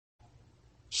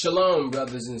Shalom,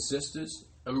 brothers and sisters.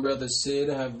 I'm Brother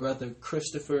Sid. I have Brother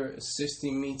Christopher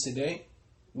assisting me today.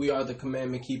 We are the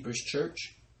Commandment Keepers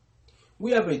Church.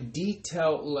 We have a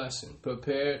detailed lesson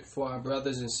prepared for our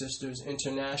brothers and sisters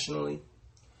internationally.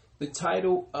 The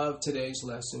title of today's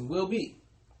lesson will be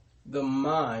The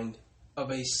Mind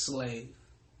of a Slave.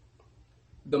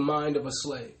 The mind of a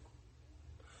slave.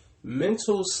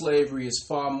 Mental slavery is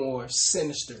far more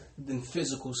sinister than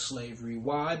physical slavery.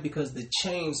 Why? Because the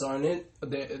chains aren't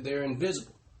they're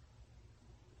invisible.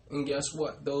 And guess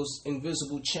what? Those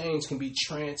invisible chains can be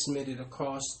transmitted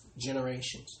across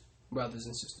generations, brothers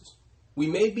and sisters. We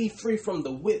may be free from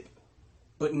the whip,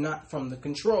 but not from the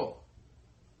control.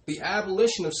 The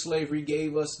abolition of slavery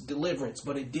gave us deliverance,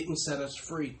 but it didn't set us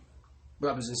free,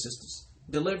 brothers and sisters.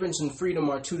 Deliverance and freedom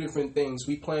are two different things.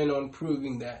 We plan on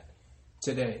proving that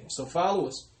today. So follow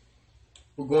us.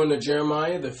 We're going to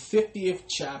Jeremiah, the 50th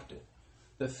chapter,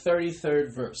 the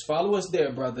 33rd verse. Follow us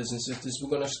there, brothers and sisters. We're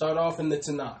going to start off in the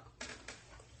Tanakh.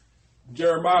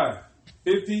 Jeremiah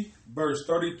 50, verse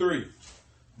 33.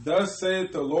 Thus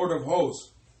saith the Lord of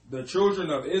hosts, the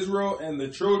children of Israel and the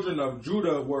children of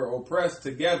Judah were oppressed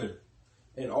together,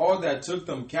 and all that took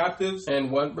them captives.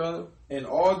 And what, brother? And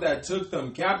all that took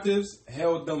them captives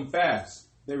held them fast.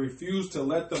 They refused to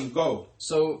let them go.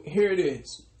 So here it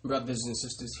is, brothers and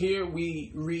sisters. Here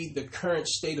we read the current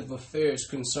state of affairs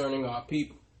concerning our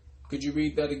people. Could you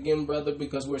read that again, brother?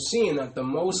 Because we're seeing that the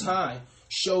Most High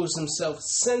shows himself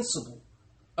sensible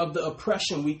of the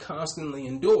oppression we constantly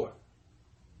endure.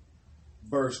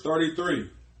 Verse 33.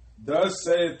 Thus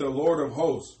saith the Lord of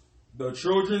hosts, the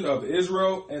children of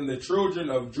Israel and the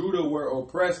children of Judah were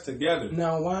oppressed together.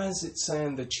 Now, why is it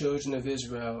saying the children of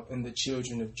Israel and the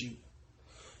children of Judah?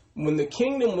 When the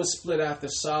kingdom was split after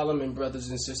Solomon, brothers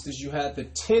and sisters, you had the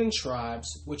 10 tribes,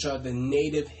 which are the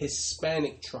native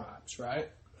Hispanic tribes, right?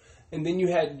 And then you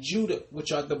had Judah,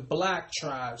 which are the black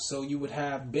tribes. So you would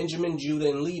have Benjamin,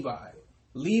 Judah, and Levi.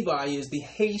 Levi is the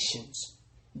Haitians.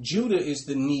 Judah is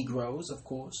the Negroes, of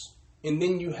course. And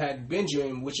then you had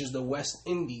Benjamin, which is the West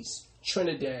Indies,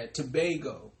 Trinidad,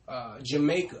 Tobago,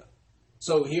 Jamaica.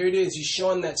 So here it is. He's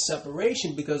showing that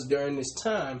separation because during this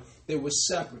time, they were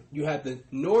separate. You had the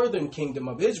northern kingdom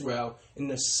of Israel and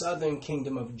the southern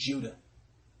kingdom of Judah.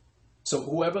 So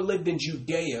whoever lived in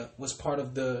Judea was part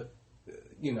of the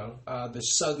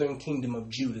southern kingdom of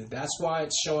Judah. That's why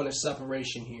it's showing a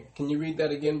separation here. Can you read that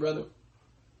again, brother?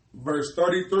 Verse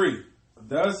 33.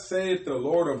 Thus saith the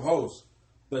Lord of hosts,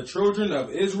 the children of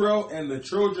Israel and the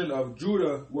children of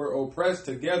Judah were oppressed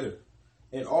together,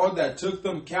 and all that took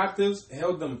them captives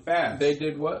held them fast. They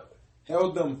did what?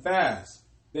 Held them fast.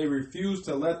 They refused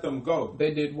to let them go.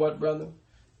 They did what, brother?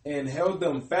 And held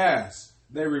them fast.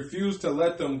 They refused to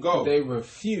let them go. They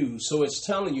refused. So it's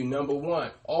telling you, number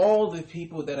one, all the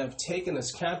people that have taken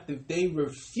us captive, they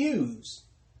refuse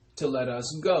to let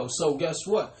us go. So guess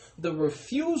what? The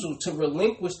refusal to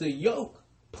relinquish the yoke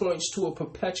points to a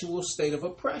perpetual state of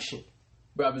oppression,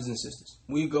 brothers and sisters.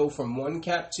 We go from one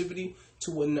captivity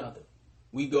to another.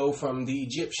 We go from the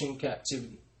Egyptian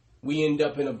captivity. We end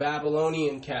up in a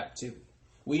Babylonian captivity.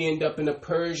 We end up in a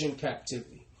Persian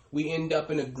captivity. We end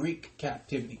up in a Greek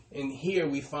captivity. And here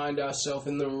we find ourselves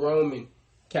in the Roman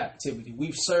captivity.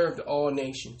 We've served all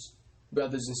nations,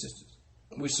 brothers and sisters.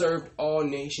 We served all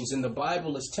nations. And the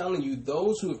Bible is telling you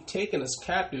those who have taken us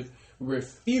captive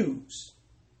refuse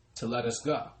to let us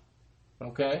go.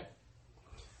 Okay?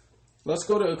 Let's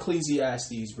go to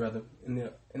Ecclesiastes, brother,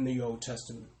 in the Old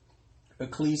Testament.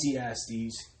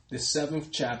 Ecclesiastes, the 7th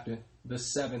chapter, the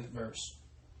 7th verse.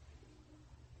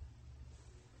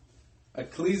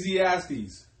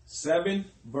 Ecclesiastes 7,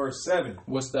 verse 7.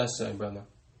 What's that say, brother?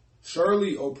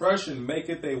 Surely oppression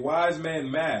maketh a wise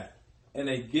man mad, and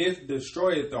a gift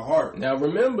destroyeth the heart. Now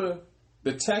remember,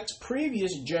 the text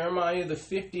previous, Jeremiah the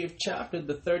 50th chapter,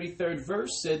 the 33rd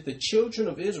verse, said the children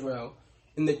of Israel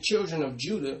and the children of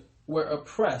Judah were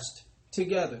oppressed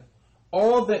together.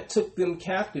 All that took them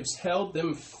captives held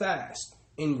them fast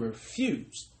and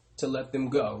refused to let them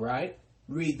go, right?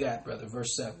 Read that, brother,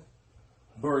 verse 7.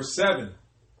 Verse 7.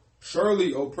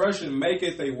 Surely oppression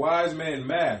maketh a wise man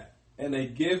mad, and a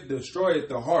gift destroyeth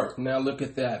the heart. Now look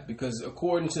at that, because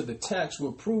according to the text,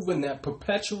 we're proving that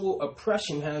perpetual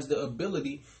oppression has the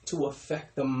ability to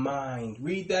affect the mind.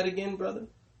 Read that again, brother.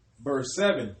 Verse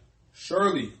 7.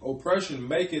 Surely oppression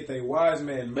maketh a wise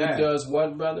man mad. It does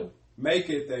what, brother?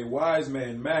 Maketh a wise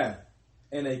man mad,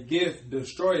 and a gift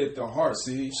destroyeth the heart.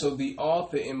 See, so the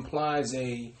author implies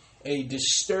a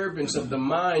disturbance of the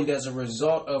mind as a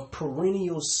result of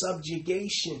perennial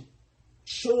subjugation.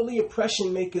 Surely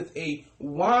oppression maketh a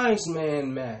wise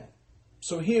man mad,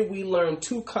 So here we learn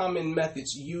two common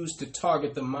methods used to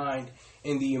target the mind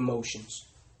and the emotions.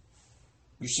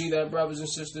 You see that, brothers and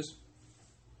sisters?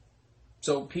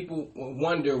 So people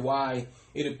wonder why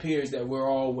it appears that we're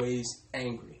always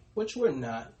angry, which we're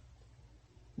not.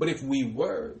 But if we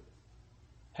were,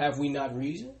 have we not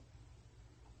reason?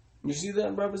 You see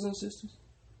that, brothers and sisters?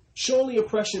 Surely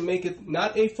oppression maketh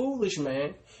not a foolish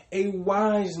man, a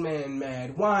wise man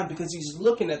mad. Why? Because he's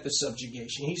looking at the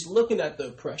subjugation. He's looking at the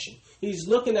oppression. He's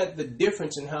looking at the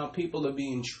difference in how people are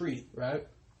being treated, right?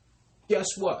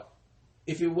 Guess what?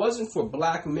 If it wasn't for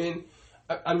black men,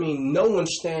 no one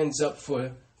stands up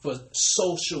for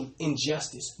social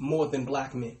injustice more than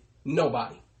black men.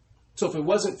 Nobody. So if it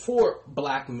wasn't for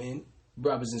black men,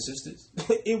 brothers and sisters,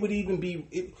 it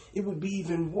would be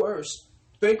even worse.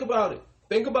 Think about it.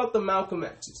 Think about the Malcolm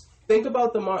X's. Think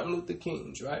about the Martin Luther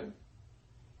Kings, right?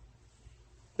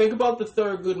 Think about the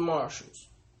Thurgood Marshalls.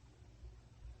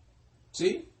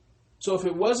 See? So if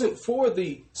it wasn't for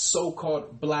the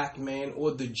so-called black man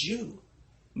or the Jew,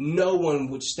 no one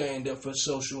would stand up for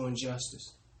social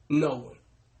injustice. No one.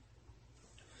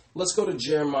 Let's go to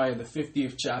Jeremiah, the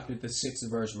 50th chapter, the 6th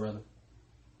verse, brother.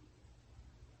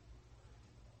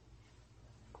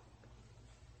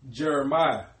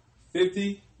 Jeremiah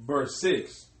 50, verse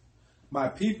 6. My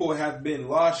people have been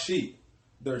lost sheep.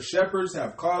 Their shepherds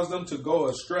have caused them to go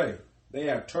astray. They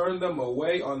have turned them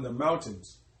away on the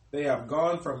mountains. They have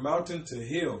gone from mountain to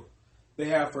hill. They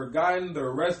have forgotten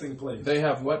their resting place. They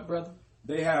have what, brother?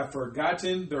 They have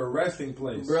forgotten their resting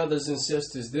place. Brothers and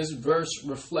sisters, this verse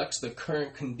reflects the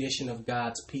current condition of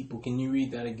God's people. Can you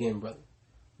read that again, brother?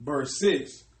 Verse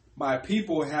 6. My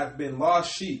people have been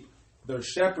lost sheep. Their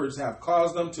shepherds have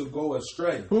caused them to go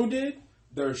astray. Who did?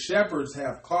 Their shepherds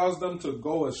have caused them to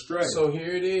go astray. So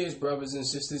here it is, brothers and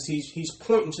sisters. He's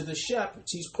pointing to the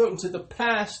shepherds. He's pointing to the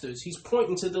pastors. He's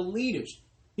pointing to the leaders.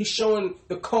 He's showing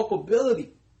the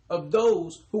culpability of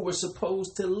those who were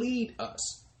supposed to lead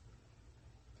us.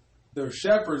 Their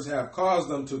shepherds have caused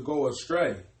them to go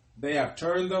astray. They have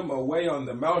turned them away on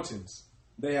the mountains.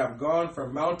 They have gone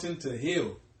from mountain to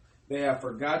hill. They have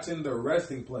forgotten their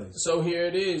resting place. So here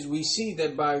it is. We see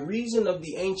that by reason of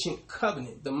the ancient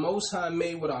covenant the Most High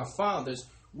made with our fathers,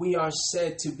 we are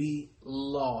said to be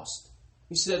lost.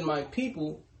 He said, my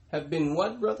people have been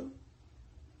what, brother?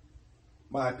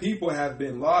 My people have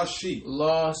been lost sheep.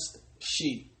 Lost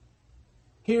sheep.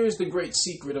 Here is the great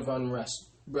secret of unrest,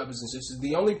 brothers and sisters.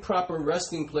 The only proper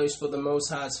resting place for the Most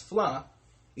High's flock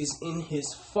is in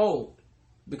his fold.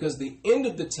 Because the end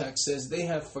of the text says they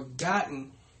have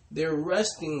forgotten their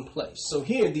resting place. So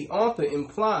here the author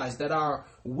implies that our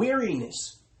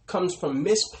weariness comes from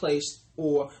misplaced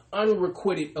or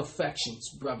unrequited affections,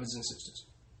 brothers and sisters.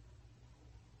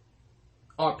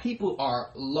 Our people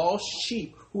are lost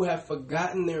sheep who have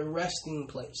forgotten their resting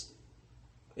place.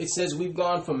 It says we've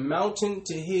gone from mountain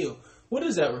to hill. What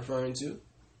is that referring to?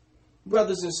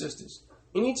 Brothers and sisters,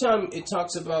 anytime it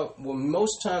talks about,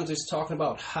 most times it's talking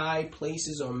about high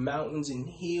places or mountains and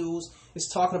hills, it's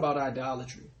talking about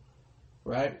idolatry.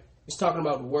 Right? It's talking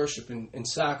about worship and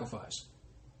sacrifice.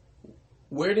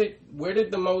 Where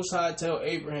did the Most High tell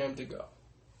Abraham to go?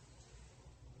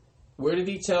 Where did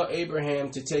he tell Abraham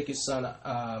to take his son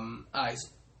Isaac?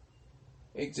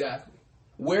 Exactly.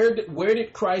 Where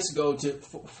did Christ go to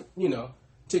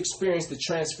experience the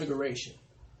transfiguration?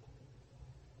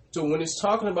 So when it's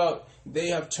talking about they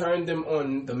have turned them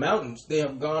on the mountains, they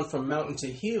have gone from mountain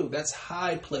to hill. That's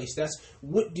high place. That's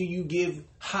what do you give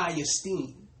high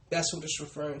esteem? That's what it's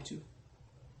referring to.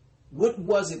 What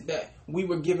was it that we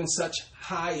were given such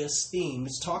high esteem?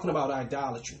 It's talking about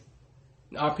idolatry.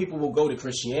 Our people will go to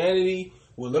Christianity.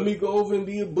 Well, let me go over and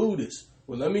be a Buddhist.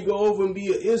 Well, let me go over and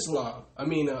be a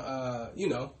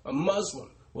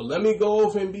Muslim. Well, let me go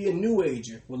over and be a New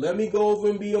Ager. Well, let me go over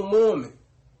and be a Mormon.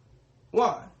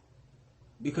 Why?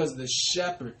 Because the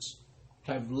shepherds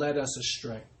have led us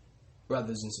astray,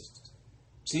 brothers and sisters.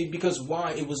 See, because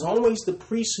why? It was always the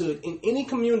priesthood in any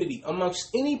community,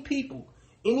 amongst any people,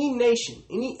 any nation,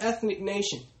 any ethnic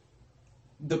nation.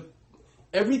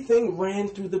 Everything ran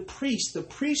through the priests. The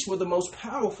priests were the most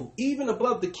powerful, even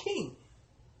above the king.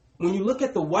 When you look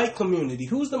at the white community,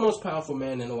 who's the most powerful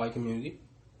man in the white community?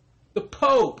 The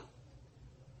Pope.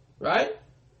 Right?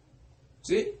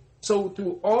 See? So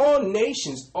through all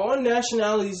nations, all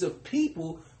nationalities of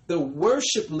people, the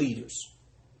worship leaders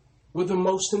were the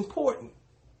most important.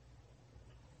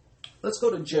 Let's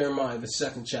go to Jeremiah, the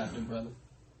 2nd chapter, brother.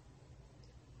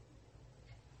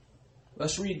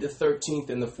 Let's read the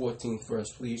 13th and the 14th verse,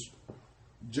 please.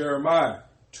 Jeremiah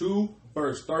 2,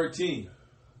 verse 13.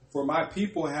 For my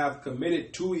people have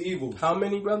committed 2 evils. How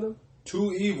many, brother?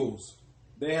 2 evils.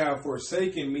 They have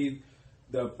forsaken me,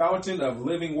 the fountain of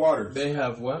living waters. They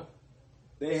have what?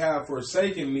 They have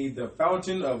forsaken me, the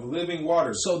fountain of living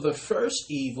waters. So the first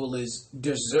evil is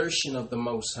desertion of the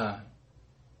Most High.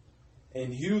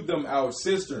 And hewed them out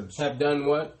cisterns. Have done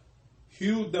what?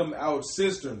 Hewed them out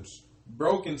cisterns,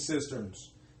 broken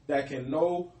cisterns, that can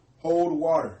no hold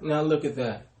water. Now look at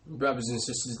that, brothers and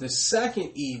sisters. The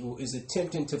second evil is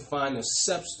attempting to find a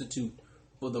substitute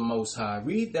for the Most High.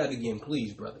 Read that again,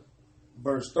 please, brother.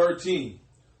 Verse 13.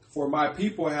 For my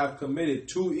people have committed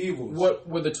two evils. What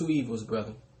were the two evils,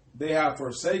 brother? They have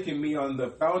forsaken me on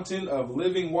the fountain of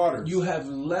living waters. You have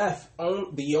left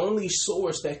on the only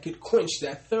source that could quench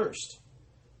that thirst.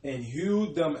 And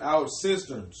hewed them out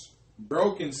cisterns,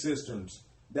 broken cisterns,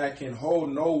 that can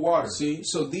hold no water. See,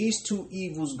 so these two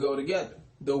evils go together.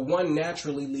 The one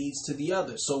naturally leads to the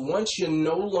other. So once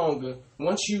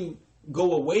you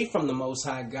go away from the Most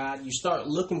High God, you start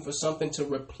looking for something to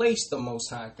replace the Most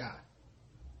High God.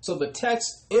 So the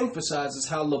text emphasizes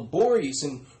how laborious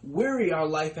and weary our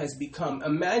life has become.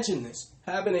 Imagine this,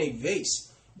 having a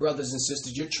vase, brothers and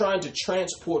sisters. You're trying to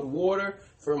transport water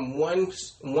from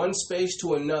one space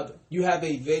to another. You have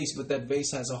a vase, but that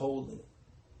vase has a hole in it.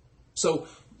 So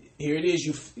here it is.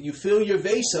 You fill your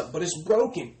vase up, but it's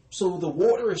broken. So the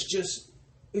water is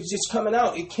just coming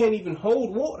out. It can't even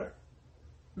hold water.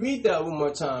 Read that one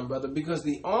more time, brother, because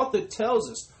the author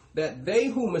tells us that they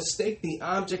who mistake the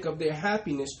object of their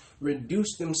happiness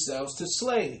reduce themselves to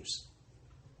slaves.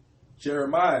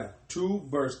 Jeremiah 2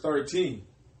 verse 13.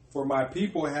 For my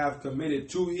people have committed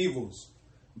two evils.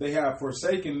 They have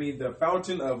forsaken me, the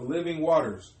fountain of living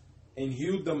waters, and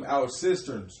hewed them out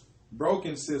cisterns,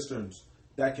 broken cisterns,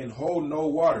 that can hold no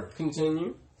water.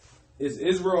 Continue. Is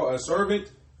Israel a servant?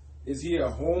 Is he a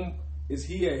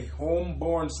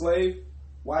homeborn slave?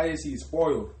 Why is he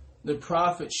spoiled? The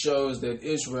prophet shows that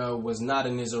Israel was not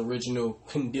in his original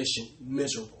condition,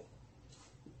 miserable.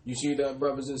 You see that,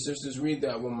 brothers and sisters? Read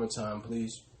that one more time,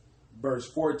 please. Verse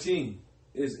 14.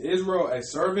 Is Israel a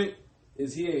servant?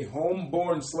 Is he a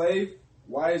homeborn slave?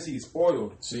 Why is he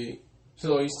spoiled? See?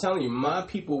 So he's telling you, my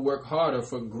people work harder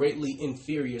for greatly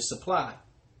inferior supply.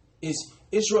 Is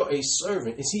Israel a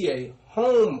servant? Is he a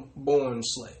homeborn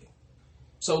slave?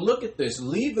 So look at this.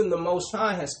 Leaving the Most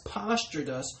High has postured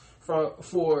us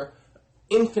for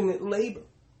infinite labor.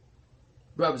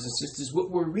 Brothers and sisters,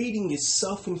 what we're reading is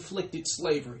self-inflicted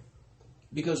slavery.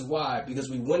 Because why? Because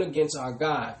we went against our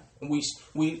God. And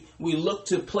we look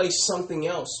to place something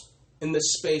else in the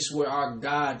space where our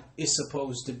God is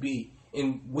supposed to be.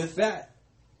 And with that,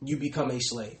 you become a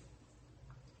slave.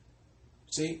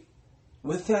 See?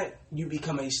 With that, you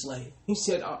become a slave. He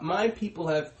said, my people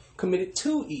have committed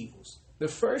two evils. The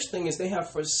first thing is they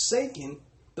have forsaken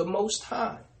the Most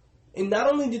High. And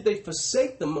not only did they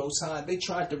forsake the Most High, they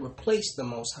tried to replace the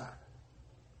Most High.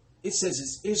 It says,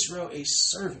 is Israel a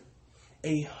servant,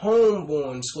 a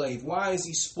homeborn slave? Why is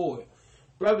he spoiled?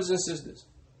 Brothers and sisters,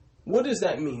 what does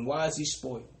that mean? Why is he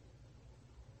spoiled?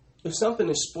 If something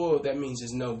is spoiled, that means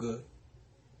it's no good.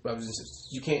 Brothers and sisters,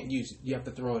 you can't use it. You have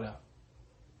to throw it out.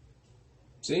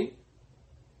 See?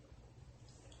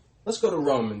 Let's go to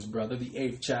Romans, brother, the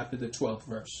 8th chapter, the 12th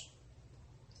verse.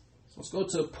 Let's go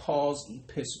to Paul's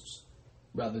epistles,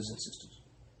 brothers and sisters.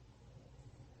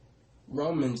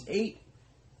 Romans 8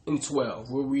 and 12.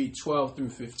 We'll read 12 through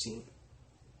 15.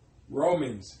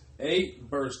 Romans 8,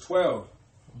 verse 12.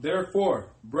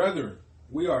 Therefore, brethren,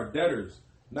 we are debtors,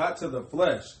 not to the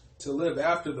flesh, to live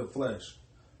after the flesh.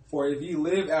 For if ye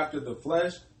live after the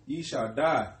flesh, ye shall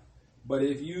die. But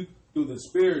if you through the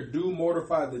Spirit do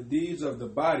mortify the deeds of the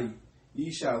body,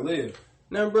 ye shall live.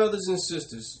 Now, brothers and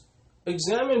sisters,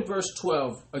 examine verse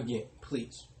 12 again,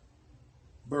 please.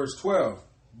 Verse 12.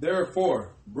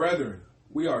 Therefore, brethren,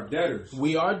 we are debtors.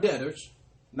 We are debtors.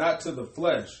 Not to the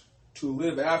flesh, to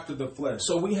live after the flesh.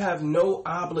 So we have no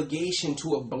obligation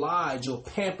to oblige or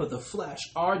pamper the flesh.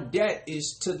 Our debt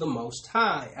is to the Most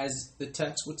High, as the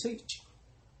text would teach.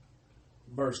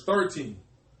 Verse 13.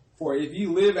 For if ye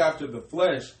live after the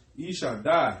flesh, ye shall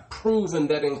die. Proven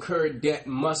that incurred debt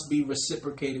must be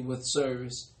reciprocated with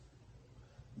service.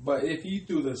 But if ye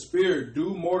through the Spirit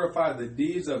do mortify the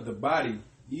deeds of the body,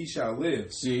 ye shall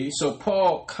live. See, so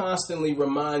Paul constantly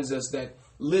reminds us that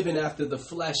living after the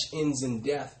flesh ends in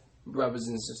death, brothers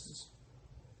and sisters.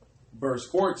 Verse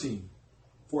 14.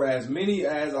 For as many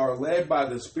as are led by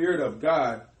the Spirit of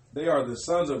God, they are the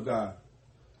sons of God.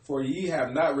 For ye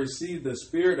have not received the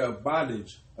spirit of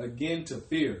bondage again to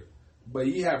fear, but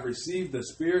ye have received the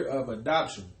spirit of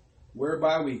adoption,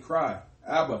 whereby we cry,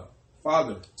 Abba,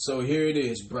 Father. So here it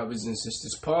is, brothers and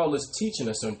sisters. Paul is teaching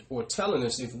us or telling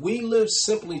us if we live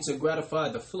simply to gratify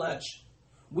the flesh,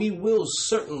 we will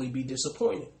certainly be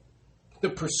disappointed. The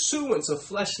pursuance of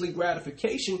fleshly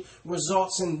gratification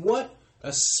results in what?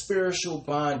 A spiritual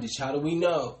bondage. How do we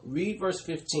know? Read verse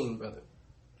 15, brother.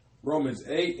 Romans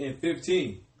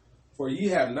 8:15. For ye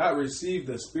have not received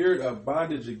the spirit of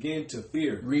bondage again to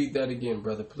fear. Read that again,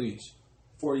 brother, please.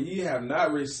 For ye have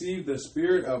not received the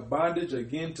spirit of bondage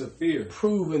again to fear.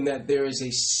 Proving that there is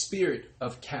a spirit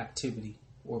of captivity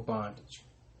or bondage.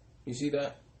 You see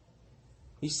that?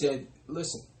 He said,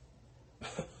 listen,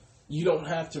 you don't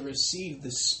have to receive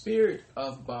the spirit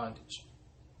of bondage.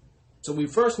 So we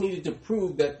first needed to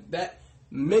prove that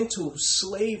mental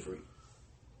slavery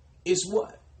is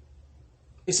what?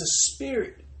 It's a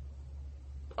spirit.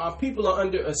 Our people are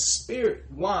under a spirit.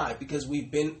 Why? Because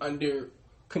we've been under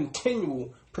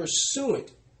continual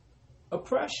pursuant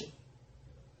oppression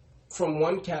from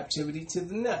one captivity to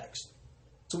the next.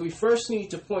 So we first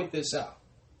need to point this out.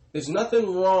 There's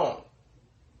nothing wrong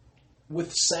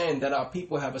with saying that our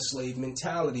people have a slave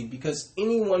mentality, because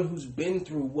anyone who's been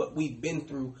through what we've been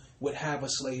through would have a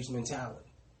slave's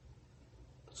mentality.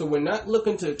 So we're not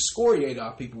looking to excoriate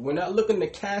our people. We're not looking to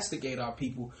castigate our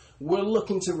people. We're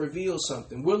looking to reveal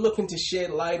something. We're looking to shed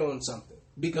light on something.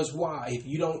 Because why? If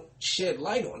you don't shed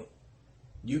light on it,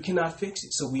 you cannot fix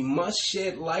it. So we must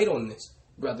shed light on this,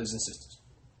 brothers and sisters.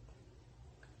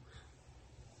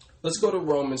 Let's go to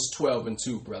Romans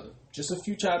 12:2, brother. Just a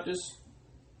few chapters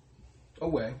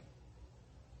away.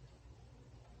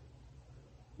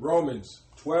 Romans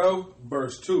 12,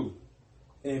 verse 2.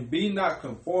 And be not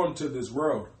conformed to this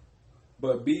world,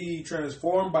 but be ye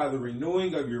transformed by the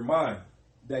renewing of your mind,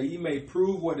 that ye may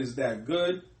prove what is that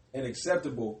good and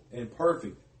acceptable and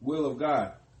perfect will of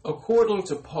God. According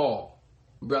to Paul,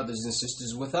 brothers and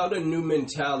sisters, without a new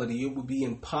mentality, it would be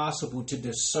impossible to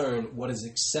discern what is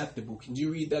acceptable. Can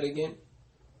you read that again?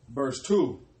 Verse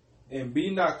 2. And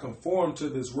be not conformed to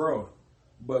this world,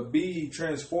 but be ye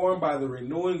transformed by the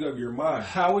renewing of your mind.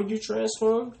 How are you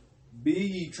transformed? Be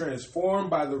ye transformed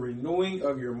by the renewing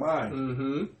of your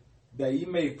mind, that ye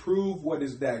may prove what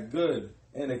is that good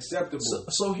and acceptable.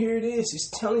 So here it is.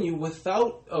 It's telling you,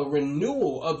 without a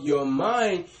renewal of your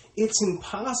mind, it's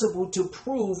impossible to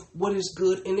prove what is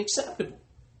good and acceptable.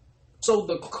 So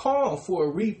the call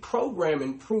for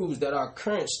reprogramming proves that our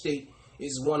current state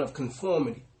is one of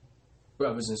conformity,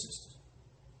 brothers and sisters.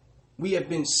 We have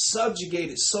been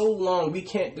subjugated so long we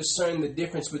can't discern the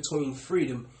difference between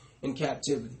freedom and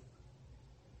captivity.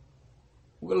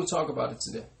 We're going to talk about it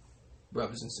today,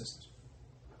 brothers and sisters.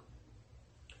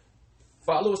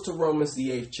 Follow us to Romans, the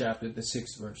 8th chapter, the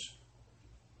 6th verse.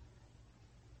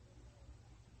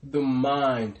 The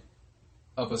mind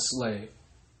of a slave.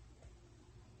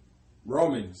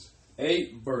 Romans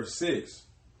 8, verse 6.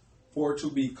 For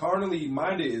to be carnally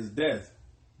minded is death,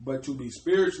 but to be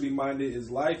spiritually minded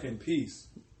is life and peace.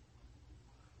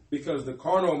 Because the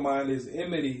carnal mind is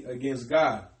enmity against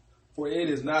God, for it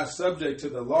is not subject to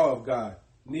the law of God,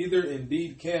 neither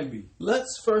indeed can be.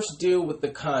 Let's first deal with the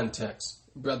context,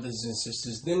 brothers and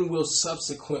sisters. Then we'll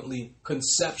subsequently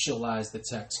conceptualize the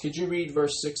text. Could you read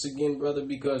verse 6 again, brother?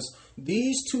 Because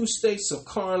these two states of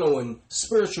carnal and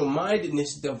spiritual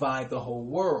mindedness divide the whole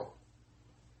world.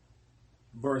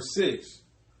 Verse 6.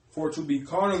 For to be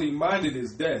carnally minded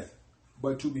is death,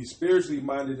 but to be spiritually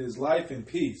minded is life and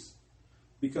peace.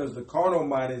 Because the carnal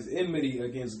mind is enmity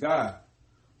against God,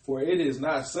 for it is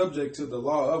not subject to the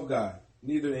law of God,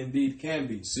 neither indeed can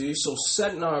be. See, so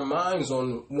setting our minds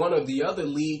on one or the other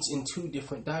leads in two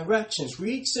different directions.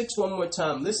 Read 6 one more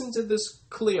time. Listen to this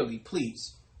clearly,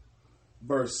 please.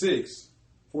 Verse 6.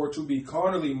 For to be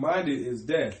carnally minded is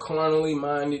death. Carnally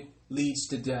minded leads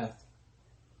to death.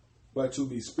 But to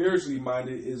be spiritually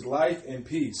minded is life and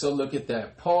peace. So look at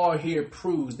that. Paul here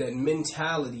proves that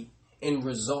mentality and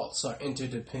results are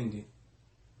interdependent.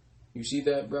 You see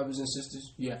that, brothers and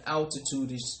sisters? Your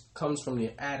altitude comes from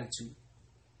your attitude.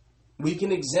 We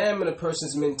can examine a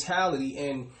person's mentality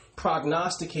and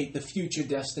prognosticate the future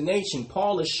destination.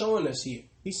 Paul is showing us here.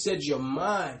 He said your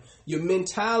mind, your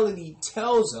mentality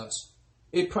tells us,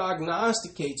 it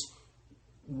prognosticates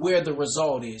where the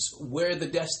result is, where the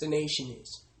destination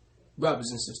is.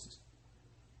 Brothers and sisters.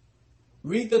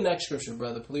 Read the next scripture,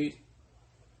 brother, please.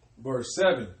 Verse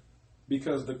 7.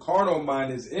 Because the carnal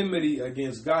mind is enmity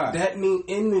against God. That means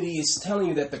enmity is telling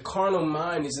you that the carnal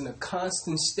mind is in a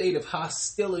constant state of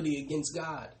hostility against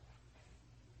God.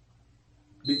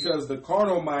 Because the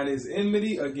carnal mind is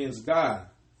enmity against God,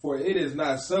 for it is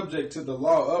not subject to the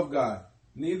law of God,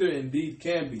 neither indeed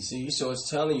can be. See, so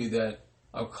it's telling you that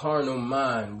a carnal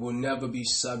mind will never be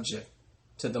subject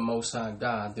to the Most High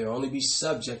God. They'll only be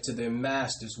subject to their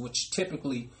masters, which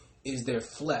typically is their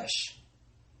flesh.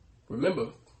 Remember,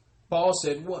 Paul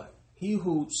said what? He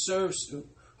who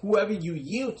Whoever you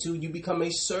yield to, you become a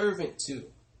servant to,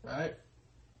 right?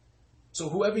 So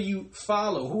whoever you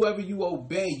follow, whoever you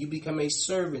obey, you become a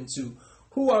servant to.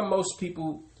 Who are most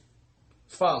people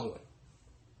following?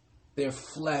 Their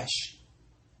flesh,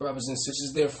 brothers and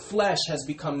sisters. Their flesh has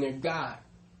become their God,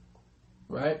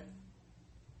 right?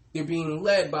 They're being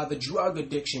led by the drug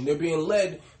addiction. They're being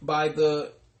led by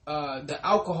the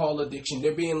alcohol addiction.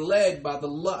 They're being led by the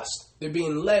lust. They're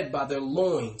being led by their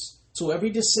loins. So every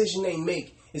decision they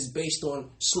make is based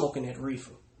on smoking that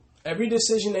reefer. Every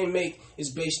decision they make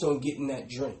is based on getting that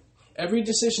drink. Every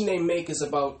decision they make is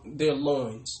about their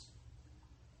loins.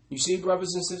 You see,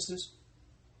 brothers and sisters?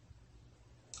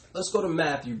 Let's go to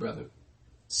Matthew, brother,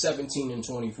 17 and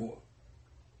 24,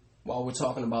 while we're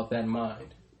talking about that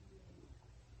mind.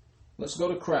 Let's go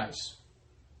to Christ.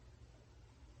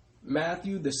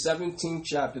 Matthew, the 17th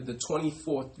chapter, the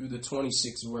 24th through the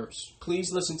 26th verse.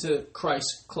 Please listen to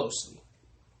Christ closely.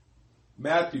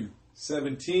 Matthew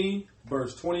 17,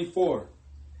 verse 24.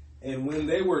 And when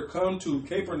they were come to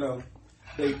Capernaum,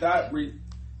 they thought,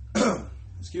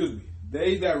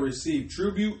 they that received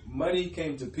tribute money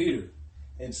came to Peter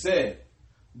and said,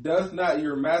 doth not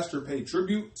your master pay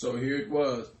tribute? So here it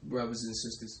was, brothers and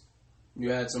sisters.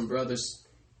 You had some brothers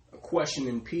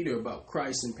questioning Peter about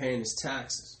Christ and paying his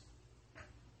taxes.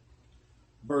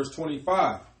 Verse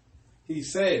 25. He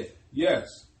said, yes.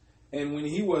 And when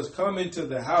he was come into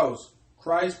the house,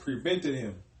 Christ prevented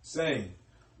him, saying,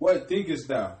 what thinkest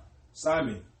thou,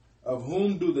 Simon, of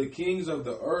whom do the kings of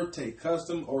the earth take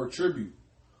custom or tribute?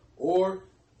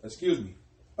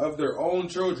 Of their own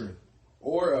children,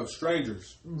 or of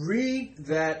strangers? Read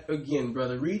that again,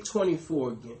 brother. Read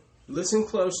 24 again. Listen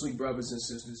closely, brothers and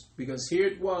sisters, because here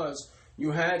it was.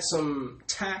 You had some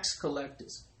tax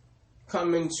collectors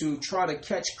coming to try to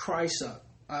catch Christ up,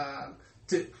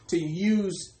 to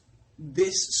use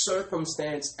this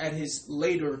circumstance at his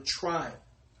later trial.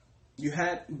 You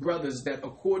had brothers that,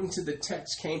 according to the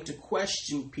text, came to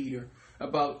question Peter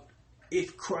about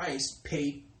if Christ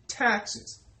paid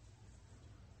taxes.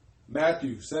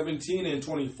 Matthew 17 and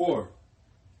 24.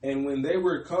 And when they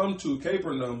were come to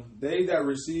Capernaum, they that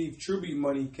received tribute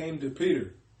money came to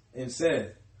Peter and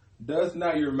said, doth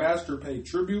not your master pay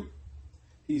tribute?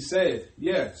 He said,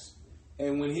 yes.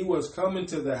 And when he was come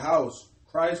into the house,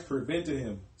 Christ prevented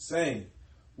him, saying,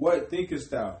 what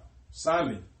thinkest thou,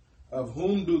 Simon, of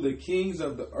whom do the kings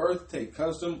of the earth take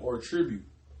custom or tribute?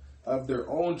 Of their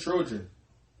own children,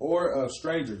 or of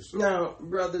strangers? Now,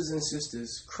 brothers and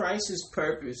sisters, Christ's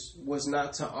purpose was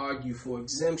not to argue for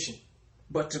exemption,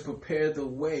 but to prepare the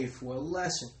way for a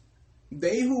lesson.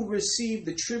 They who received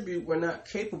the tribute were not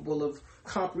capable of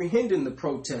comprehending the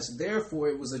protest. Therefore,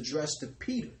 it was addressed to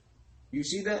Peter. You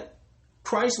see that?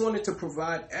 Christ wanted to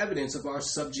provide evidence of our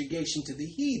subjugation to the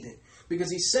heathen,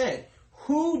 because he said,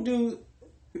 who do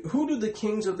the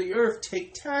kings of the earth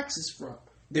take taxes from?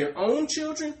 Their own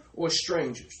children or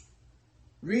strangers?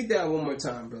 Read that one more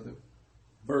time, brother.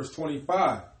 Verse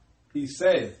 25. He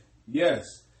said, yes.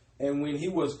 And when he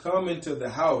was come into the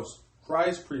house,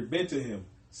 Christ prevented him,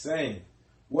 saying,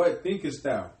 what thinkest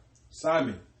thou,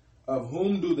 Simon, of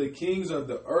whom do the kings of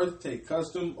the earth take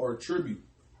custom or tribute?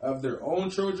 Of their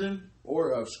own children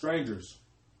or of strangers?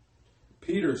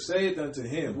 Peter saith unto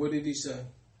him, what did he say?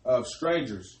 Of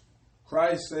strangers.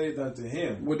 Christ saith unto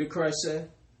him, what did Christ say?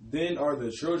 Then are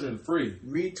the children free.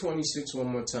 Read 26 one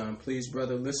more time, please,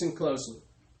 brother. Listen closely.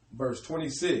 Verse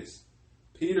 26.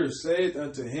 Peter saith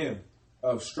unto him,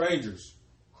 of strangers.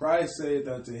 Christ saith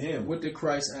unto him, what did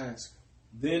Christ ask?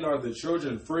 Then are the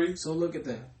children free? So look at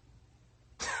that.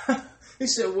 He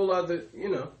said, well,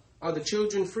 are the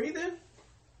children free then?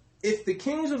 If the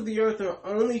kings of the earth are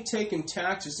only taking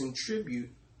taxes and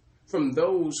tribute from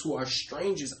those who are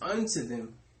strangers unto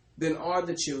them, then are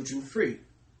the children free?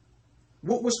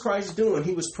 What was Christ doing?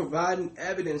 He was providing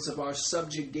evidence of our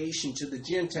subjugation to the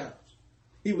Gentiles.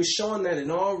 He was showing that in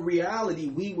all reality,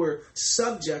 we were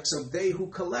subjects of they who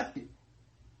collected.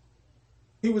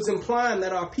 He was implying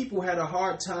that our people had a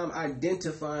hard time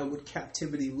identifying what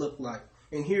captivity looked like.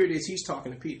 And here it is, he's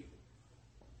talking to Peter.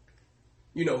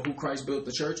 You know who Christ built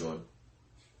the church on?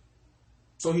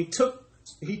 So he took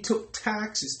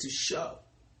taxes to show.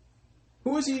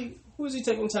 Who is he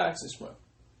taking taxes from?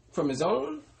 From his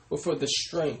own or for the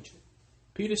stranger?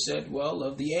 Peter said, well,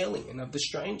 of the alien, of the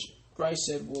stranger. Christ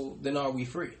said, well, then are we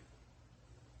free?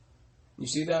 You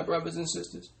see that, brothers and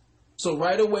sisters? So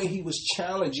right away he was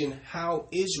challenging how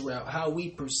we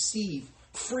perceive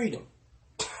freedom.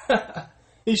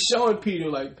 He's showing Peter,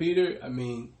 like, Peter,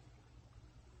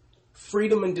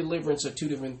 freedom and deliverance are two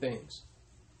different things.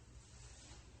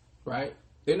 Right?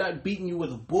 They're not beating you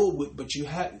with a bullwhip, but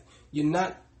you're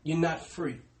not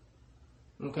free.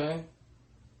 Okay?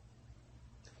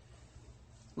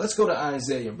 Let's go to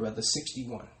Isaiah, brother,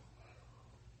 61.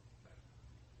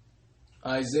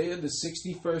 Isaiah, the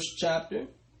 61st chapter,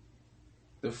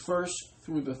 the 1st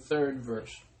through the 3rd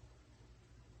verse.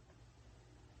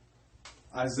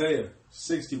 Isaiah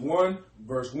 61,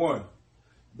 verse 1.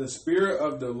 The Spirit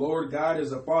of the Lord God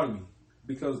is upon me,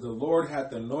 because the Lord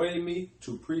hath anointed me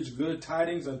to preach good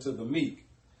tidings unto the meek.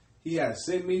 He hath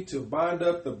sent me to bind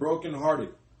up the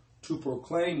brokenhearted, to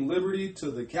proclaim liberty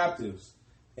to the captives,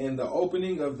 and the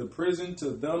opening of the prison to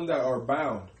them that are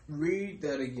bound. Read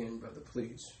that again, brother,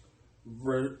 please.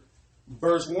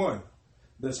 Verse 1.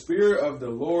 The Spirit of the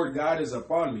Lord God is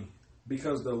upon me,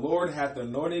 because the Lord hath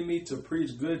anointed me to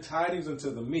preach good tidings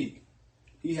unto the meek.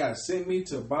 He hath sent me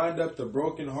to bind up the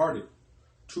brokenhearted,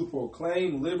 to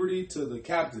proclaim liberty to the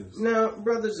captives. Now,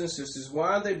 brothers and sisters,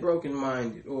 why are they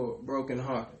broken-minded or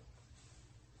broken-hearted?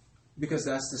 Because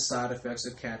that's the side effects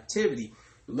of captivity.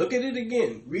 Look at it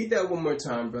again. Read that one more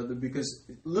time, brother, because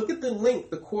look at the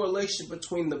link, the correlation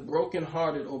between the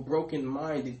broken-hearted or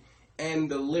broken-minded and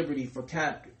the liberty for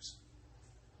captives.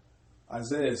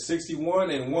 Isaiah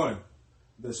 61 and 1.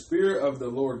 The Spirit of the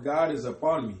Lord God is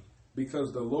upon me,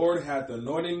 because the Lord hath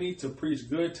anointed me to preach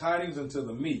good tidings unto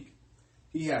the meek.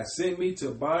 He hath sent me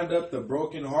to bind up the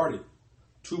brokenhearted,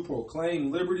 to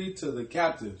proclaim liberty to the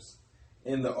captives,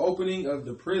 and the opening of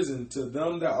the prison to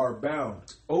them that are bound.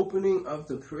 Opening of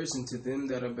the prison to them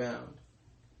that are bound.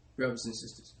 Brothers and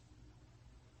sisters.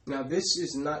 Now, this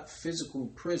is not physical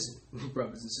prison,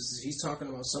 brothers and sisters. He's talking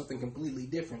about something completely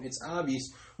different. It's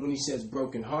obvious when he says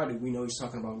brokenhearted, we know he's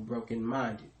talking about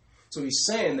broken-minded. So he's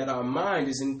saying that our mind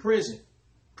is in prison.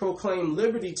 Proclaim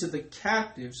liberty to the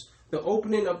captives, the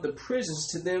opening of the prisons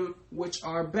to them which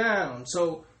are bound.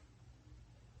 So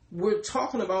we're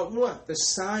talking about what? The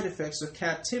side effects of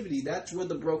captivity. That's where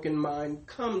the broken mind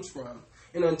comes from.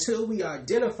 And until we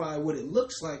identify what it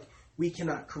looks like, we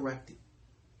cannot correct it.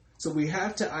 So we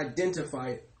have to identify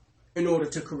it in order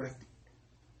to correct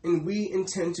it. And we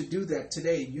intend to do that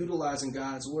today, utilizing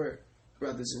God's word,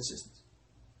 brothers and sisters.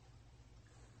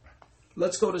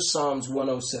 Let's go to Psalms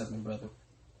 107, brother.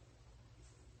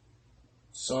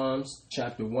 Psalms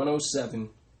chapter 107,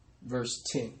 verse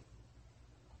 10.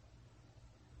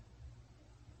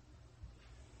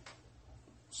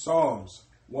 Psalms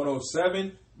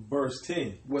 107, verse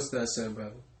 10. What's that say,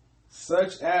 brother?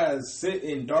 Such as sit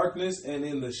in darkness and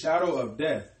in the shadow of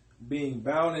death, being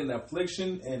bound in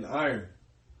affliction and iron,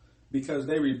 because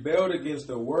they rebelled against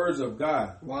the words of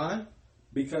God. Why?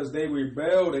 Because they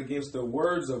rebelled against the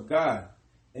words of God,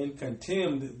 and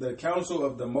contemned the counsel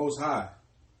of the Most High.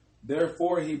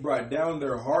 Therefore he brought down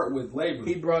their heart with labor.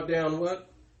 He brought down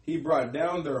what? He brought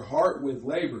down their heart with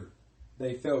labor.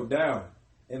 They fell down,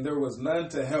 and there was none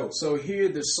to help. So here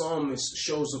the psalmist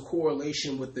shows a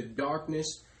correlation with the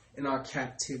darkness and our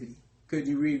captivity. Could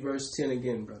you read verse 10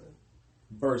 again, brother?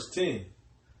 Verse 10.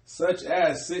 Such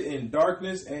as sit in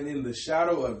darkness and in the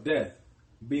shadow of death,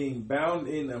 being bound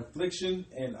in affliction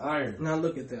and iron. Now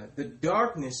look at that. The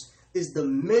darkness is the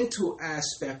mental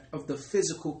aspect of the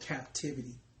physical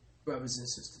captivity, brothers and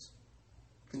sisters.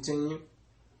 Continue.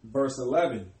 Verse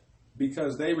 11.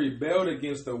 Because they rebelled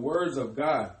against the words of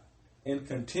God, and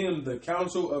contemned the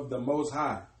counsel of the Most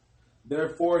High.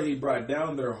 Therefore he brought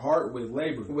down their heart with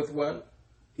labor. With what?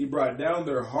 He brought down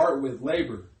their heart with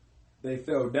labor. They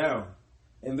fell down,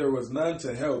 and there was none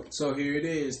to help. So here it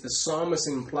is. The psalmist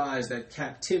implies that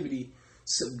captivity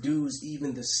subdues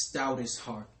even the stoutest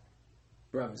heart,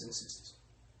 brothers and sisters.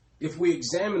 If we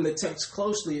examine the text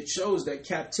closely, it shows that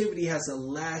captivity has a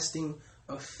lasting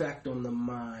effect on the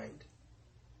mind.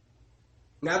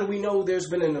 Now that we know there's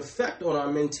been an effect on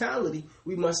our mentality,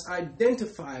 we must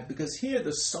identify it, because here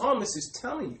the psalmist is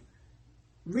telling you.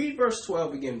 Read verse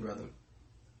 12 again, brother.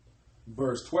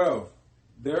 Verse 12.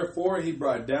 Therefore he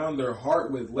brought down their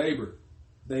heart with labor.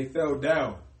 They fell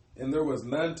down, and there was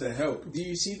none to help. Do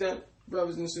you see that,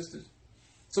 brothers and sisters?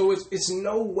 So it's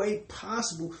no way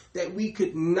possible that we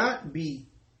could not be,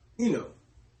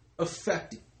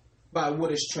 affected by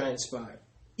what has transpired.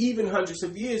 Even hundreds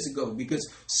of years ago, because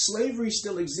slavery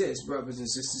still exists, brothers and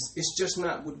sisters. It's just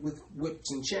not with whips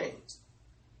and chains.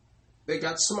 They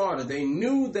got smarter. They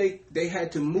knew they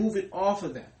had to move it off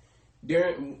of that.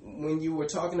 When you were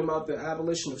talking about the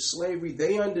abolition of slavery,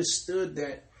 they understood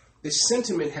that the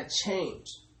sentiment had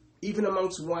changed. Even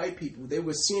amongst white people, they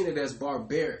were seeing it as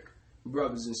barbaric,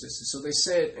 brothers and sisters. So they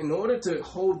said, in order to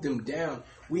hold them down,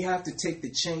 we have to take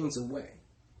the chains away.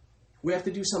 We have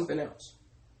to do something else.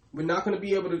 We're not going to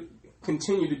be able to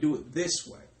continue to do it this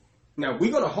way. Now,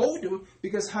 we're going to hold them,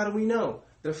 because how do we know?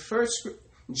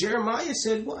 Jeremiah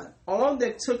said what? All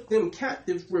that took them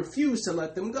captive refused to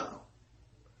let them go.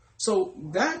 So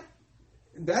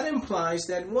that implies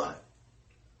that what?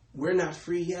 We're not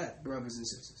free yet, brothers and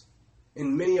sisters.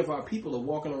 And many of our people are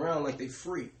walking around like they're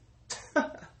free.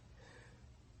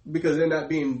 Because they're not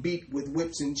being beat with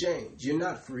whips and chains. You're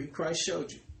not free. Christ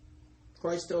showed you.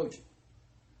 Christ told you.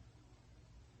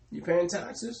 You paying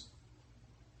taxes?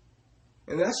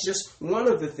 And that's just one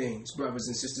of the things, brothers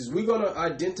and sisters. We're going to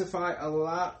identify a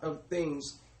lot of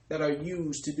things that are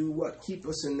used to do what? Keep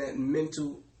us in that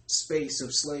mental space of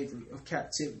slavery, of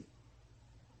captivity.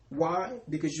 Why?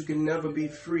 Because you can never be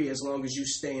free as long as you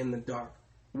stay in the dark.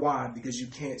 Why? Because you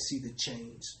can't see the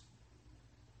chains.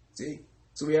 See?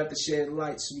 So we have to shed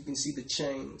light so you can see the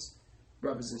chains,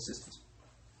 brothers and sisters.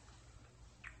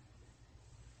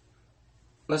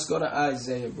 Let's go to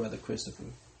Isaiah, Brother Christopher.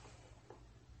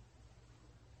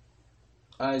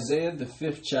 Isaiah, the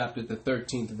 5th chapter, the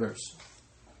 13th verse.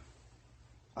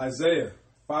 Isaiah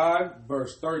 5,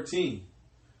 verse 13.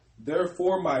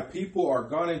 Therefore my people are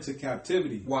gone into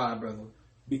captivity. Why, brother?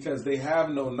 Because they have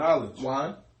no knowledge.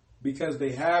 Why? Because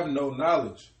they have no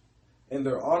knowledge. And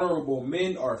their honorable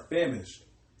men are famished,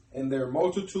 and their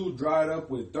multitude dried up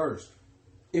with thirst.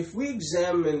 If we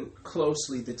examine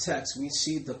closely the text, we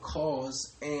see the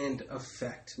cause and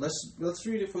effect. Let's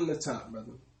read it from the top,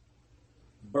 brother.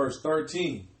 Verse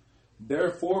 13.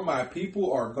 Therefore my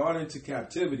people are gone into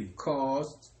captivity.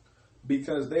 Cause.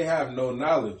 Because they have no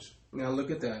knowledge. Now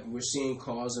look at that. We're seeing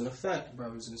cause and effect,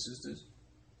 brothers and sisters.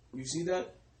 You see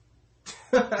that?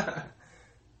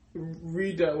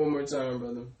 Read that one more time,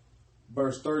 brother.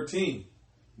 Verse 13.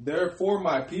 Therefore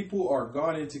my people are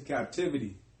gone into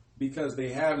captivity, because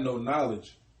they have no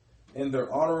knowledge, and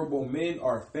their honorable men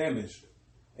are famished,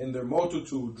 and their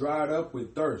multitude dried up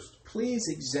with thirst. Please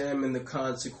examine the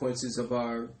consequences of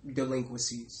our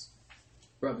delinquencies,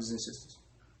 brothers and sisters.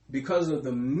 Because of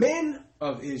the men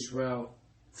of Israel,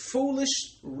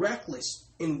 foolish, reckless,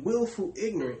 and willful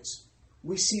ignorance,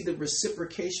 we see the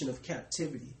reciprocation of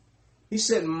captivity. He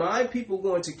said, my people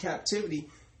go into captivity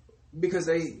because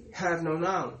they have no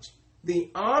knowledge.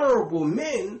 The honorable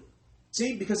men,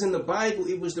 see, because in the Bible,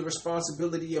 it was the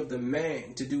responsibility of the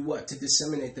man to do what? To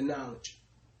disseminate the knowledge.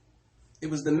 It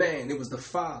was the man. It was the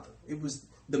father. It was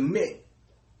the men.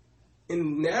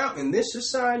 And now, in this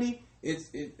society,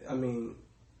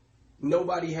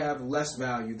 nobody have less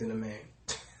value than a man.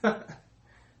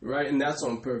 Right? And that's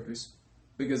on purpose.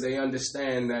 Because they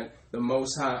understand that the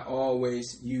Most High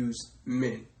always used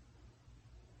men.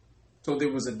 So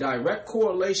there was a direct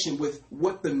correlation with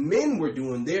what the men were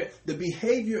doing there, the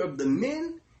behavior of the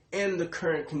men and the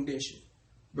current condition,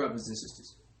 brothers and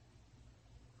sisters.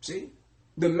 See?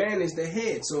 The man is the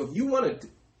head. So if you want to,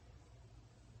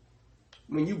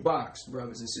 when you box,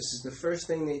 brothers and sisters, the first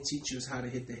thing they teach you is how to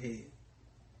hit the head.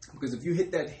 Because if you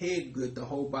hit that head good, the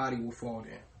whole body will fall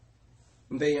down.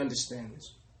 And they understand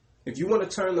this. If you want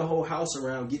to turn the whole house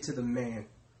around, get to the man.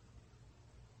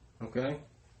 Okay?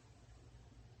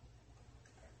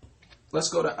 Let's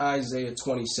go to Isaiah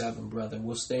 27, brother.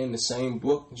 We'll stay in the same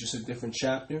book, just a different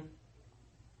chapter.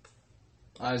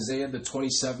 Isaiah, the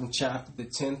 27th chapter, the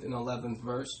 10th and 11th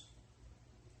verse.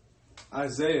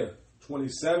 Isaiah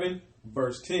 27,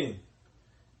 verse 10.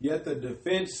 Yet the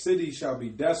defenced city shall be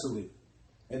desolate,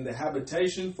 and the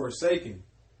habitation forsaken,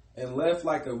 and left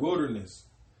like a wilderness.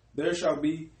 There shall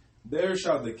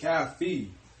the calf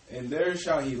feed, and there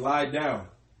shall he lie down,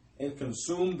 and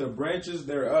consume the branches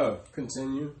thereof.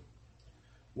 Continue.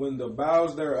 When the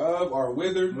boughs thereof are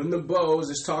withered. When the boughs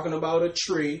is talking about a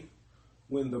tree.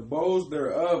 When the boughs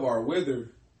thereof are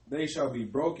withered, they shall be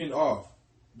broken off.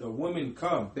 The women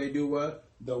come. They do what?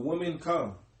 The women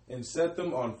come, and set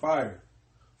them on fire.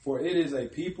 For it is a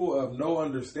people of no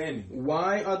understanding.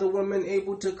 Why are the women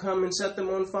able to come and set them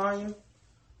on fire?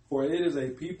 For it is a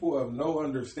people of no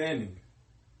understanding.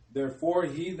 Therefore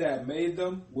he that made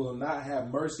them will not have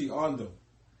mercy on them,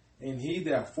 and he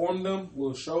that formed them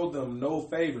will show them no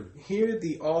favor. Here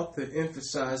the author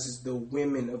emphasizes the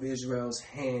women of Israel's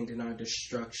hand in our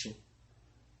destruction,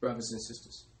 brothers and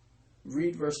sisters.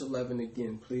 Read verse 11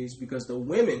 again, please, because the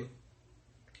women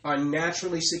are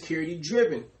naturally security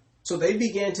driven. So they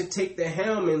began to take the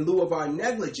helm in lieu of our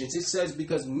negligence. It says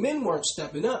because men weren't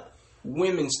stepping up,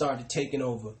 women started taking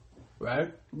over.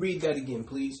 Right? Read that again,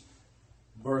 please.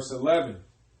 Verse 11.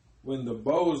 When the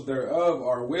boughs thereof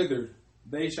are withered,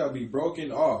 they shall be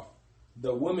broken off.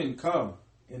 The women come,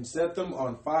 and set them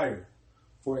on fire.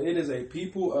 For it is a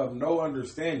people of no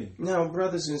understanding. Now,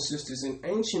 brothers and sisters, in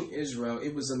ancient Israel,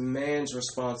 it was a man's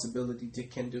responsibility to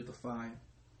kindle the fire.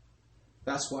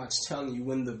 That's why it's telling you,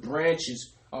 when the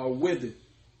branches are withered,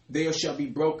 they shall be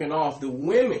broken off. The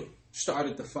women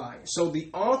started the fire. So the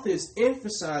author is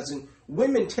emphasizing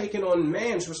women taking on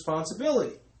man's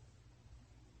responsibility.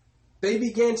 They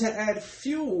began to add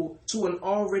fuel to an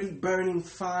already burning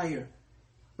fire,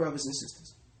 brothers and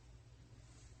sisters.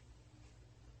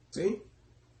 See?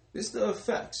 This is the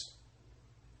effects.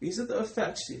 These are the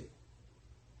effects here.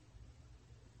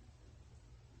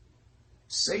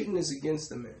 Satan is against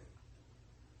the man.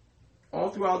 All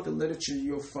throughout the literature,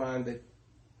 you'll find that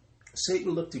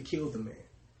Satan looked to kill the man.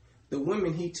 The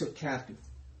women he took captive.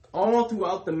 All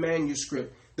throughout the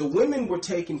manuscript, the women were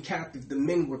taken captive, the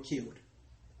men were killed.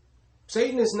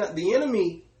 Satan is not the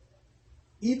enemy,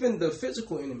 even the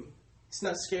physical enemy. He's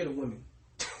not scared of women.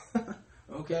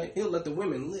 Okay? He'll let the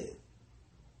women live.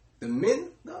 The men,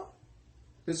 though,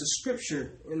 there's a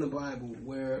scripture in the Bible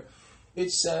where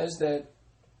it says that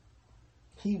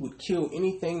he would kill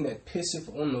anything that pisseth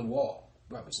on the wall,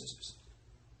 brothers and sisters.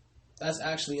 That's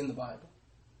actually in the Bible.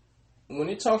 When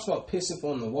it talks about pisseth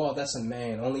on the wall, that's a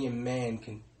man. Only a man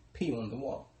can pee on the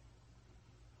wall.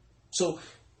 So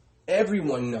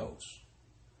everyone knows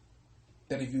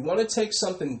that if you want to take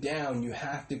something down, you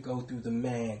have to go through the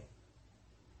man.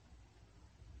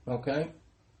 Okay?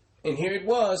 And here it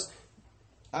was.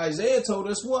 Isaiah told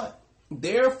us what?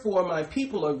 Therefore my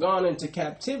people are gone into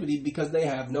captivity because they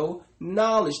have no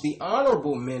knowledge. The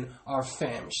honorable men are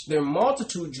famished. Their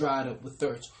multitude dried up with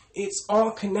thirst. It's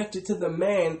all connected to the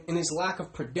man and his lack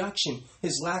of production,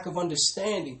 his lack of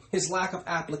understanding, his lack of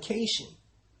application.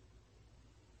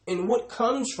 And what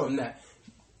comes from that?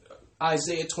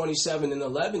 Isaiah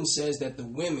 27:11 says that the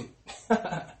women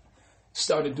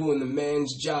started doing the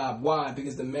man's job. Why?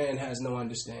 Because the man has no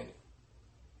understanding.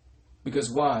 Because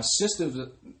why? Sisters,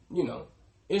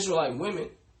 Israelite women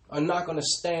are not going to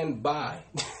stand by,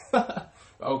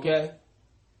 okay,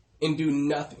 and do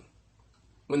nothing.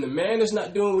 When the man is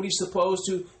not doing what he's supposed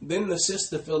to, then the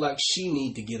sister feel like she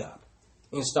need to get up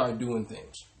and start doing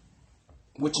things,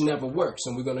 which never works.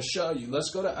 And we're going to show you.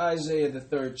 Let's go to Isaiah, the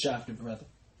 3rd chapter, brother.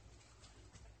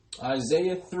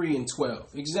 Isaiah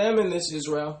 3:12. Examine this,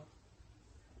 Israel.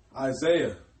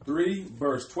 Isaiah 3,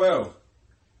 verse 12.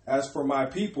 As for my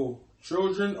people,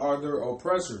 children are their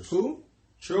oppressors. Who?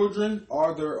 Children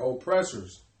are their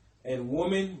oppressors, and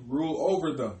women rule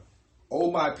over them.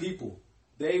 O my people,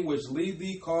 they which lead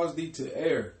thee cause thee to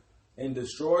err, and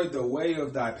destroy the way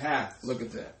of thy paths. Look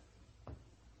at that.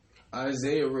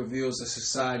 Isaiah reveals a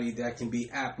society that can be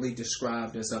aptly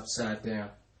described as upside down.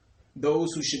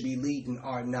 Those who should be leading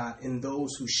are not, and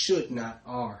those who should not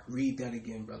are. Read that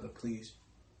again, brother, please.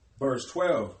 Verse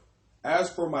 12. As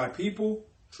for my people,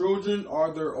 children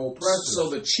are their oppressors. So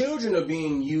the children are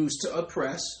being used to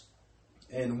oppress.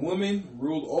 And women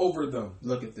rule over them.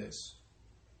 Look at this.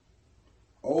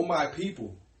 O my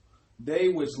people, they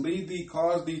which lead thee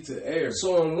cause thee to err.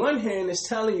 So on one hand, it's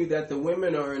telling you that the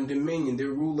women are in dominion. They're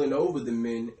ruling over the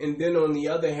men. And then on the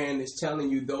other hand, it's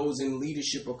telling you those in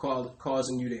leadership are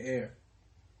causing you to err.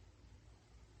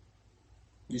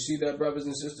 You see that, brothers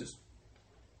and sisters?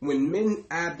 When men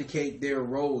abdicate their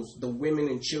roles, the women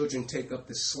and children take up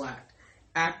the slack,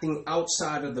 acting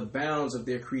outside of the bounds of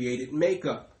their created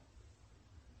makeup.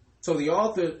 So the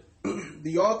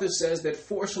author says that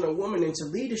forcing a woman into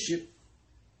leadership,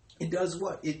 it does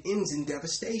what? It ends in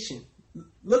devastation.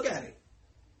 Look at it.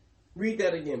 Read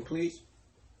that again, please.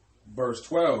 Verse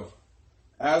 12.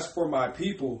 As for my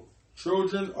people,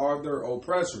 children are their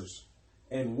oppressors,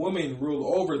 and women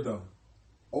rule over them.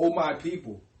 O my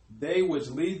people, they which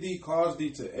lead thee cause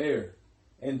thee to err,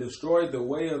 and destroy the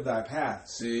way of thy path.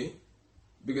 See?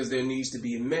 Because there needs to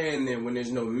be a man there. When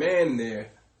there's no man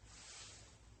there,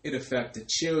 it affects the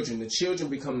children. The children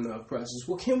become the oppressors.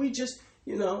 Well, can we just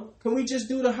do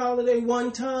the holiday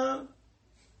one time?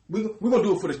 We're going to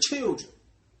do it for the children.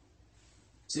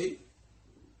 See?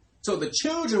 So the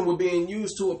children were being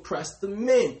used to oppress the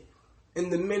men.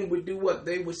 And the men would do what?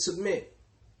 They would submit.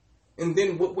 And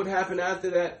then what would happen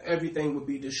after that? Everything would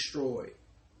be destroyed.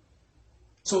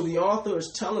 So the author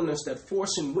is telling us that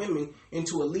forcing women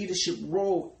into a leadership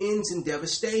role ends in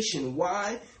devastation.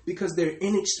 Why? Because they're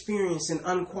inexperienced and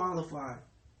unqualified.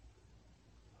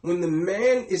 When the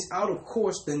man is out of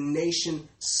course, the nation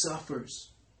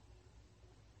suffers.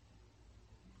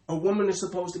 A woman is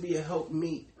supposed to be a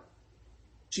helpmeet.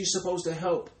 She's supposed to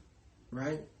help,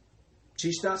 right?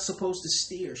 She's not supposed to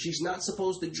steer. She's not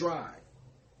supposed to drive.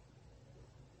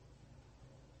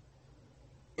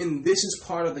 And this is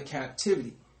part of the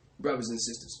captivity, brothers and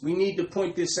sisters. We need to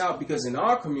point this out because in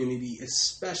our community,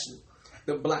 especially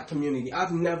the black community,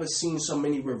 I've never seen so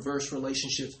many reverse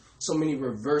relationships, so many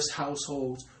reverse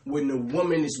households when the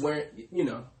woman is wearing,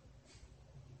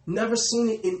 never seen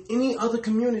it in any other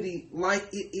community like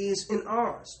it is in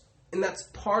ours. And that's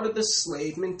part of the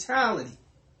slave mentality.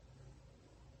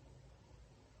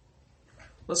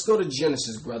 Let's go to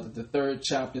Genesis, brother, the 3rd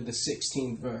chapter, the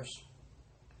 16th verse.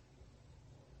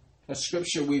 A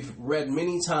scripture we've read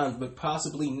many times, but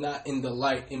possibly not in the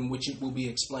light in which it will be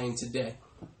explained today.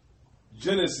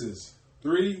 Genesis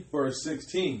 3, verse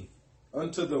 16.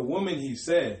 Unto the woman he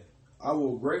said, I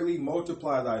will greatly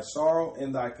multiply thy sorrow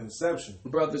and thy conception.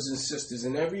 Brothers and sisters,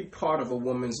 in every part of a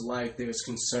woman's life there's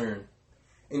concern.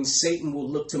 And Satan will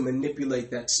look to manipulate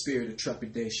that spirit of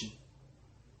trepidation.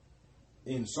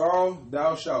 In sorrow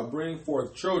thou shalt bring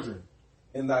forth children,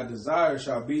 and thy desire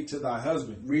shall be to thy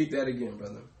husband. Read that again,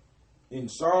 brother. In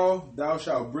sorrow thou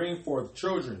shalt bring forth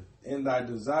children, and thy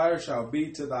desire shall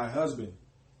be to thy husband,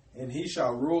 and he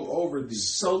shall rule over thee.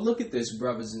 So look at this,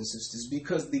 brothers and sisters,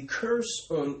 because the curse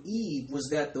on Eve was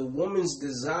that the woman's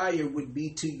desire would be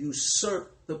to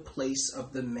usurp the place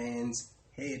of the man's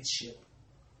headship.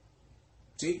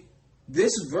 See,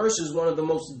 this verse is one of the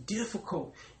most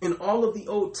difficult in all of the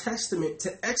Old Testament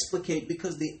to explicate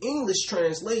because the English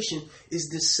translation is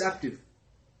deceptive.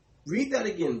 Read that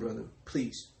again, brother,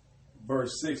 please.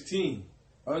 Verse 16.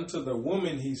 Unto the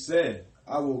woman he said,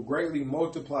 I will greatly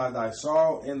multiply thy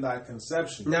sorrow and thy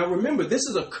conception. Now remember, this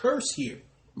is a curse here,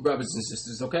 brothers and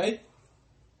sisters, okay?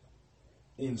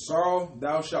 In sorrow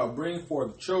thou shalt bring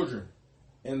forth children,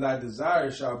 and thy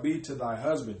desire shall be to thy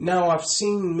husband. Now I've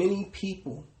seen many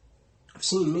people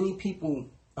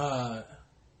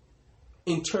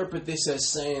interpret this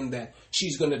as saying that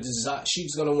she's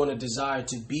gonna want to desire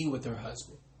to be with her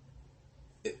husband.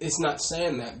 It's not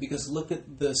saying that, because look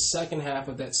at the second half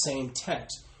of that same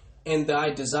text. And thy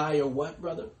desire what,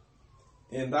 brother?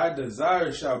 And thy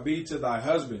desire shall be to thy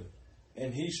husband,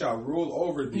 and he shall rule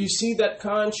over thee. You see that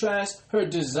contrast? Her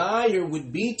desire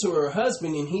would be to her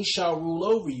husband, and he shall rule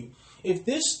over you. If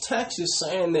this text is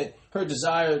saying that her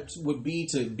desire would be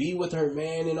to be with her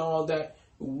man and all that,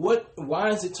 why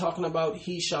is it talking about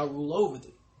he shall rule over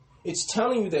thee? It's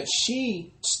telling you that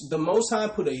the Most High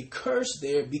put a curse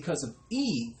there because of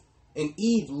Eve, and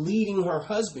Eve leading her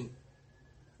husband,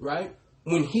 right?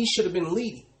 When he should have been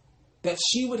leading. That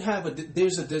she would have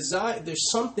there's a desire, there's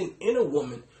something in a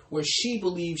woman where she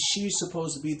believes she's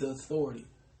supposed to be the authority.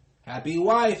 Happy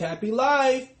wife, happy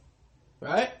life,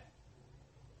 right?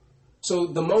 So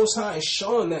the Most High is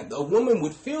showing that a woman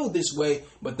would feel this way,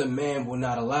 but the man will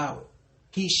not allow it.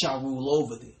 He shall rule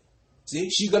over thee. See,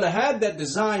 she's going to have that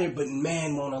desire, but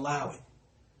man won't allow it.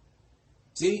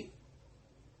 See?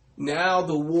 Now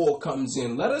the war comes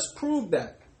in. Let us prove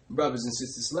that, brothers and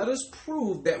sisters. Let us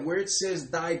prove that where it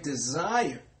says thy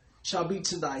desire shall be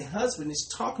to thy husband, it's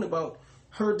talking about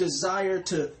her desire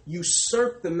to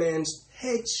usurp the man's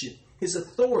headship, his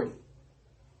authority.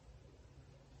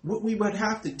 What we would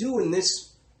have to do in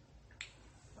this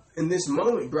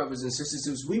moment, brothers and sisters,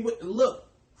 is we would look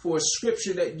for a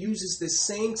scripture that uses the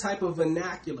same type of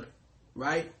vernacular,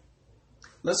 right?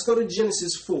 Let's go to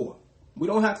Genesis 4. We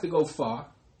don't have to go far.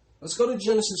 Let's go to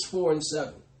Genesis 4 and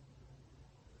 7.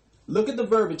 Look at the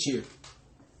verbiage here.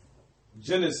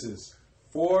 Genesis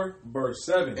 4, verse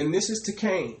 7. And this is to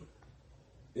Cain.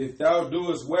 If thou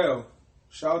doest well,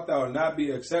 shalt thou not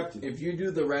be accepted. If you do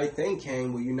the right thing,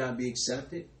 Cain, will you not be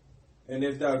accepted? And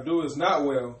if thou doest not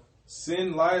well,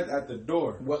 sin lieth at the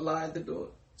door. What lieth at the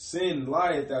door? Sin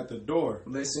lieth at the door.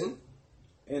 Listen.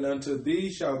 And unto thee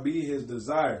shall be his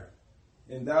desire,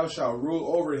 and thou shalt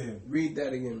rule over him. Read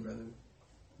that again, brother.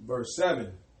 Verse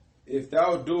 7. If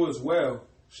thou doest well,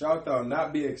 shalt thou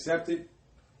not be accepted?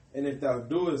 And if thou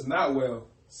doest not well,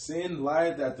 sin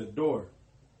lieth at the door.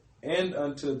 And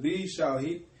unto thee shall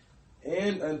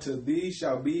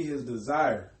be his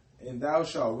desire, and thou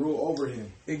shalt rule over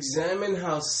him. Examine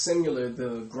how similar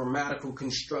the grammatical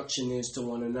construction is to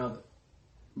one another,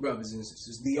 brothers and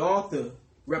sisters. The author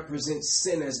represents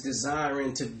sin as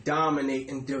desiring to dominate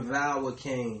and devour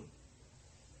Cain.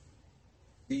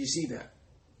 Do you see that?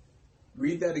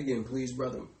 Read that again, please,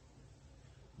 brother.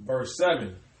 Verse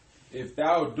 7. If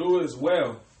thou doest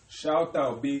well, shalt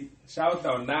thou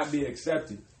not be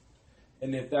accepted?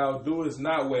 And if thou doest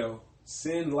not well,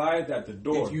 sin lieth at the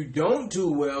door. If you don't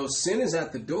do well, sin is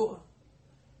at the door.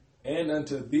 And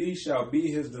unto thee shall be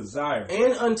his desire.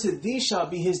 And unto thee shall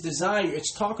be his desire.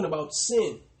 It's talking about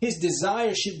sin. His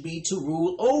desire should be to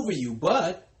rule over you,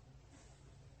 but...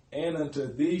 And unto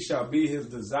thee shall be his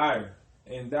desire,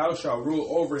 and thou shalt rule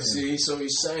over him. See, so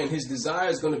he's saying his desire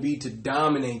is going to be to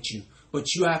dominate you,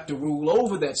 but you have to rule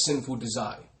over that sinful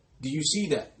desire. Do you see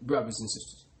that, brothers and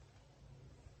sisters?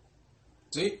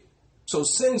 See? So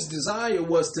sin's desire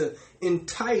was to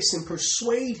entice and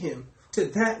persuade him to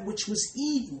that which was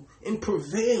evil and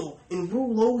prevail and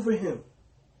rule over him.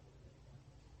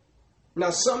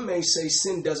 Now, some may say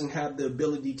sin doesn't have the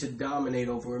ability to dominate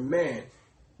over a man.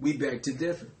 We beg to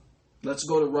differ. Let's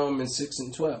go to Romans 6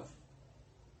 and 12.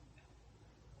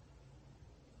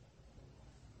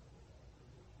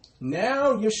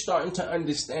 Now you're starting to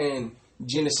understand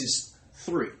Genesis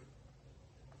 3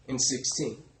 and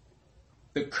 16.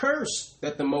 The curse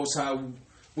that the Most High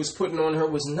was putting on her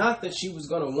was not that she was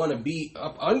going to want to be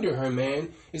up under her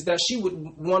man, is that she would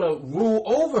want to rule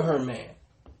over her man.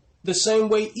 The same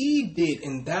way Eve did,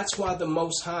 and that's why the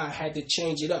Most High had to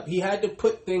change it up. He had to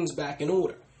put things back in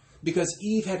order because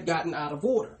Eve had gotten out of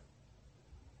order.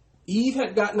 Eve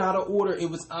had gotten out of order. It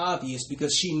was obvious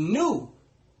because she knew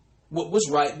what was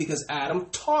right because Adam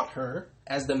taught her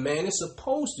as the man is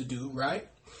supposed to do, right?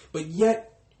 But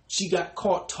yet she got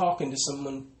caught talking to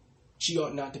someone she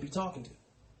ought not to be talking to.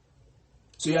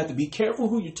 So you have to be careful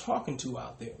who you're talking to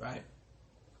out there, right?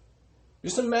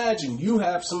 Just imagine you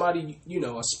have somebody,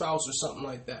 a spouse or something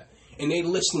like that, and they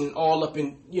listening all up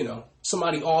in,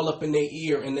 somebody all up in their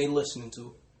ear and they listening to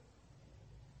it.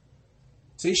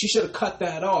 See, she should have cut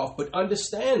that off. But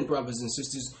understand, brothers and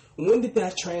sisters, when did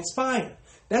that transpire?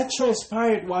 That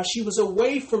transpired while she was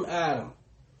away from Adam.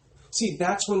 See,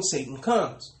 that's when Satan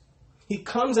comes. He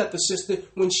comes at the sister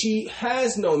when she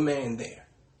has no man there.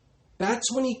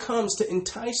 That's when he comes to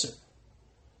entice her.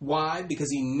 Why?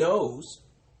 Because he knows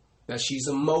that she's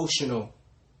emotional.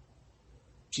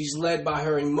 She's led by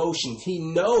her emotions. He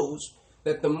knows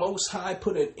that the Most High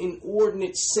put an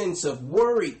inordinate sense of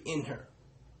worry in her.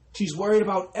 She's worried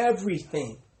about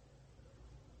everything.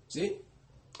 See?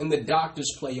 And the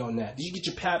doctors play on that. Did you get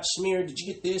your pap smear? Did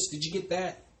you get this? Did you get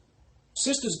that?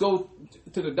 Sisters go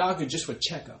to the doctor just for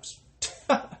checkups.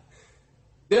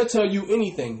 They'll tell you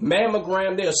anything.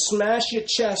 Mammogram, they'll smash your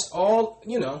chest,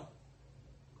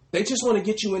 They just want to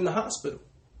get you in the hospital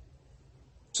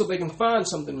so they can find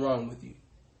something wrong with you.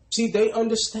 See, they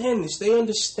understand this. They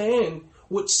understand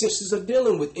what sisters are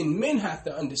dealing with, and men have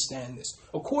to understand this.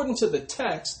 According to the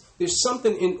text, there's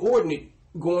something inordinate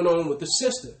going on with the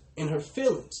sister and her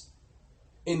feelings.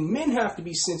 And men have to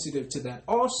be sensitive to that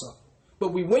also.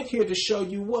 But we went here to show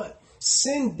you what?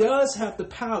 Sin does have the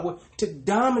power to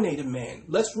dominate a man.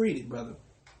 Let's read it, brother.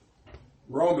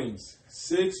 Romans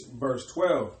 6, verse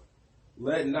 12.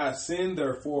 Let not sin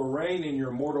therefore reign in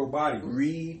your mortal body.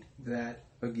 Read that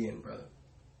again, brother.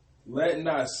 Let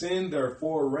not sin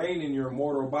therefore reign in your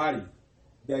mortal body,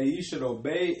 that ye should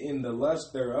obey in the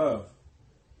lust thereof.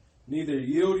 Neither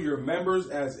yield your members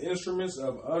as instruments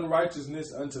of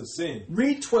unrighteousness unto sin.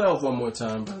 Read 12 one more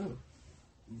time, brother.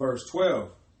 Verse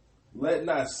 12. Let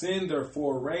not sin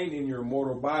therefore reign in your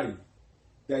mortal body,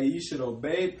 that ye should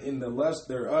obey in the lust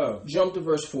thereof. Jump to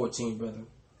verse 14, brother.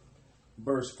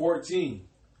 Verse 14.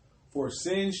 For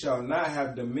sin shall not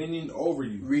have dominion over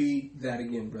you. Read that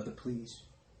again, brother, please.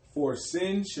 For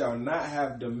sin shall not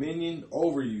have dominion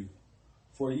over you,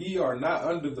 for ye are not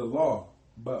under the law,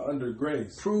 but under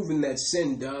grace. Proving that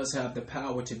sin does have the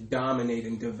power to dominate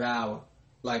and devour,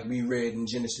 like we read in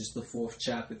Genesis, the 4th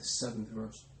chapter, the 7th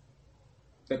verse.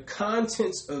 The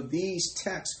contents of these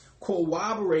texts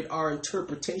corroborate our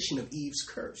interpretation of Eve's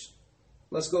curse.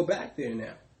 Let's go back there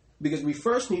now, because we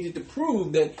first needed to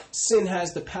prove that sin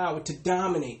has the power to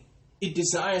dominate. It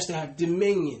desires to have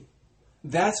dominion.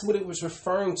 That's what it was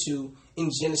referring to in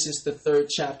Genesis, the 3rd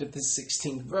chapter, the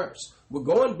 16th verse. We're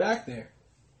going back there.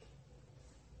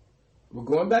 We're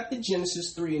going back to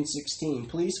Genesis 3 and 16.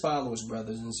 Please follow us,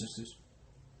 brothers and sisters.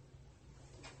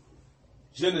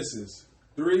 Genesis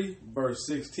 3, verse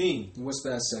 16. What's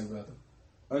that say, brother?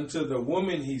 Unto the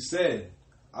woman he said,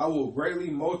 I will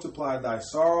greatly multiply thy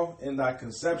sorrow and thy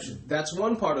conception. That's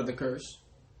one part of the curse.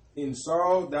 In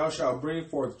sorrow thou shalt bring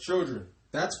forth children.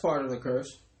 That's part of the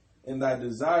curse. And thy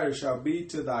desire shall be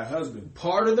to thy husband.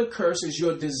 Part of the curse is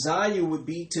your desire would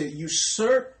be to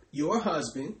usurp your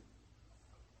husband.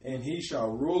 And he shall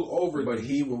rule over thee. But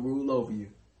he will rule over you.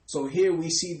 So here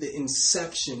we see the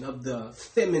inception of the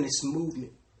feminist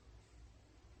movement.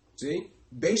 See?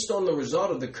 Based on the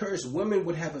result of the curse, women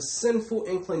would have a sinful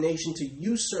inclination to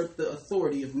usurp the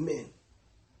authority of men.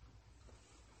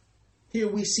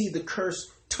 Here we see the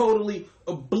curse totally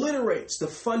obliterates the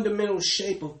fundamental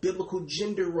shape of biblical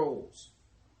gender roles.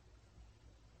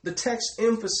 The text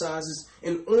emphasizes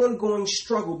an ongoing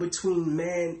struggle between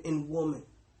man and woman.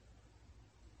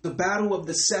 The battle of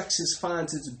the sexes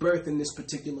finds its birth in this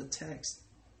particular text.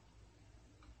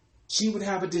 She would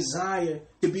have a desire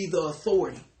to be the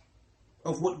authority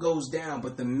of what goes down,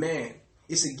 but the man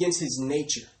is against his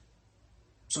nature,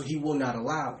 so he will not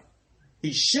allow it.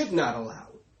 He should not allow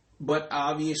it, but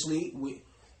obviously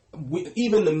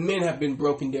even the men have been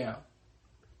broken down,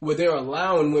 where they're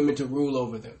allowing women to rule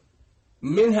over them.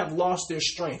 Men have lost their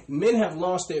strength. Men have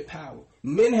lost their power.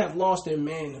 Men have lost their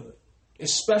manhood,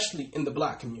 especially in the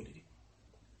black community.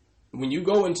 When you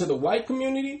go into the white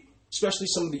community, especially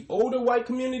some of the older white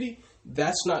community,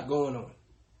 that's not going on.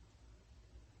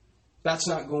 That's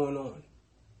not going on.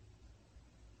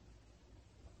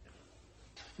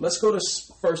 Let's go to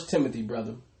 1 Timothy,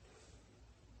 brother.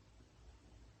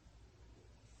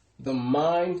 The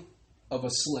mind of a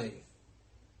slave.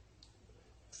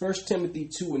 1 Timothy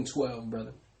 2 and 12,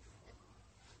 brother.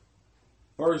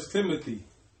 1 Timothy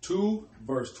 2,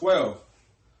 verse 12.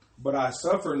 But I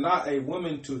suffer not a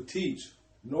woman to teach,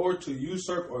 nor to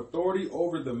usurp authority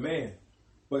over the man,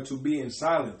 but to be in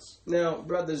silence. Now,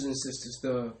 brothers and sisters,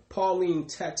 the Pauline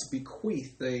text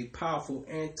bequeathed a powerful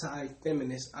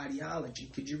anti-feminist ideology.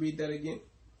 Could you read that again?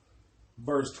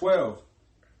 Verse 12.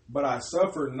 But I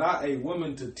suffer not a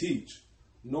woman to teach,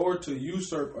 nor to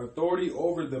usurp authority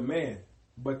over the man,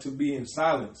 but to be in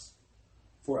silence.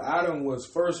 For Adam was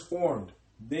first formed,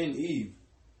 then Eve.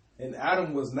 And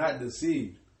Adam was not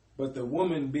deceived, but the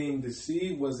woman being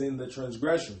deceived was in the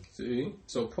transgression. See?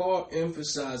 So Paul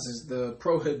emphasizes the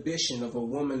prohibition of a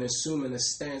woman assuming a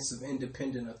stance of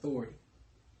independent authority.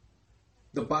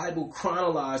 The Bible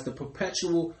chronologized the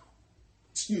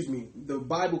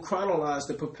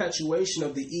perpetuation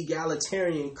of the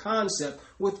egalitarian concept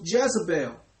with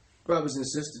Jezebel, brothers and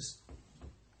sisters.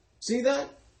 See that?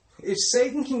 If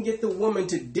Satan can get the woman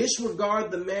to disregard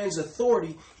the man's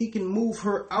authority, he can move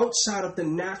her outside of the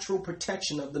natural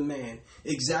protection of the man,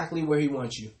 exactly where he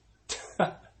wants you.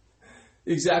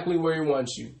 Exactly where he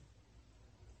wants you.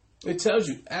 It tells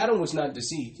you Adam was not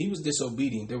deceived. He was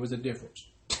disobedient. There was a difference.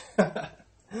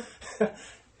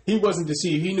 He wasn't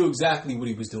deceived. He knew exactly what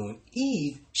he was doing.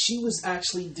 Eve, she was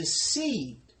actually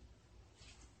deceived.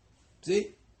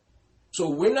 See? So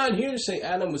we're not here to say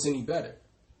Adam was any better.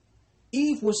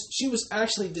 Eve was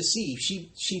actually deceived.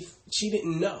 She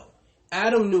didn't know.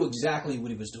 Adam knew exactly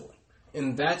what he was doing.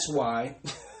 And that's why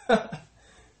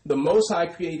the Most High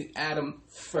created Adam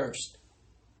first.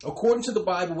 According to the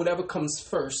Bible, whatever comes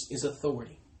first is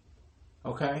authority.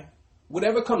 Okay?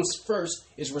 Whatever comes first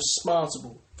is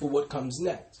responsible for what comes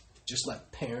next. Just like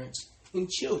parents and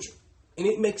children. And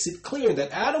it makes it clear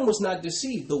that Adam was not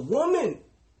deceived. The woman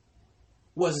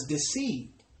was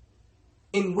deceived.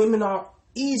 And women are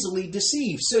easily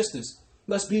deceived. Sisters,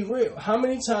 let's be real. How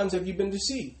many times have you been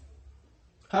deceived?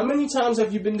 How many times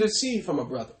have you been deceived from a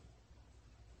brother?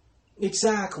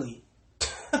 Exactly.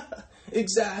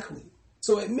 Exactly.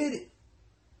 So admit it.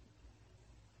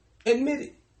 Admit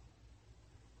it.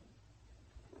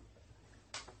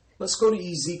 Let's go to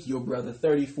Ezekiel, brother,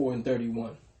 34 and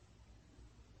 31.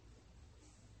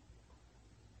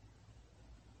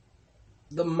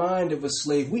 The mind of a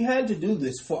slave. We had to do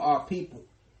this for our people,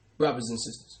 brothers and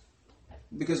sisters,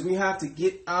 because we have to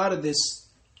get out of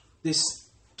this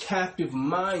captive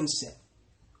mindset.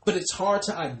 But it's hard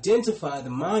to identify the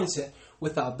mindset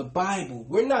without the Bible.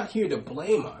 We're not here to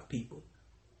blame our people.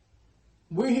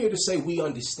 We're here to say we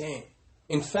understand.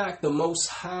 In fact, the Most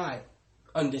High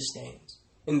understands.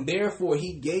 And therefore,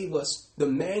 he gave us the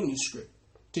manuscript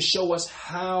to show us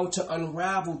how to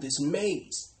unravel this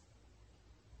maze.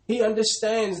 He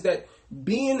understands that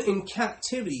being in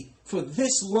captivity for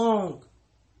this long,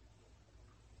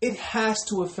 it has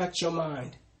to affect your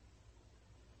mind.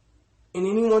 And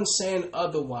anyone saying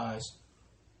otherwise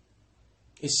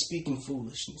is speaking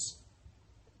foolishness.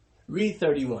 Read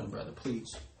 31, brother,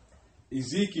 please.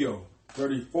 Ezekiel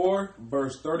 34,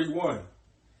 verse 31.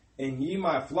 And ye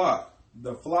my flock,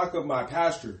 the flock of my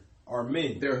pasture, are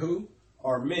men. They're who?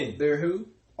 Are men. They're who?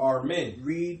 Are men.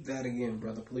 Read that again,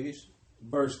 brother, please.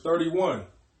 Verse 31.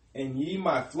 And ye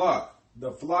my flock,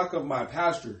 the flock of my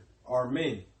pasture, are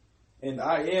men. And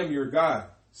I am your God,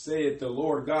 saith the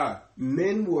Lord God.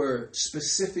 Men were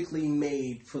specifically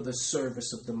made for the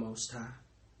service of the Most High.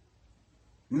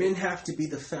 Men have to be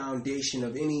the foundation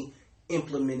of any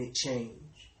implemented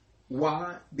change.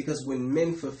 Why? Because when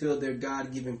men fulfill their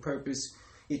God-given purpose,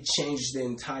 it changes the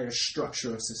entire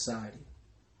structure of society.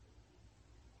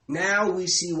 Now we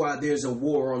see why there's a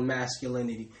war on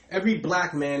masculinity. Every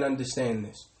black man understands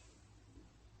this.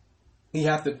 He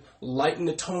have to lighten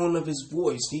the tone of his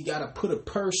voice. He got to put a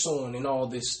purse on and all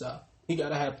this stuff. He got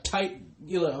to have tight,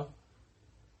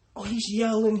 oh, he's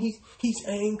yelling. He's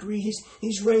angry.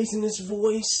 He's raising his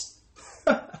voice.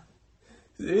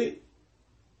 See?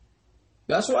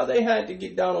 That's why they had to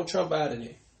get Donald Trump out of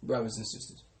there, brothers and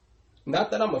sisters.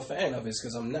 Not that I'm a fan of his,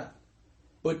 because I'm not.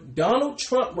 But Donald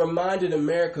Trump reminded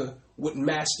America what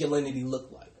masculinity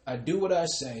looked like. I do what I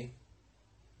say.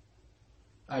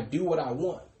 I do what I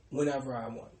want, whenever I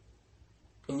want.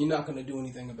 And you're not going to do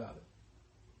anything about it.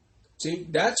 See,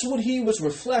 that's what he was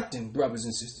reflecting, brothers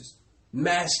and sisters.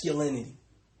 Masculinity.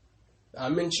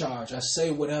 I'm in charge. I say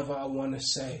whatever I want to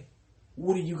say,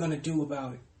 What are you going to do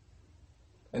about it?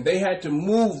 And they had to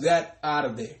move that out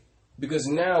of there. Because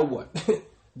now what?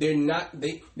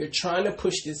 They're trying to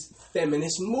push this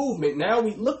feminist movement. Now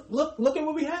we look at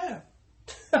what we have.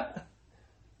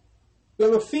 We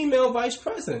have a female vice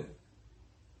president.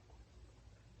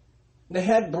 They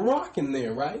had Barack in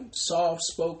there, right?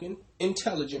 Soft-spoken,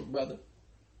 intelligent brother.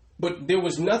 But there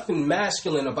was nothing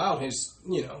masculine about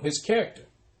his character.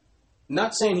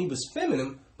 Not saying he was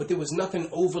feminine, but there was nothing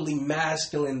overly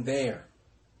masculine there.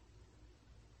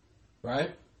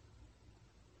 Right?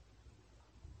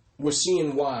 We're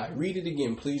seeing why. Read it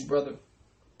again, please, brother.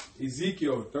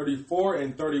 Ezekiel 34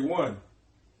 and 31.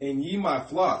 And ye my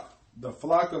flock, the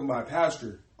flock of my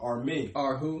pasture, are men.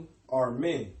 Are who? Are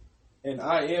men. And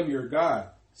I am your God,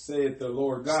 saith the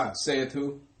Lord God. Saith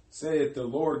who? Saith the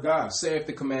Lord God. Saith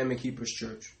the Commandment Keepers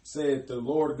Church. Saith the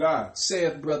Lord God.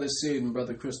 Saith Brother Sid and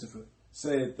Brother Christopher.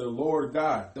 Saith the Lord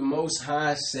God. The Most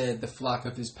High said the flock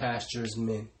of his pasture is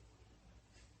men.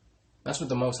 That's what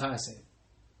the Most High said.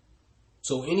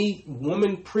 So any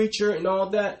woman preacher and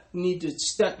all that need to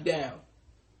step down.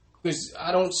 Because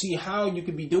I don't see how you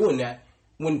could be doing that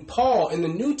when Paul in the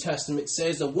New Testament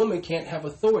says a woman can't have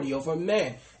authority over a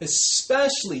man,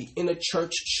 especially in a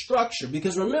church structure.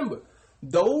 Because remember,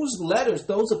 those letters,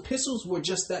 those epistles were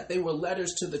just that. They were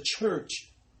letters to the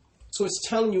church. So it's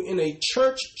telling you in a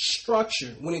church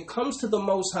structure, when it comes to the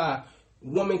Most High,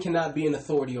 woman cannot be an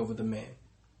authority over the man.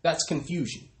 That's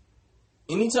confusion.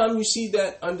 Anytime you see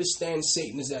that, understand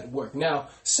Satan is at work. Now,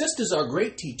 sisters are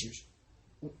great teachers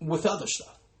with other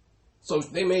stuff. So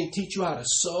they may teach you how to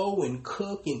sew and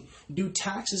cook and do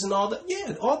taxes and all that.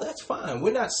 Yeah, all that's fine.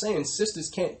 We're not saying sisters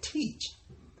can't teach.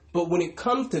 But when it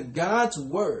comes to God's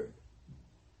word,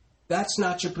 that's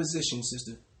not your position,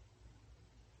 sister.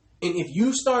 And if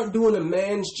you start doing a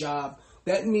man's job,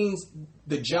 that means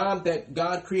the job that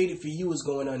God created for you is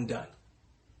going undone.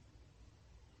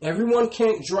 Everyone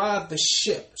can't drive the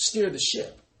ship, steer the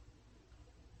ship.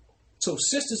 So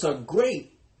sisters are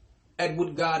great at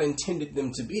what God intended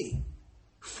them to be,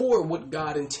 for what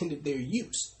God intended their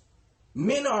use.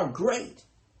 Men are great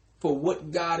for what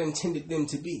God intended them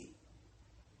to be.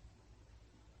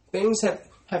 Things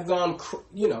have gone,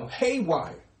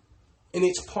 haywire. And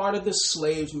it's part of the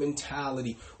slave's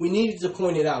mentality. We needed to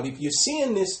point it out. If you're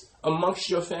seeing this amongst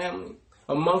your family,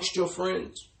 amongst your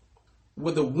friends,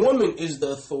 where the woman is the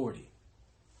authority,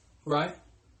 right?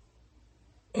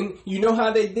 And you know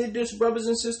how they did this, brothers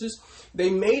and sisters? They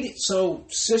made it so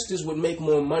sisters would make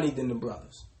more money than the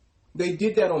brothers. They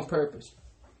did that on purpose.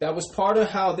 That was part of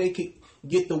how they could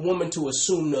get the woman to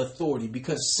assume the authority.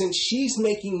 Because since she's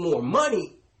making more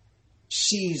money,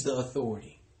 she's the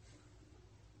authority.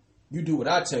 You do what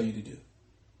I tell you to do.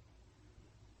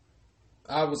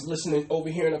 I was listening,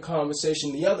 overhearing a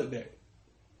conversation the other day.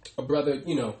 A brother,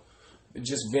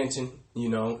 just venting,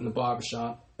 in the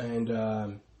barbershop.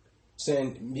 And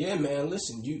saying, yeah, man,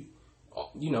 listen,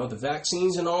 the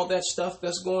vaccines and all that stuff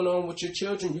that's going on with your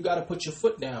children, you got to put your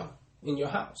foot down in your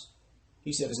house.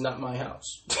 He said, it's not my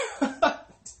house.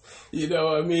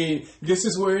 This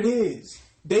is where it is.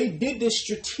 They did this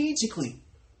strategically.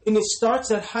 And it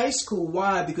starts at high school.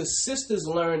 Why? Because sisters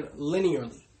learn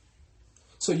linearly.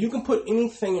 So you can put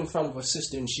anything in front of a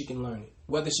sister and she can learn it,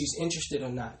 whether she's interested or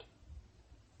not.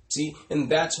 See?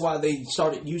 And that's why they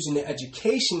started using the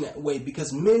education that way,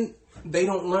 because men, they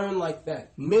don't learn like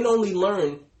that. Men only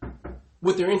learn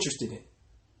what they're interested in.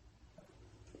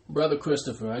 Brother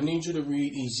Christopher, I need you to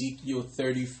read Ezekiel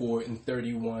 34 and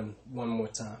 31 one more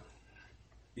time.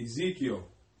 Ezekiel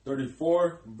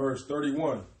 34, verse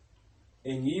 31.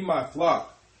 And ye my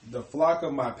flock, the flock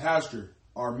of my pasture,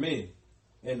 are men,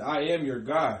 and I am your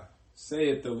God,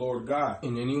 saith the Lord God.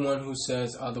 And anyone who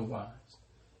says otherwise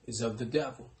is of the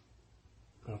devil.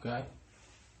 Okay?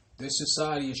 This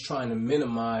society is trying to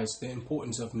minimize the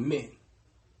importance of men.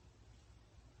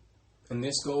 And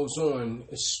this goes on,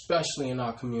 especially in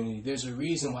our community. There's a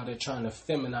reason why they're trying to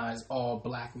feminize all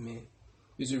black men.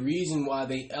 There's a reason why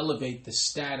they elevate the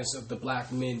status of the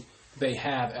black men they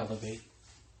have elevated.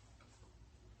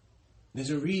 There's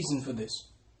a reason for this,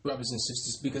 brothers and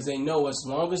sisters, because they know as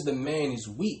long as the man is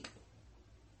weak,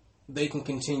 they can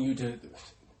continue to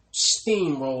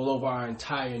steamroll over our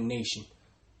entire nation.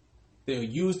 They'll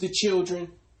use the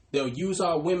children. They'll use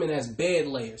our women as bed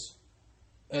layers,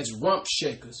 as rump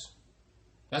shakers.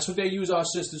 That's what they use our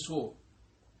sisters for.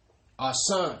 Our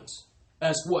sons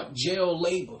as what? Jail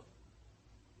labor.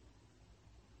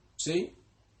 See?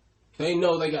 They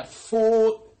know they got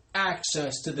full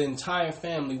access to the entire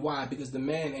family. Why? Because the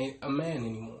man ain't a man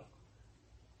anymore.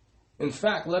 In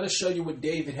fact, let us show you what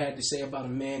David had to say about a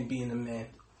man being a man.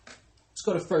 Let's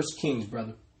go to 1 Kings,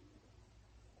 brother.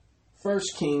 1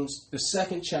 Kings, the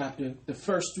 2nd chapter, the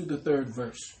 1st through the 3rd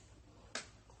verse.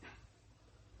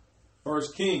 1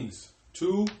 Kings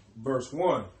 2, verse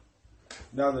 1.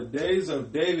 Now the days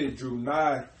of David drew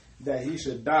nigh that he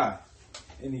should die,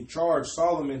 and he charged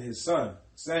Solomon his son,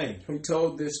 saying, He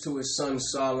told this to his son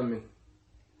Solomon.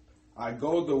 I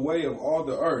go the way of all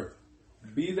the earth.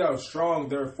 Be thou strong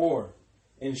therefore,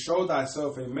 and show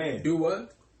thyself a man. Do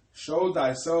what? Show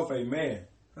thyself a man.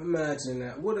 Imagine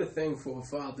that. What a thing for a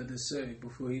father to say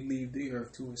before he leave the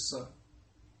earth to his son.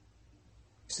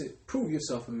 He said, prove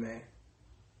yourself a man.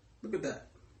 Look at that,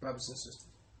 brothers and sisters.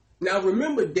 Now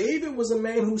remember, David was a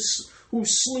man who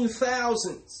slew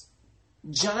thousands,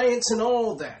 giants and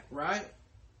all that, right?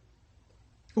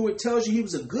 Who it tells you he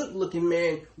was a good-looking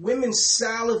man. Women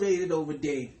salivated over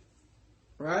David,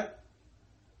 right?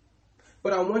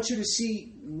 But I want you to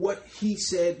see what he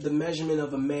said the measurement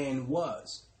of a man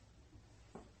was.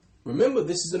 Remember,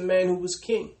 this is a man who was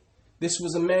king. This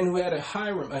was a man who had a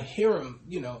harem,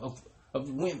 of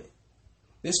women.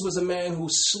 This was a man who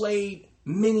slayed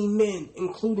many men,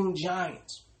 including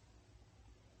giants.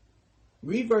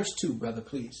 Read verse 2, brother,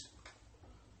 please.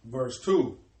 Verse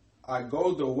 2. I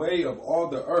go the way of all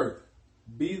the earth.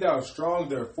 Be thou strong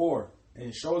therefore,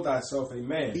 and show thyself a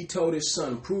man. He told his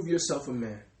son, prove yourself a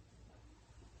man.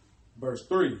 Verse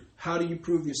 3. How do you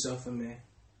prove yourself a man?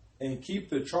 And keep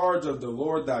the charge of the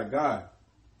Lord thy God,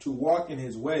 to walk in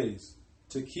his ways,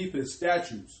 to keep his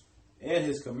statutes, and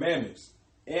his commandments,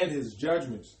 and his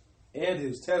judgments, and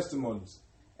his testimonies,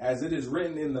 as it is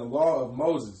written in the law of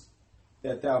Moses,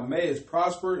 that thou mayest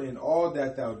prosper in all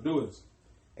that thou doest,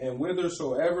 and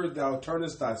whithersoever thou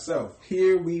turnest thyself.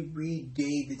 Here we read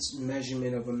David's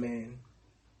measurement of a man.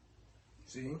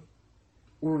 See?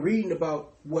 We're reading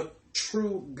about what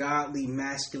true godly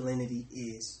masculinity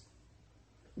is.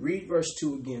 Read verse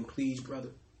 2 again, please,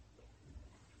 brother.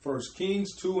 1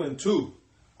 Kings 2 and 2.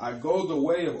 I go the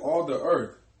way of all the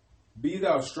earth. Be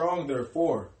thou strong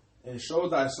therefore, and show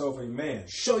thyself a man.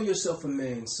 Show yourself a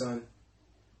man, son.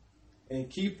 And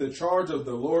keep the charge of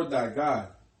the Lord thy God,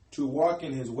 to walk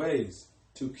in his ways,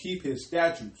 to keep his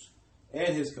statutes,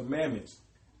 and his commandments,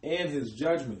 and his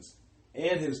judgments,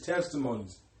 and his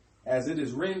testimonies, as it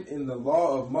is written in the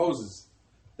law of Moses,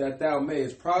 that thou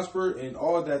mayest prosper in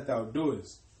all that thou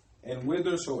doest, and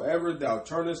whithersoever thou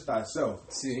turnest thyself.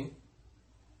 See?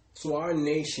 So our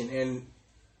nation and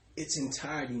its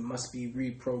entirety must be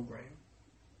reprogrammed.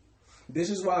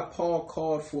 This is why Paul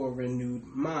called for a renewed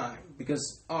mind,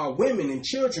 because our women and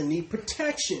children need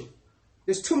protection.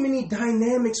 There's too many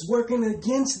dynamics working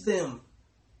against them.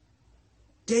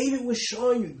 David was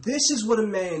showing you this is what a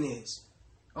man is.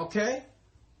 Okay?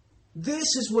 This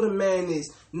is what a man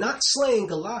is. Not slaying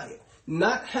Goliath.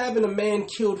 Not having a man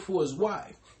killed for his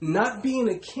wife. Not being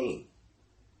a king.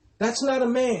 That's not a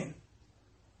man.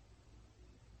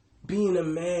 Being a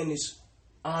man is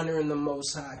honoring the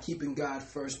Most High, keeping God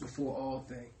first before all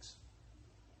things.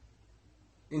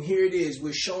 And here it is.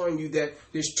 We're showing you that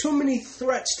there's too many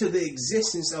threats to the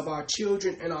existence of our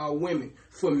children and our women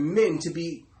for men to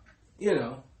be,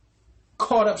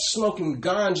 caught up smoking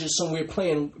ganja somewhere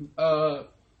playing,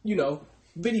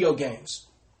 video games.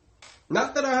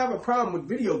 Not that I have a problem with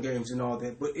video games and all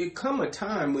that, but it come a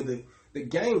time where the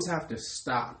games have to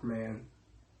stop, man.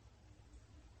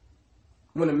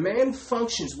 When a man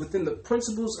functions within the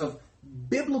principles of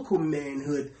biblical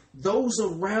manhood, those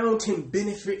around him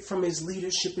benefit from his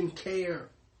leadership and care.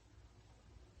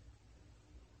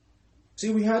 See,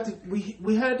 we had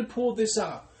to pull this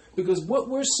out, because what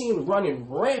we're seeing running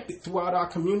rampant throughout our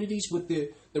communities with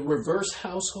the reverse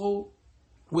household,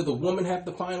 where the woman have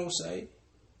the final say,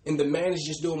 and the man is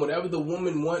just doing whatever the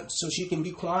woman wants so she can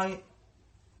be quiet,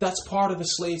 that's part of the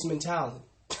slave's mentality.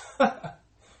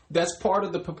 That's part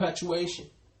of the perpetuation.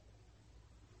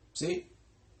 See?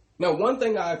 Now, one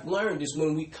thing I've learned is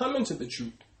when we come into the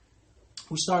truth,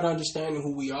 we start understanding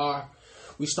who we are,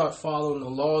 we start following the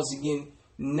laws again,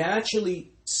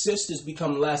 naturally sisters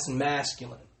become less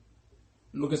masculine.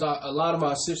 Because a lot of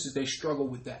our sisters, they struggle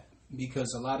with that.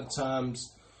 Because a lot of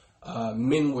times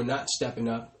men were not stepping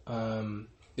up.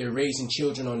 They're raising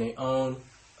children on their own,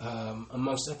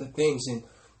 amongst other things. And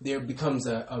there becomes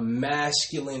a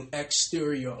masculine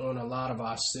exterior on a lot of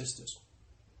our sisters.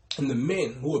 And the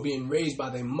men who are being raised by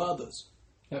their mothers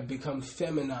have become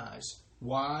feminized.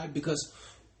 Why? Because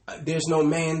there's no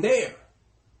man there.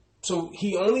 So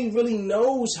he only really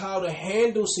knows how to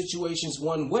handle situations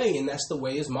one way, and that's the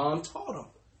way his mom taught him.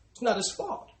 It's not his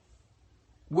fault.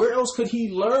 Where else could he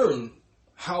learn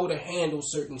how to handle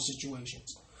certain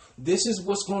situations? This is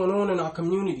what's going on in our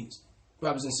communities,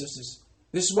 brothers and sisters.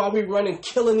 This is why we run and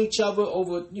killing each other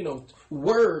over,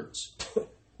 words.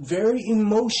 very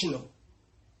emotional.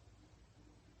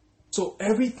 So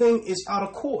everything is out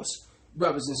of course,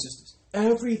 brothers and sisters.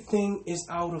 Everything is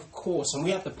out of course, and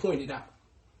we have to point it out.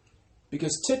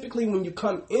 Because typically when you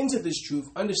come into this truth,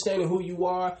 understanding who you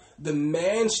are, the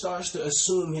man starts to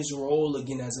assume his role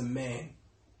again as a man.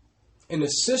 And the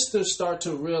sisters start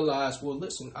to realize, well,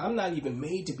 listen, I'm not even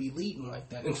made to be leading like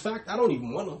that. In fact, I don't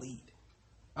even want to lead.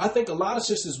 I think a lot of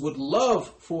sisters would love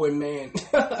for a man,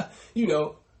 you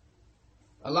know,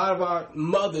 a lot of our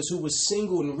mothers who were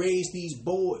single and raised these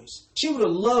boys, she would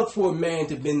have loved for a man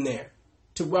to have been there,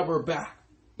 to rub her back,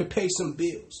 to pay some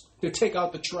bills, to take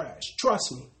out the trash.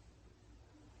 Trust me.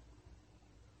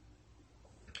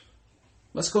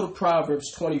 Let's go to Proverbs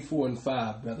 24 and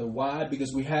 5, brother. Why?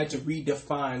 Because we had to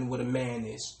redefine what a man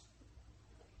is.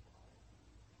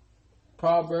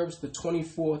 Proverbs, the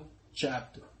 24th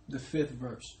chapter, the 5th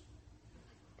verse.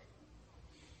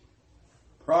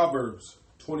 Proverbs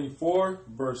 24,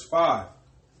 verse 5.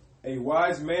 A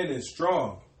wise man is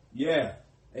strong. Yeah,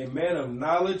 a man of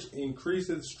knowledge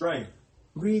increaseth strength.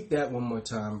 Read that one more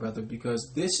time, brother,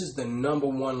 because this is the number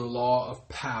one law of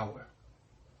power.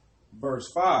 Verse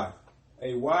 5.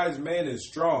 A wise man is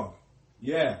strong.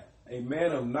 Yeah, a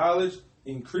man of knowledge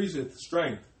increaseth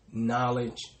strength.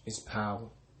 Knowledge is power.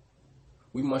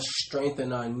 We must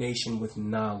strengthen our nation with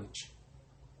knowledge,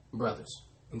 brothers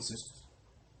and sisters.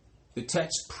 The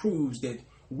text proves that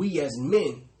we as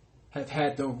men have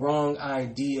had the wrong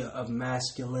idea of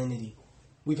masculinity.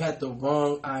 We've had the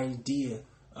wrong idea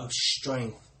of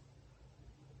strength.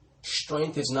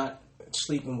 Strength is not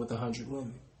sleeping with 100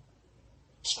 women.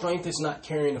 Strength is not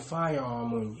carrying a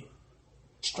firearm on you.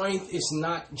 Strength is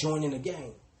not joining a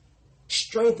gang.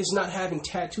 Strength is not having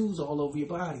tattoos all over your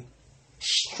body.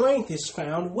 Strength is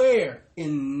found where?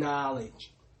 In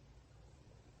knowledge.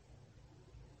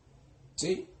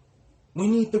 See? We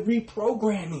need the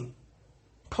reprogramming.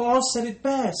 Paul said it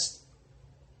best.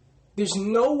 There's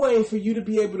no way for you to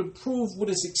be able to prove what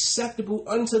is acceptable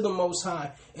unto the Most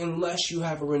High unless you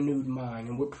have a renewed mind.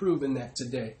 And we're proving that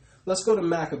today. Let's go to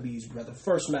Maccabees, brother.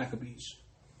 First Maccabees.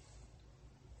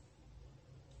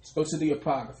 Let's go to the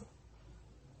Apocrypha.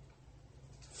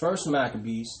 First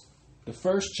Maccabees, the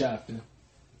first chapter,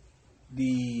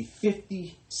 the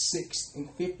 56th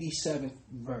and 57th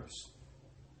verse.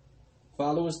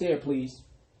 Follow us there, please.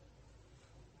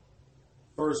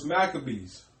 First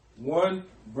Maccabees 1,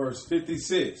 verse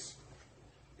 56.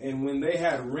 And when they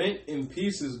had rent in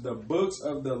pieces the books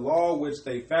of the law which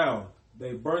they found,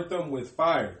 they burnt them with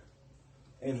fire.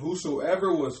 And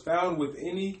whosoever was found with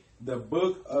any the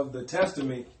book of the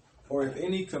testament, or if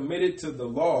any committed to the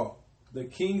law, the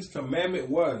king's commandment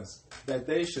was that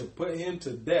they should put him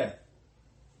to death.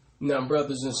 Now,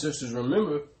 brothers and sisters,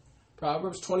 remember,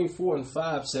 Proverbs 24 and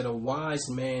 5 said, a wise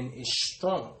man is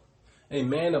strong. A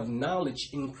man of knowledge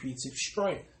increaseth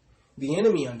strength. The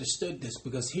enemy understood this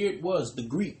because here it was, the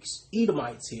Greeks,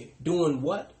 Edomites here, doing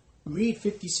what? Read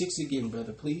 56 again,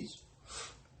 brother, please.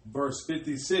 Verse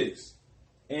 56.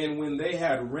 And when they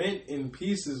had rent in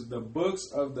pieces the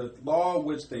books of the law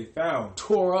which they found,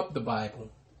 tore up the Bible,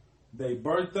 they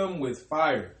burnt them with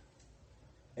fire.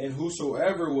 And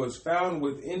whosoever was found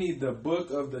with any the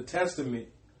book of the testament,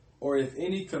 or if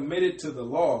any committed to the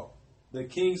law, the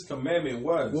king's commandment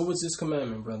was. What was his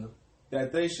commandment, brother?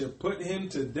 That they should put him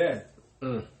to death.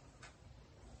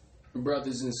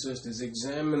 Brothers and sisters,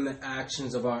 examine the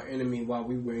actions of our enemy while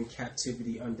we were in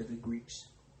captivity under the Greeks.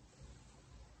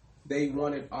 They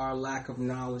wanted our lack of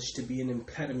knowledge to be an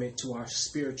impediment to our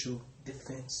spiritual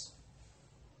defense.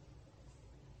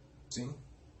 See?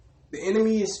 The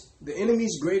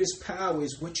enemy's greatest power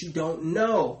is what you don't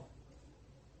know.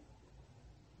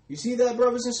 You see that,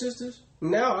 brothers and sisters?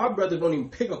 Now our brothers don't even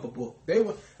pick up a book. I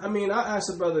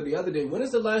asked a brother the other day, when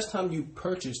is the last time you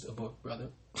purchased a book, brother?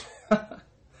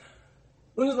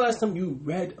 When was the last time you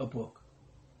read a book?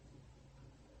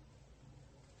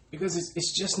 Because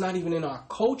it's just not even in our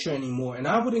culture anymore. And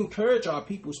I would encourage our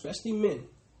people, especially men,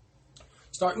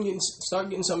 start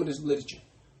getting some of this literature.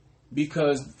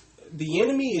 Because the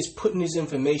enemy is putting his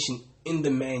information in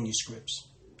the manuscripts,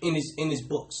 in his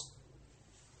books.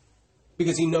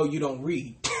 Because he know you don't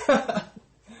read.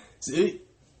 See?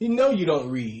 He know you don't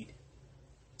read.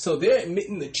 So they're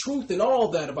admitting the truth and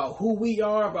all that about who we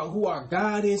are, about who our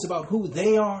God is, about who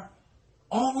they are.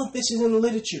 All of this is in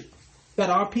literature that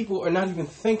our people are not even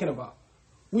thinking about.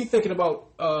 We thinking about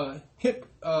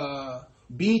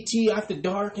BT After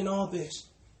Dark and all this.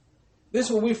 This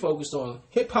is what we focused on.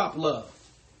 Hip-hop love.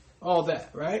 All that,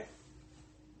 right?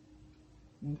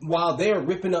 While they're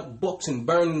ripping up books and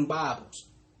burning Bibles.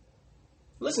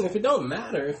 Listen, if it don't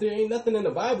matter, if there ain't nothing in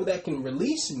the Bible that can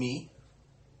release me,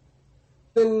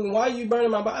 then why are you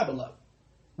burning my Bible up?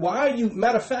 Why are you,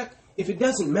 matter of fact, if it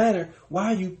doesn't matter,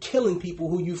 why are you killing people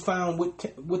who you found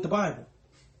with the Bible?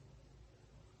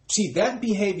 See, that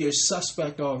behavior is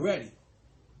suspect already.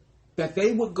 That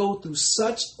they would go through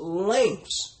such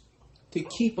lengths to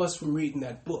keep us from reading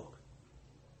that book.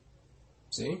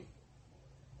 See?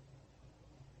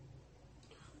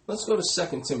 Let's go to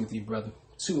 2 Timothy, brother,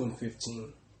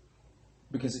 2:15.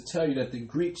 Because it tells you that the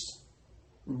Greeks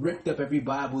ripped up every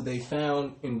Bible they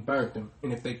found and burnt them.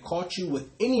 And if they caught you with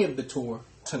any of the Torah,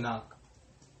 Tanakh,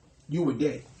 you were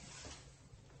dead.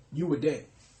 You were dead.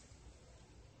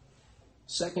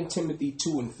 2 Timothy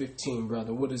 2:15,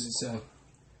 brother. What does it say?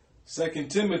 2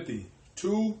 Timothy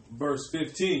 2, verse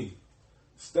 15.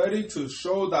 Study to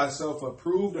show thyself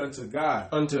approved unto God.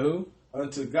 Unto who?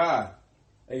 Unto God,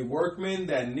 a workman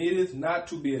that needeth not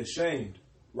to be ashamed,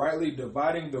 rightly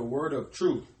dividing the word of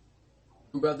truth.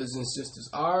 Brothers and sisters,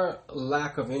 our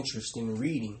lack of interest in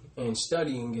reading and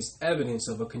studying is evidence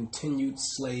of a continued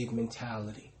slave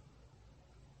mentality.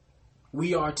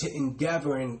 We are to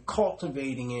endeavor in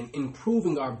cultivating and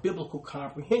improving our biblical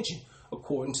comprehension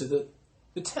according to the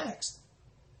text.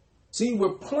 See,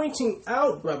 we're pointing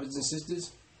out, brothers and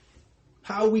sisters,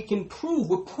 how we can prove.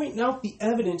 We're pointing out the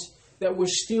evidence that we're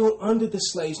still under the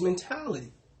slave's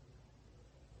mentality.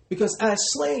 Because as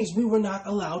slaves, we were not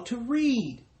allowed to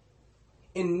read.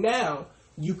 And now,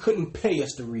 you couldn't pay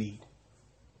us to read.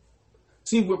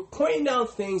 See, we're pointing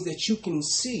out things that you can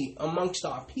see amongst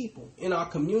our people, in our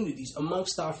communities,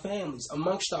 amongst our families,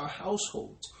 amongst our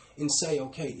households, and say,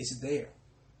 okay, it's there.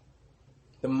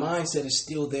 The mindset is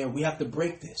still there. We have to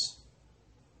break this.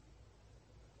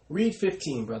 Read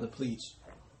 15, brother, please.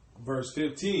 Verse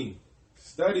 15.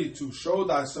 Study to show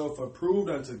thyself approved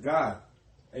unto God,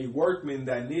 a workman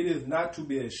that needeth not to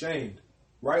be ashamed,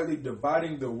 rightly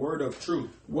dividing the word of truth.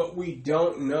 What we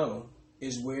don't know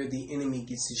is where the enemy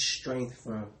gets his strength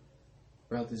from,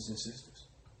 brothers and sisters.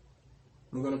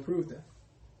 I'm going to prove that.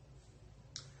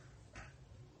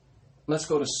 Let's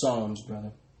go to Psalms,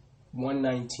 brother.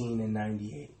 119 and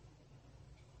 98.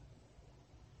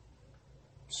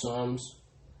 Psalms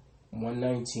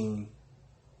 119,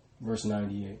 verse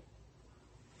 98.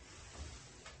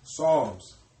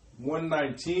 Psalms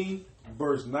 119,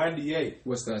 verse 98.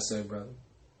 What's that say, brother?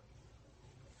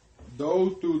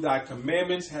 Though through thy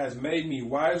commandments has made me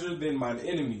wiser than mine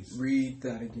enemies. Read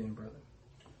that again, brother.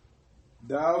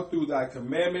 Thou through thy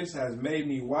commandments has made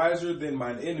me wiser than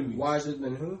mine enemies. Wiser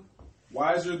than who?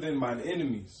 Wiser than mine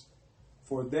enemies,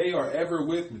 for they are ever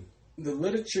with me. The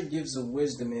literature gives a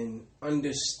wisdom and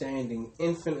understanding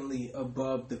infinitely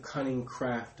above the cunning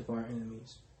craft of our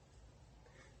enemies.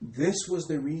 This was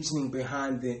the reasoning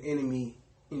behind the enemy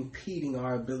impeding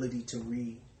our ability to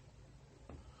read.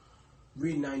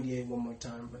 Read 98 one more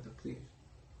time, brother, please.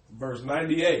 Verse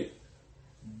 98.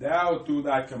 Thou through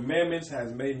thy commandments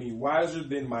has made me wiser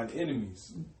than mine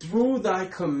enemies. Through thy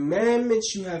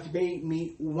commandments you have made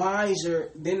me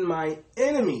wiser than my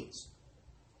enemies.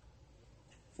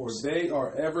 For they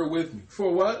are ever with me.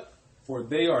 For what? For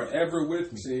they are ever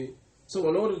with me. See? So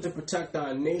in order to protect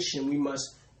our nation, we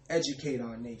must educate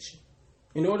our nation.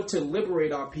 In order to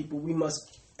liberate our people, we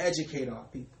must educate our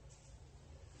people.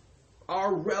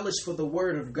 Our relish for the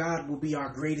word of God will be our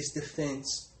greatest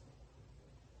defense.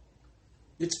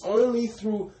 It's only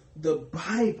through the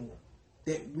Bible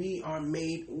that we are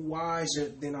made wiser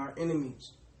than our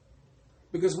enemies.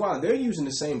 Because why? They're using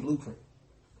the same blueprint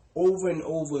over and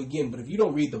over again. But if you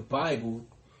don't read the Bible,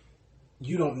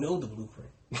 you don't know the blueprint.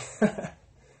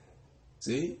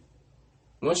 See?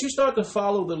 Once you start to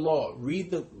follow the law,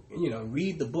 read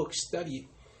the book, study it,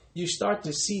 you start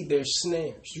to see their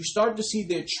snares. You start to see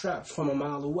their traps from a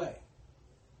mile away.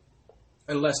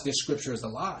 Unless this scripture is a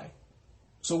lie.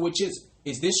 So which is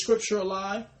this scripture a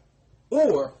lie?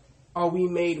 Or are we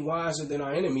made wiser than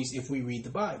our enemies if we read the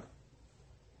Bible?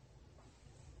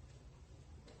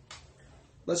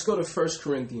 Let's go to 1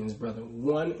 Corinthians, brother,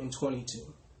 1 and 22.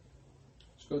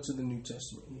 Let's go to the New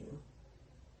Testament here.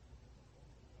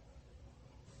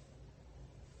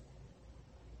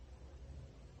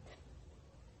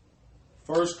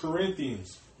 First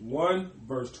Corinthians 1,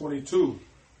 verse 22.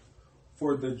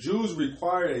 For the Jews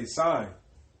require a sign,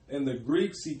 and the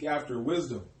Greeks seek after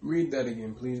wisdom. Read that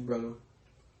again, please, brother.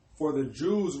 For the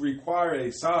Jews require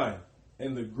a sign,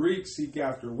 and the Greeks seek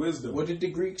after wisdom. What did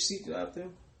the Greeks seek after?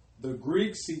 The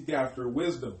Greeks seek after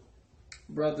wisdom.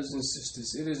 Brothers and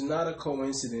sisters, it is not a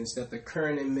coincidence that the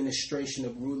current administration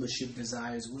of rulership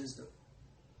desires wisdom.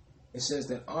 It says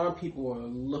that our people are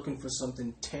looking for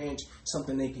something tangible,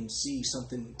 something they can see,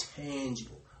 something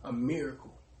tangible, a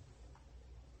miracle.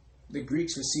 The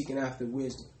Greeks are seeking after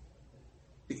wisdom.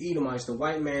 The Edomites, the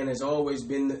white man has always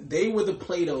been, they were the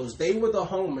Platos, they were the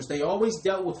Homers. They always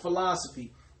dealt with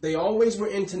philosophy. They always were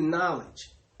into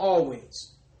knowledge.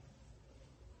 Always.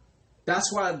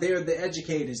 That's why they're the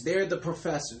educators. They're the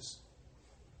professors.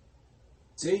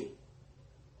 See?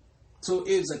 So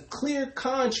it's a clear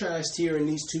contrast here in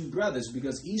these two brothers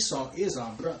because Esau is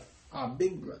our brother, our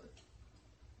big brother.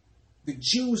 The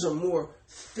Jews are more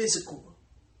physical.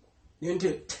 They're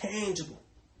into tangible.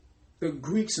 The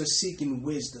Greeks are seeking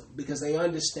wisdom because they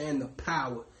understand the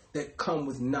power that come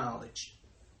with knowledge.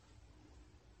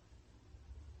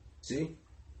 See?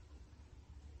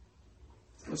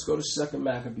 Let's go to 2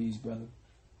 Maccabees, brother.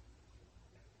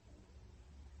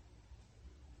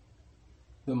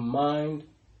 The mind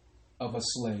of a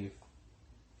slave.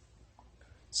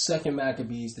 2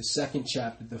 Maccabees, the 2nd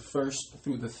chapter, the 1st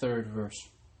through the 3rd verse.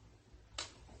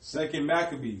 2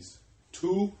 Maccabees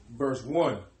 2, verse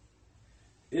 1.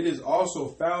 It is also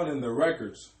found in the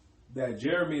records that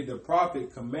Jeremy the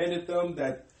prophet commanded them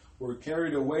that were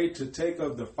carried away to take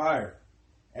of the fire,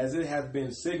 as it has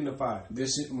been signified.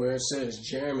 This is where it says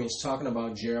Jeremy is talking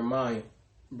about Jeremiah,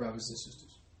 brothers and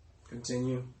sisters.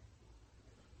 Continue.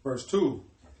 Verse 2.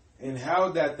 And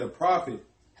how that the prophet,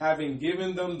 having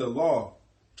given them the law,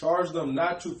 charged them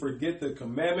not to forget the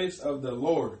commandments of the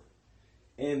Lord,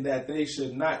 and that they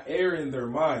should not err in their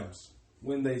minds,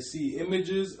 when they see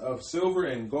images of silver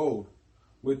and gold,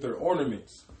 with their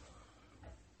ornaments.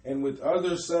 And with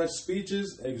other such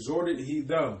speeches exhorted he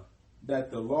them,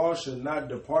 that the law should not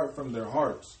depart from their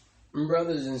hearts.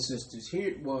 Brothers and sisters, here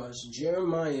it was.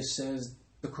 Jeremiah says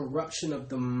the corruption of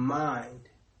the mind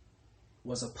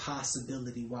was a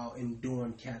possibility while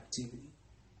enduring captivity.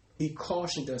 He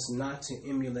cautioned us not to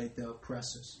emulate the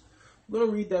oppressors. I'm going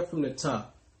to read that from the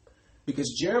top.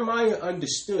 Because Jeremiah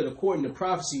understood, according to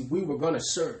prophecy, we were going to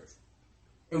serve.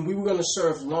 And we were going to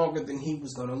serve longer than he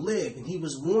was going to live. And he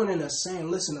was warning us,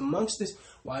 saying, listen, amongst this,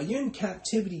 while you're in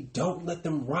captivity, don't let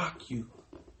them rock you.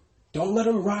 Don't let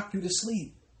them rock you to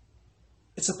sleep.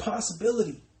 It's a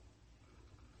possibility.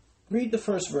 Read the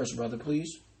first verse, brother,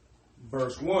 please.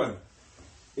 Verse 1.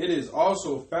 It is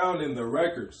also found in the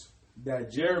records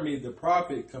that Jeremy the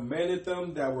prophet commanded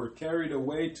them that were carried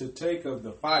away to take of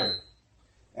the fire,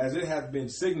 as it hath been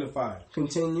signified.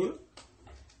 Continue.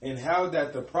 And how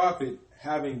that the prophet,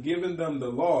 having given them the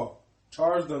law,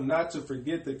 charged them not to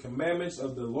forget the commandments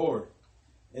of the Lord,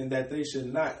 and that they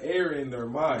should not err in their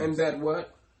minds. And that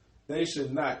what? They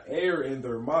should not err in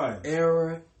their minds.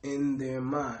 Error in their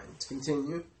minds.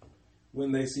 Continue.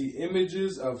 When they see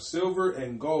images of silver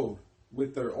and gold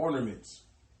with their ornaments,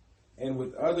 and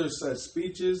with other such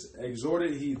speeches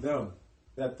exhorted he them,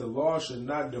 that the law should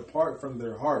not depart from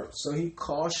their hearts. So he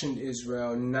cautioned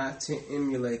Israel not to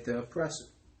emulate the oppressor.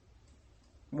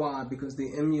 Why? Because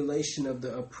the emulation of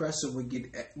the oppressor would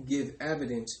give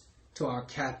evidence to our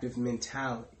captive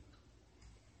mentality.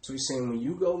 So he's saying when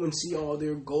you go and see all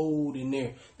their gold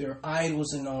and their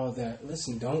idols and all that,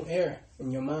 listen, don't err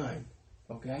in your mind.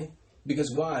 Okay?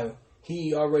 Because why?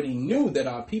 He already knew that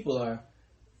our people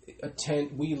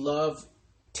we love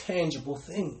tangible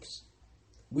things.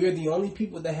 We're the only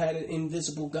people that had an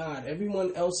invisible God.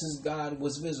 Everyone else's God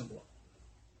was visible.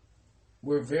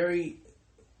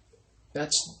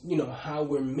 That's how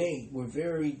we're made. We're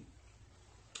very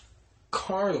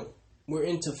carnal. We're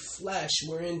into flesh.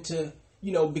 We're into,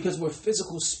 because we're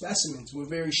physical specimens. We're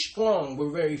very strong.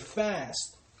 We're very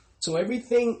fast. So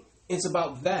everything is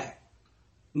about that.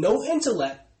 No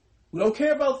intellect. We don't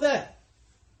care about that.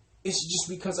 It's just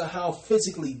because of how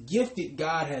physically gifted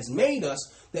God has made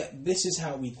us that this is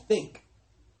how we think.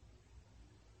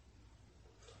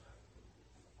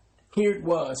 Here it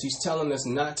was. He's telling us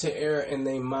not to err in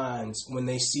their minds when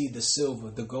they see the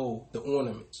silver, the gold, the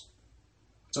ornaments.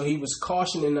 So he was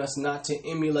cautioning us not to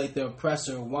emulate the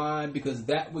oppressor. Why? Because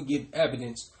that would give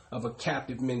evidence of a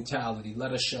captive mentality.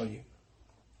 Let us show you.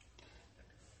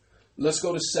 Let's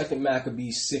go to 2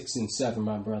 Maccabees 6 and 7,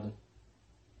 my brother.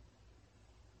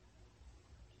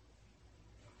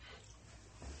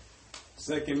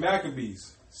 2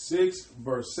 Maccabees 6,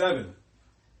 verse 7.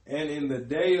 And in the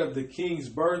day of the king's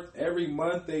birth, every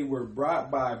month they were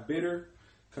brought by bitter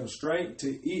constraint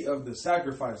to eat of the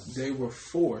sacrifices. They were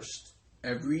forced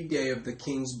every day of the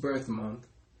king's birth month.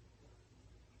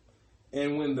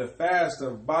 And when the fast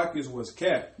of Bacchus was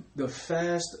kept. The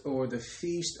fast or the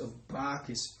feast of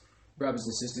Bacchus, brothers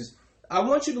and sisters, I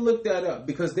want you to look that up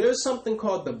because there's something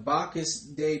called the Bacchus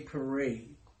Day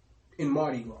Parade in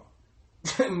Mardi Gras.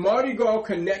 Mardi Gras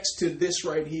connects to this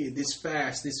right here, this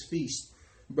fast, this feast,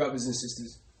 brothers and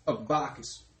sisters, of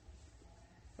Bacchus.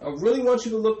 I really want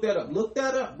you to look that up. Look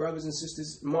that up, brothers and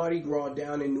sisters. Mardi Gras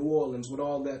down in New Orleans with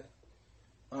all that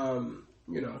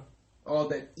all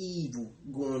that evil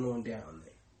going on down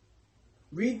there.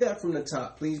 Read that from the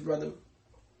top, please, brother.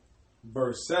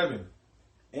 Verse 7.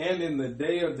 And in the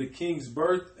day of the king's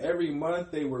birth, every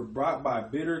month they were brought by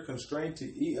bitter constraint to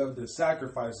eat of the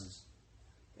sacrifices.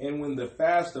 And when the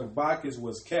fast of Bacchus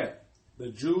was kept, the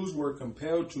Jews were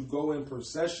compelled to go in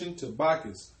procession to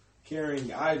Bacchus,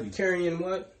 carrying ivy. Carrying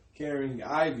what? Carrying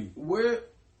ivy. Where?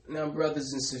 Now,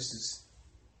 brothers and sisters.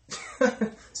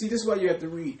 See, this is why you have to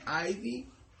read ivy.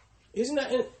 Isn't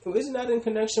that in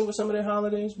connection with some of their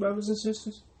holidays, brothers and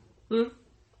sisters?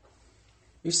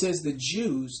 It says the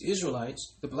Jews,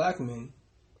 Israelites, the black men,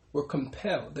 were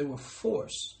compelled. They were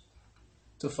forced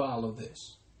to follow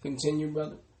this. Continue,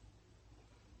 brother.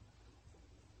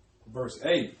 Verse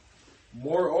 8.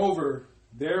 Moreover,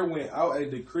 there went out a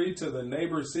decree to the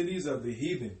neighbor cities of the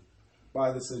heathen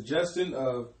by the suggestion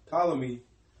of Ptolemy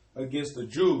against the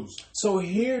Jews. So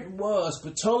here it was.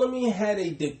 Ptolemy had a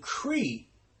decree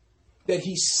that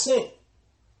he sent.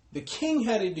 The king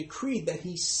had a decree that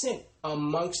he sent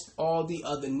amongst all the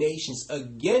other nations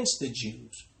against the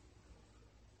Jews.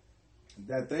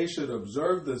 That they should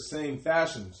observe the same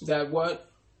fashions. That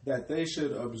what? That they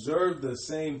should observe the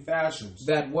same fashions.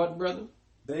 That what, brother?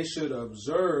 They should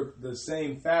observe the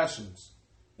same fashions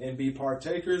and be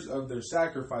partakers of their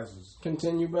sacrifices.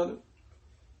 Continue, brother.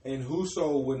 And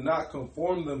whoso would not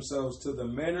conform themselves to the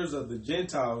manners of the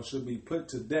Gentiles should be put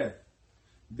to death.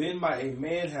 Then might a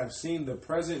man have seen the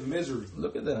present misery.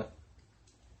 Look at that.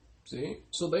 See?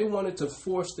 So they wanted to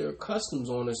force their customs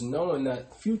on us, knowing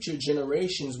that future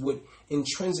generations would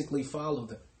intrinsically follow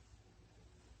them.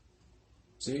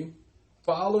 See?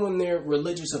 Following their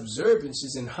religious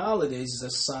observances and holidays is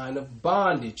a sign of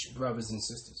bondage, brothers and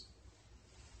sisters.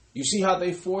 You see how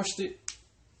they forced it?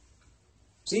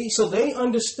 See? So they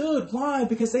understood. Why?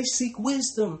 Because they seek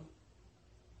wisdom.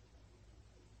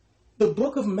 The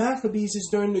book of Maccabees is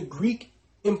during the Greek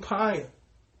Empire.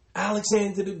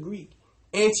 Alexander the Greek.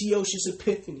 Antiochus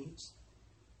Epiphanes.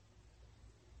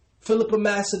 Philip of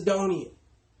Macedonia.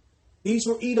 These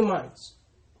were Edomites.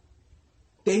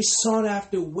 They sought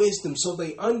after wisdom, so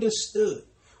they understood.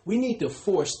 We need to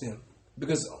force them,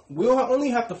 because we'll only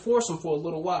have to force them for a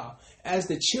little while. As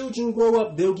the children grow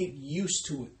up, they'll get used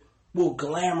to it. We'll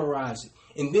glamorize it.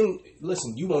 And then,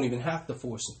 listen, you won't even have to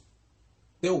force them.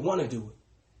 They'll want to do it.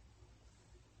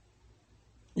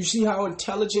 You see how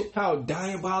intelligent, how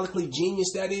diabolically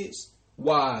genius that is?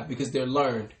 Why? Because they're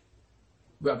learned,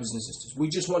 brothers and sisters. We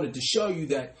just wanted to show you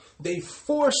that they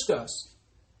forced us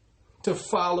to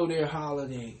follow their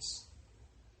holidays.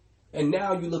 And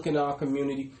now you look in our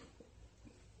community,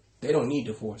 they don't need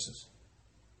to force us.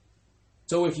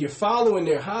 So if you're following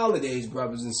their holidays,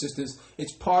 brothers and sisters,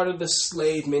 it's part of the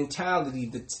slave mentality.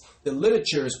 The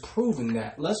literature is proving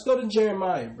that. Let's go to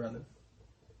Jeremiah, brother.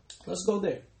 Let's go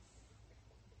there.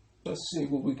 Let's see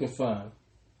what we can find.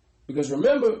 Because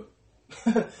remember,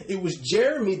 it was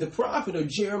Jeremy the prophet or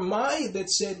Jeremiah that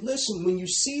said, listen, when you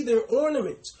see their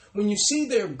ornaments, when you see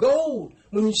their gold,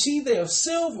 when you see their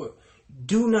silver,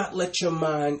 do not let your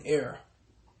mind err.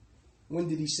 When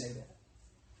did he say that?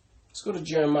 Let's go to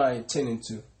Jeremiah 10 and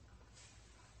 2.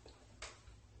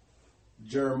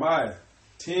 Jeremiah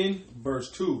 10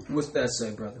 verse 2. What's that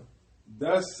say, brother?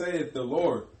 Thus saith the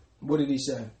Lord. What did he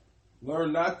say?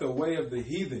 Learn not the way of the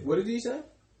heathen. What did he say?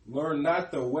 Learn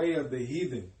not the way of the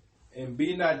heathen, and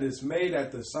be not dismayed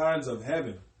at the signs of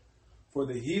heaven, for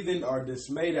the heathen are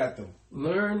dismayed at them.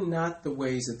 Learn not the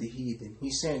ways of the heathen.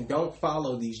 He's saying, don't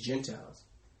follow these Gentiles.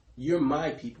 You're my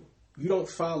people. You don't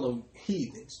follow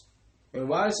heathens. And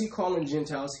why is he calling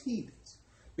Gentiles heathens?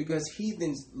 Because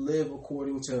heathens live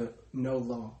according to no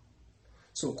law.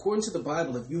 So according to the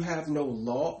Bible, if you have no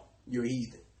law, you're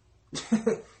heathen.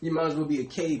 You might as well be a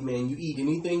caveman. You eat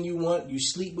anything you want. You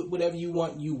sleep with whatever you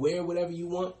want. You wear whatever you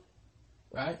want.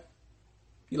 Right?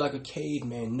 You're like a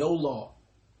caveman. No law.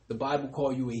 The Bible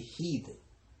calls you a heathen.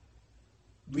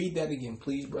 Read that again,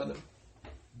 please, brother.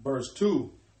 Verse 2.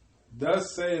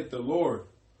 Thus saith the Lord,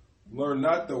 learn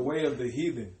not the way of the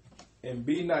heathen, and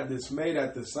be not dismayed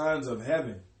at the signs of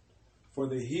heaven, for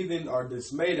the heathen are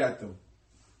dismayed at them.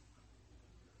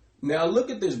 Now look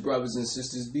at this, brothers and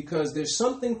sisters, because there's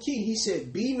something key. He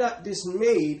said, be not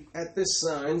dismayed at the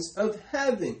signs of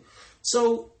heaven.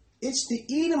 So it's the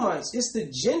Edomites, it's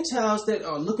the Gentiles that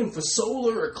are looking for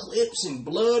solar eclipse and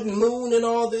blood and moon and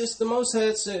all this. The Most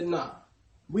High said, nah,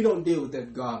 we don't deal with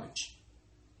that garbage.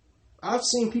 I've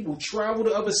seen people travel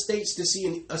to other states to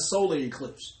see a solar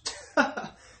eclipse.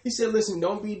 He said, listen,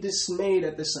 don't be dismayed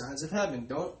at the signs of heaven.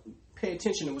 Don't pay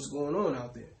attention to what's going on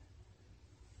out there.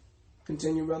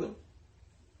 Continue, brother.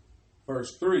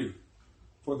 Verse 3.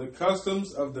 For the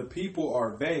customs of the people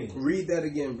are vain. Read that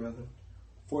again, brother.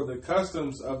 For the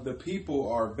customs of the people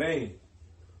are vain.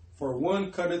 For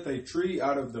one cutteth a tree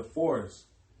out of the forest,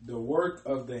 the work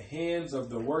of the hands of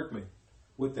the workman,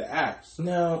 with the axe.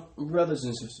 Now, brothers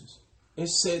and sisters, it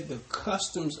said the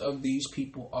customs of these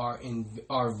people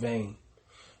are vain.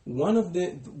 One of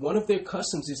their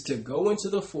customs is to go into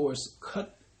the forest,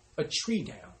 cut a tree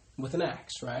down with an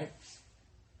axe, right?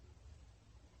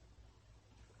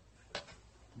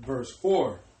 Verse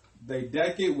 4. They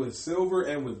deck it with silver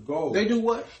and with gold. They do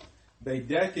what? They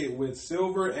deck it with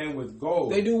silver and with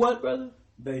gold. They do what, brother?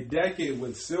 They deck it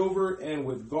with silver and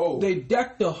with gold. They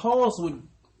deck the halls with...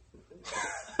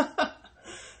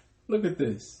 Look at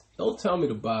this. Don't tell me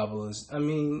the Bible is... I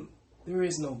mean, there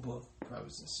is no book,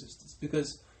 brothers and sisters,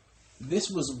 because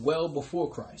this was well before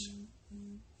Christ.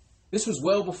 This was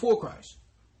well before Christ.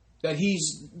 That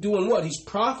he's doing what? He's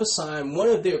prophesying one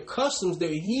of their customs,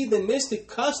 their heathenistic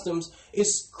customs,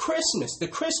 is Christmas, the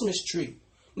Christmas tree.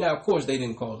 Now, of course, they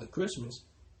didn't call it Christmas.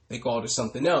 They called it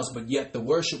something else, but yet the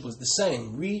worship was the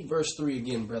same. Read verse 3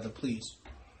 again, brother, please.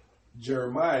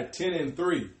 Jeremiah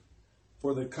 10:3.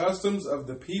 For the customs of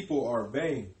the people are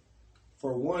vain.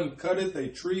 For one cutteth a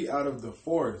tree out of the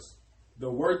forest,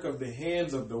 the work of the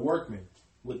hands of the workman,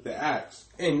 with the axe.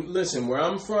 And listen, where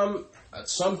I'm from,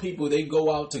 some people, they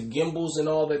go out to gimbals and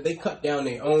all that. They cut down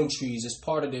their own trees as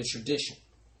part of their tradition.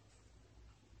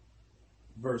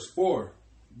 Verse 4.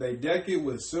 They deck it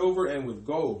with silver and with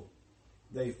gold.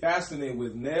 They fasten it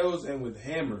with nails and with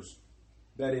hammers,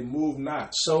 that it move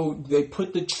not. So they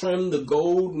put the trim, the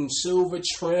gold and silver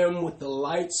trim with the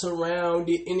lights around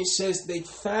it. And it says they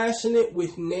fasten it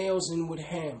with nails and with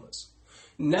hammers.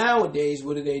 Nowadays,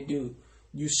 what do?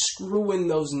 You screw in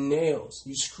those nails.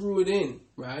 You screw it in,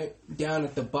 right? Down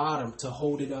at the bottom to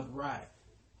hold it up right.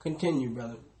 Continue,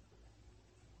 brother.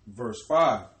 Verse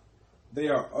 5. They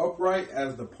are upright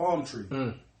as the palm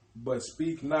tree, but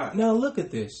speak not. Now look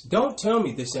at this. Don't tell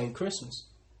me this ain't Christmas,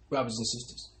 brothers and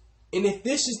sisters. And if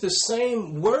this is the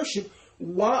same worship,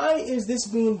 why is this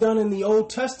being done in the Old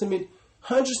Testament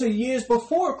hundreds of years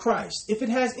before Christ, if it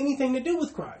has anything to do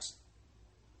with Christ?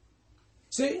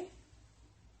 See?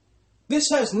 This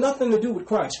has nothing to do with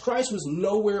Christ. Christ was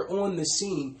nowhere on the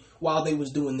scene while they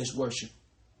was doing this worship.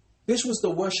 This was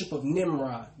the worship of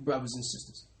Nimrod, brothers and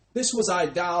sisters. This was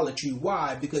idolatry.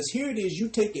 Why? Because here it is, you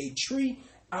take a tree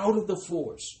out of the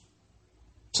forest,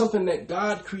 something that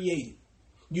God created.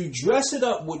 You dress it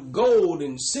up with gold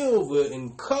and silver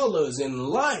and colors and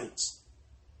lights.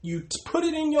 You put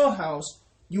it in your house,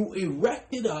 you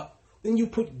erect it up, then you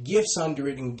put gifts under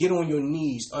it and get on your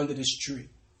knees under this tree.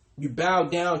 You bow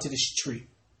down to this tree.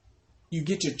 You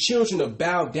get your children to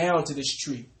bow down to this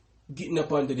tree, getting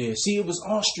up under there. See, it was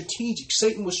all strategic.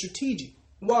 Satan was strategic.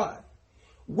 Why?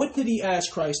 What did he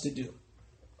ask Christ to do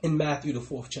in Matthew, the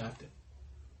 4th chapter?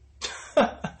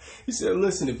 He said,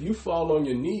 listen, if you fall on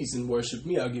your knees and worship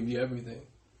me, I'll give you everything.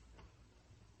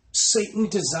 Satan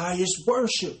desires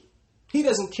worship. He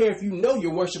doesn't care if you know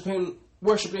you're worshiping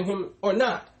him or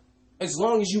not, as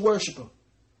long as you worship him.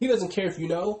 He doesn't care if you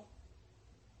know.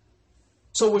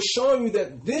 So we're showing you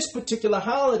that this particular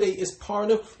holiday is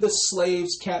part of the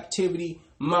slave's captivity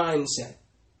mindset.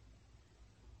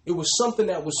 It was something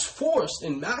that was forced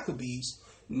in Maccabees.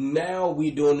 Now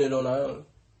we're doing it on our own.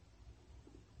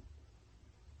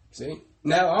 See?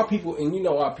 Now our people, and you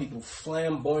know our people,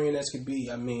 flamboyant as could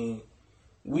be. I mean,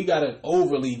 we got an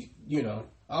overly,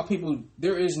 our people,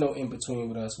 there is no in between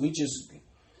with us.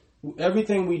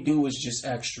 Everything we do is just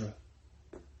extra.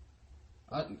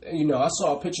 I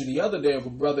saw a picture the other day of a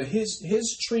brother.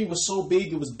 His tree was so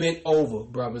big it was bent over,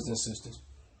 brothers and sisters.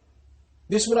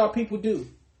 This is what our people do.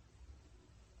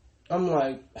 I'm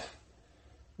like,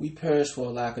 we perish for a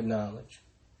lack of knowledge.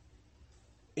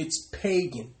 It's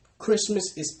pagan. Christmas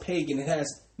is pagan. It has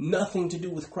nothing to do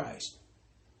with Christ.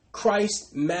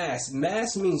 Christ Mass.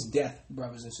 Mass means death,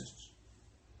 brothers and sisters.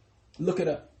 Look it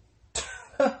up.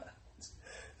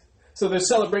 So they're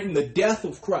celebrating the death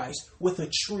of Christ with a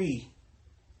tree.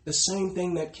 The same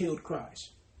thing that killed Christ.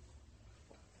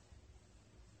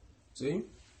 See?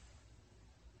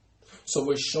 So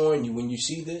we're showing you, when you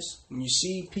see this, when you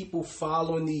see people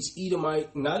following these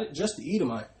Edomite, not just the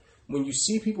Edomite, when you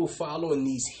see people following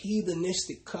these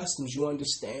heathenistic customs, you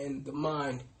understand the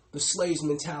mind, the slave's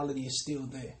mentality is still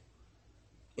there.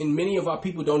 And many of our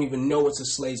people don't even know it's a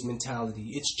slave's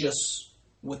mentality. It's just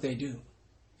what they do.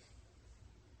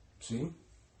 See?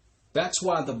 That's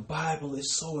why the Bible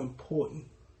is so important.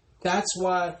 That's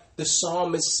why the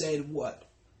psalmist said what?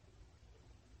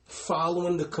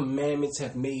 Following the commandments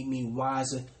have made me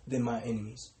wiser than my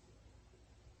enemies.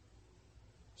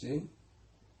 See?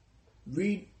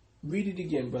 Read it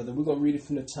again, brother. We're going to read it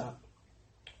from the top.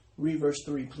 Read verse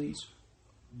 3, please.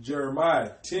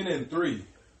 Jeremiah 10:3.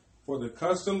 For the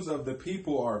customs of the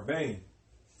people are vain.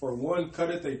 For one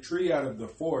cutteth a tree out of the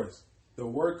forest, the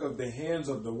work of the hands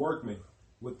of the workmen,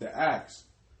 with the axe.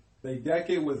 They deck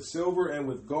it with silver and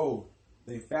with gold.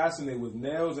 They fasten it with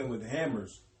nails and with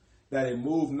hammers, that it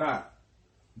move not.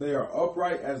 They are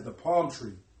upright as the palm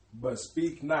tree, but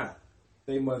speak not.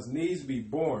 They must needs be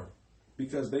born,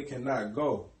 because they cannot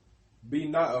go. Be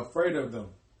not afraid of them,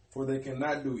 for they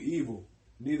cannot do evil.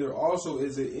 Neither also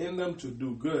is it in them to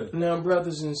do good. Now,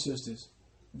 brothers and sisters,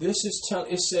 this is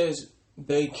it says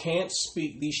they can't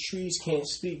speak. These trees can't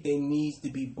speak. They need to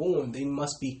be born. They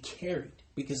must be carried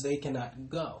because they cannot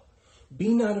go.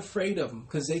 Be not afraid of them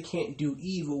because they can't do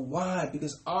evil. Why?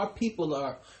 Because our people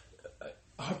are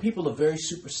very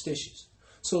superstitious.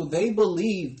 So they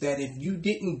believe that if you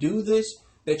didn't do this,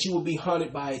 that you will be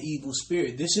haunted by an evil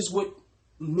spirit. This is what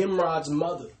Nimrod's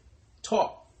mother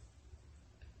taught.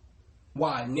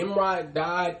 Why? Nimrod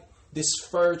died, this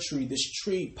fir tree, this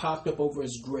tree popped up over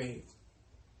his grave.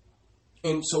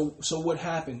 And so what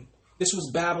happened? This was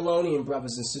Babylonian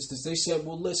brothers and sisters. They said,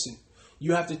 well, listen,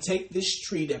 you have to take this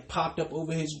tree that popped up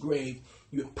over his grave,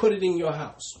 you put it in your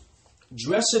house,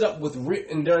 dress it up with,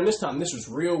 and during this time, this was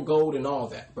real gold and all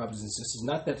that, brothers and sisters,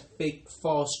 not that fake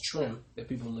false trim that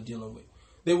people are dealing with.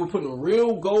 They were putting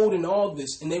real gold in all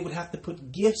this, and they would have to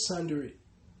put gifts under it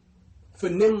for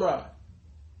Nimrod.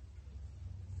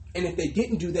 And if they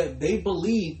didn't do that, they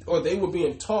believed, or they were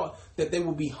being taught, that they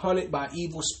would be hunted by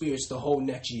evil spirits the whole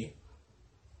next year.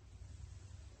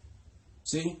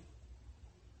 See?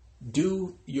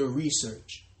 Do your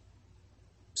research.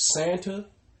 Santa,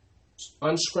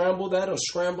 unscramble that or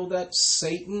scramble that.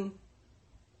 Satan,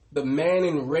 the man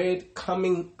in red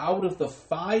coming out of the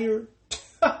fire.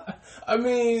 I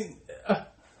mean,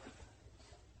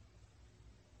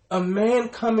 a man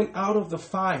coming out of the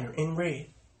fire in red.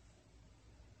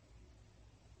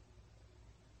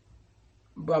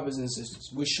 Brothers and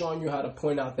sisters, we're showing you how to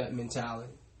point out that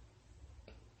mentality.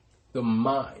 The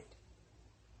mind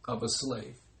of a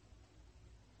slave.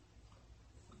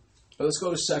 Let's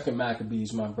go to 2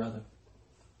 Maccabees, my brother.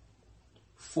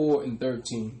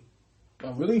 4:13. I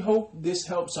really hope this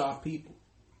helps our people.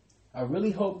 I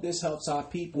really hope this helps our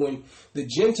people and the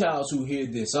Gentiles who hear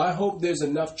this. I hope there's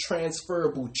enough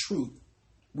transferable truth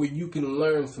where you can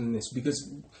learn from this.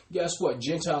 Because guess what?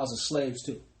 Gentiles are slaves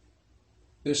too.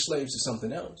 They're slaves to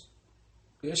something else.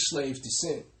 They're slaves to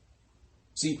sin.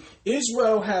 See,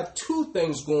 Israel have two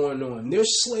things going on. They're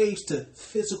slaves to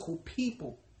physical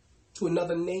people, to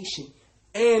another nation,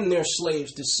 and they're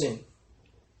slaves to sin.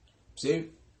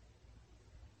 See?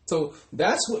 So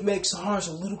that's what makes ours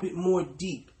a little bit more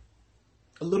deep,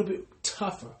 a little bit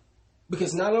tougher.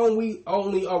 Because not only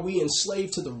are we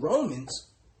enslaved to the Romans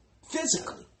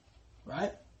physically,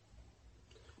 right?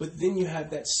 But then you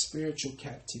have that spiritual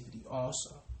captivity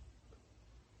also.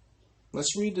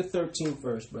 Let's read the 13th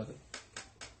verse, brother.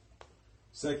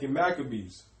 2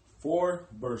 Maccabees 4,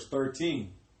 verse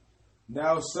 13.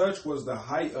 Now such was the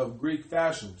height of Greek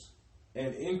fashions,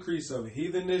 and increase of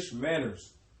heathenish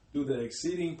manners, through the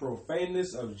exceeding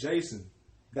profaneness of Jason,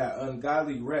 that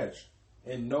ungodly wretch,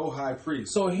 and no high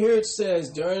priest. So here it says,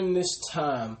 during this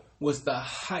time was the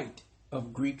height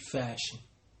of Greek fashion,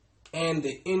 and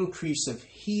the increase of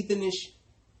heathenish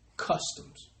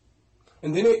customs.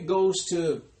 And then it goes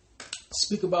to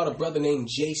speak about a brother named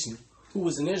Jason, who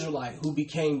was an Israelite, who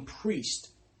became priest,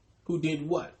 who did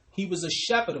what? He was a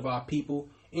shepherd of our people,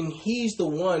 and he's the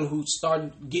one who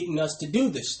started getting us to do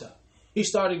this stuff. He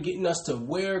started getting us to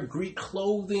wear Greek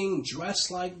clothing,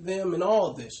 dress like them, and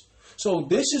all of this. So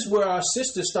this is where our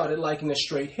sisters started liking the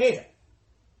straight hair.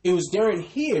 It was during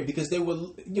here because they were,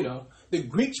 the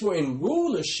Greeks were in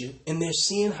rulership, and they're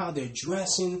seeing how they're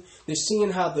dressing, they're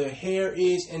seeing how their hair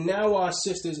is, and now our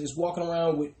sisters is walking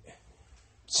around with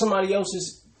somebody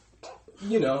else's,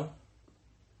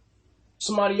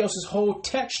 somebody else's whole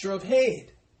texture of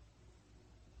head.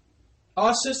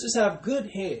 Our sisters have good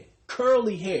hair,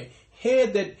 curly hair, hair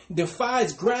that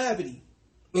defies gravity.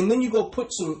 And then you go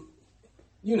put some,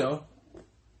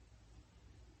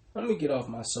 let me get off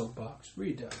my soapbox.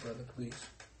 Read that, brother, please.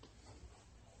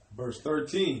 Verse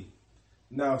 13.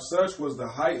 Now such was the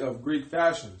height of Greek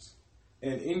fashions,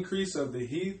 and increase of the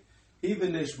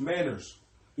heathenish manners,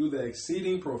 through the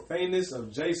exceeding profaneness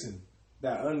of Jason,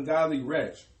 that ungodly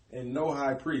wretch, and no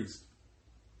high priest,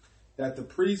 that the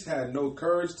priest had no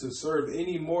courage to serve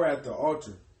any more at the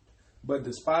altar, but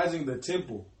despising the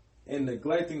temple, and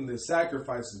neglecting the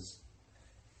sacrifices,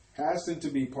 hastened to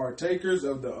be partakers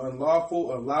of the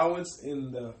unlawful allowance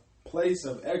in the place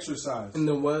of exercise. In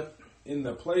the what? In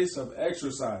the place of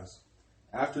exercise,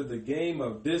 after the game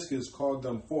of discus called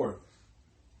them forth.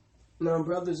 Now,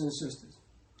 brothers and sisters,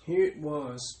 here it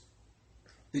was,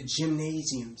 the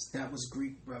gymnasiums. That was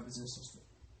Greek, brothers and sisters.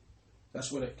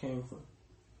 That's where that came from.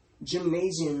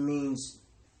 Gymnasium means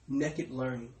naked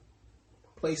learning,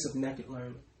 place of naked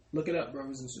learning. Look it up,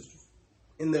 brothers and sisters.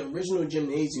 In the original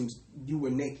gymnasiums, you were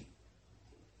naked.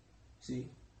 See,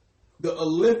 the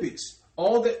Olympics,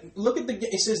 all that. Look at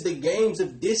it says the games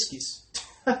of discus.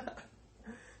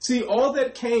 See, all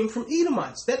that came from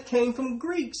Edomites. That came from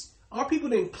Greeks. Our people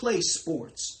didn't play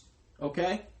sports.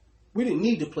 Okay, we didn't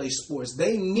need to play sports.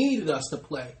 They needed us to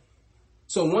play.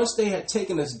 So once they had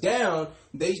taken us down,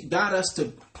 they got us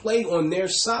to play on their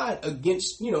side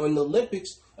against, in the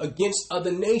Olympics, against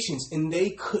other nations, and they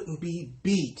couldn't be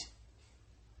beat.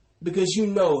 Because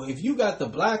if you got the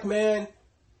black man,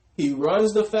 he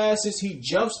runs the fastest, he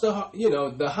jumps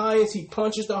the highest, he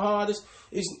punches the hardest,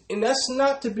 and that's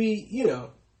not to be,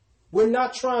 we're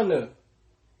not trying to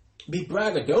be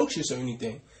braggadocious or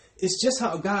anything. It's just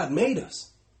how God made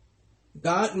us.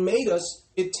 God made us,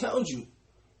 it tells you,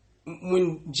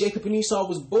 when Jacob and Esau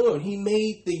was born, he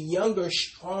made the younger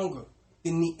stronger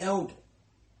than the elder.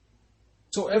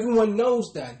 So everyone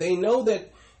knows that. They know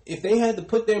that if they had to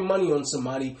put their money on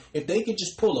somebody, if they could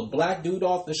just pull a black dude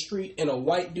off the street and a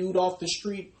white dude off the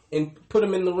street and put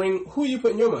them in the ring, who are you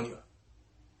putting your money on?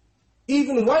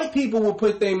 Even white people will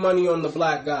put their money on the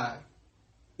black guy.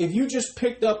 If you just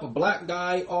picked up a black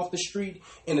guy off the street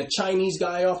and a Chinese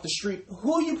guy off the street,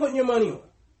 who are you putting your money on?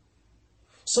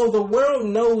 So the world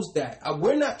knows that.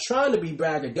 We're not trying to be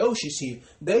braggadocious here.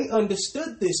 They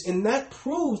understood this, and that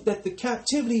proves that the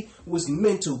captivity was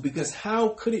mental, because how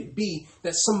could it be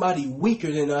that somebody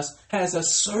weaker than us has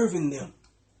us serving them?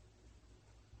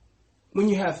 When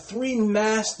you have 3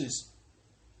 masters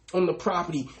on the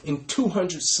property and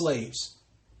 200 slaves.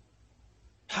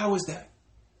 How is that?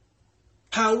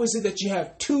 How is it that you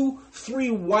have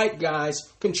 3 white guys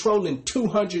controlling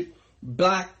 200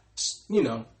 black,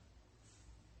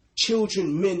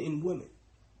 children, men, and women?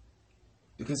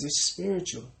 Because it's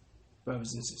spiritual,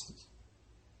 brothers and sisters.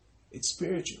 It's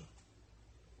spiritual.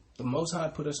 The Most High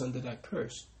put us under that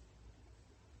curse.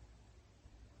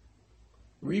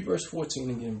 Read verse 14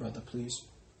 again, brother, please.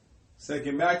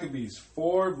 2 Maccabees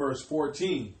 4, verse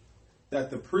 14. That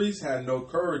the priests had no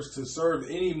courage to serve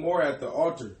any more at the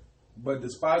altar, but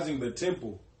despising the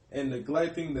temple and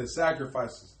neglecting the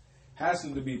sacrifices,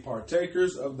 hastened to be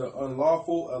partakers of the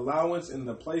unlawful allowance in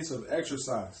the place of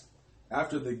exercise,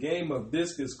 after the game of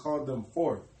discus called them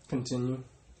forth. Continue.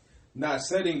 Not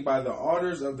setting by the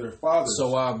honors of their fathers.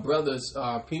 So our brothers,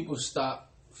 our people stopped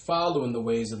following the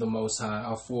ways of the Most High,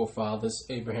 our forefathers,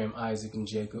 Abraham, Isaac, and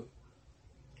Jacob.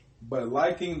 But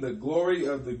liking the glory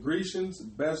of the Grecians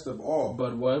best of all.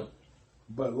 But what?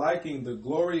 But liking the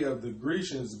glory of the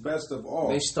Grecians best of all.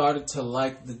 They started to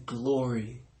like the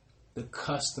glory, the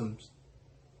customs,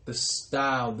 the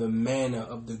style, the manner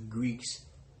of the Greeks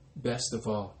best of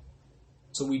all.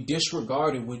 So we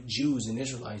disregarded what Jews and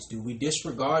Israelites do. We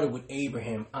disregarded what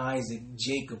Abraham, Isaac,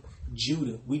 Jacob,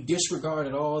 Judah. We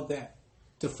disregarded all that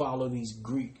to follow these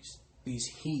Greeks, these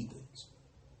heathens.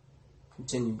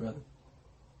 Continue, brother.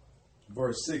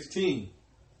 Verse 16.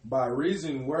 By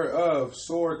reason whereof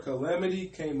sore calamity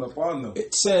came upon them.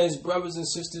 It says, brothers and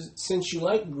sisters, since you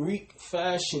like Greek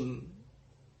fashion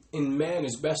in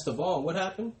manners best of all, what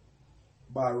happened?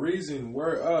 By reason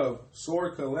whereof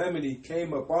sore calamity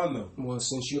came upon them. Well,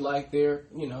 since you like their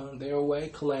way,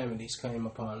 calamities came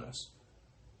upon us.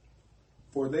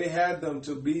 For they had them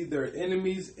to be their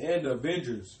enemies and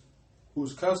avengers,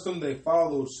 whose custom they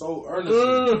followed so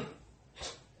earnestly.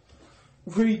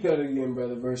 Read that again,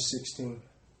 brother, verse 16.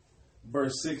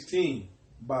 Verse 16.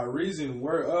 By reason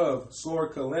whereof sore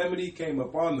calamity came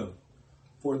upon them.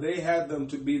 For they had them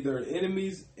to be their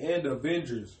enemies and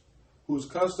avengers, whose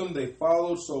custom they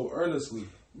followed so earnestly.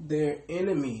 Their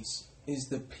enemies is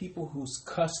the people whose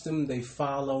custom they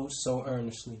follow so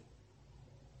earnestly.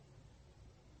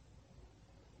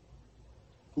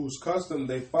 Whose custom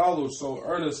they follow so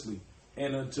earnestly,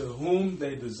 and unto whom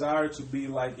they desire to be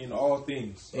like in all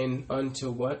things. And unto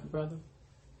what, brother?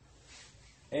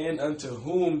 And unto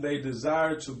whom they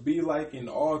desire to be like in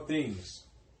all things.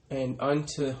 And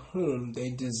unto whom they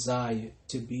desire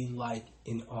to be like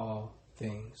in all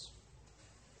things.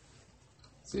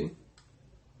 See?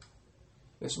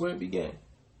 That's where it began.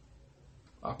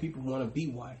 Our people want to be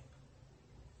white.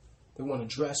 They want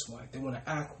to dress white. They want to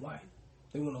act white.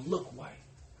 They want to look white.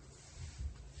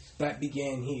 That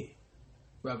began here,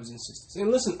 brothers and sisters. And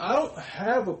listen, I don't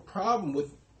have a problem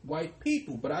with white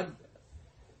people, but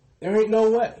there ain't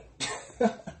no way.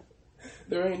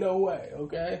 There ain't no way,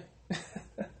 okay?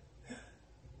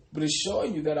 But it's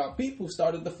showing you that our people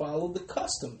started to follow the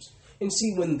customs. And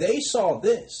see, when they saw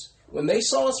this, when they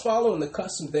saw us following the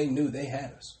customs, they knew they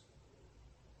had us.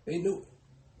 They knew it.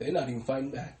 They're not even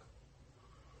fighting back.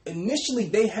 Initially,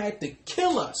 they had to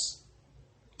kill us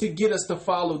to get us to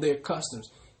follow their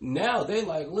customs. Now they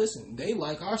like, listen, they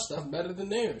like our stuff better than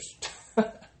theirs.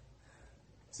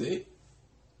 See?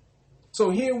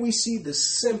 So here we see the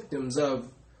symptoms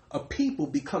of a people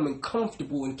becoming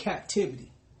comfortable in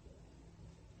captivity.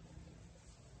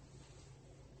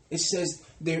 It says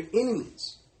their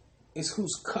enemies is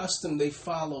whose custom they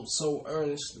followed so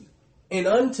earnestly, and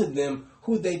unto them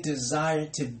who they desire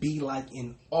to be like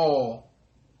in all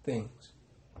things.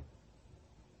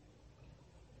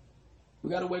 We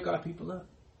got to wake our people up.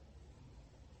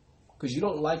 Because you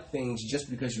don't like things just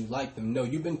because you like them. No,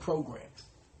 you've been programmed.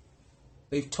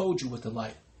 They've told you what to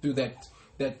like through that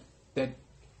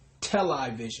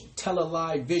television, tell a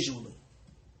lie visually.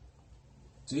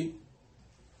 See?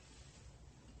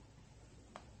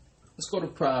 Let's go to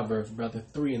Proverbs, brother,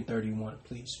 3:31,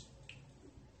 please.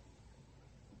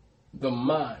 The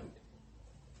mind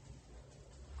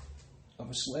of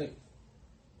a slave.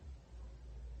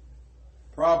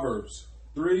 Proverbs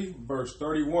 3, verse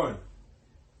 31.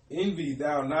 Envy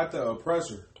thou not the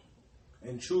oppressor,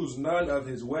 and choose none of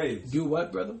his ways. Do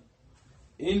what, brother?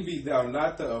 Envy thou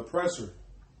not the oppressor,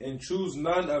 and choose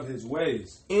none of his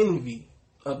ways. Envy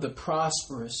of the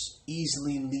prosperous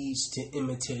easily leads to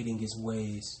imitating his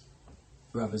ways,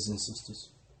 brothers and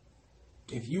sisters.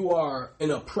 If you are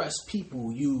an oppressed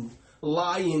people, you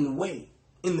lie in wait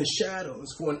in the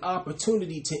shadows for an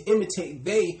opportunity to imitate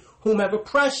they whom have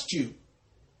oppressed you.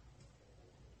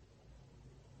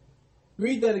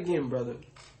 Read that again, brother.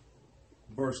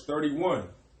 Verse 31.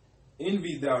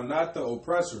 Envy thou not the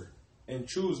oppressor, and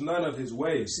choose none of his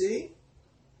ways. See?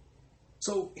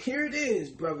 So here it is,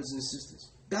 brothers and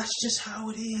sisters. That's just how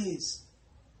it is.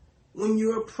 When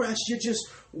you're oppressed, you're just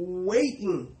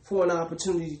waiting for an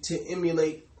opportunity to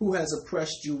emulate who has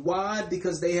oppressed you. Why?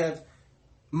 Because they have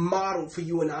modeled for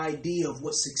you an idea of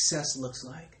what success looks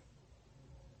like.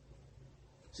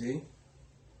 See?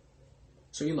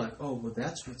 So you're like, oh, well,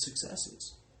 that's what success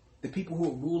is. The people who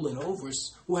are ruling over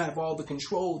us, who have all the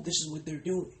control, this is what they're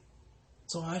doing.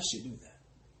 So I should do that.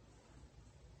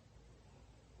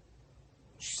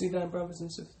 You see that, brothers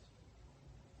and sisters?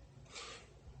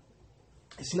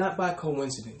 It's not by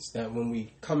coincidence that when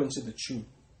we come into the truth,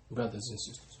 brothers and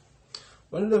sisters,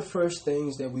 one of the first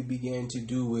things that we began to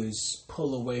do is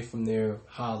pull away from their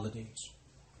holidays.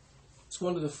 It's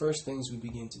one of the first things we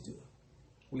begin to do.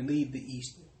 We leave the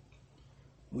Easter.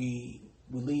 We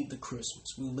leave the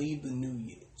Christmas. We leave the New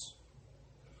Year's.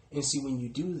 And see, when you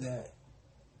do that,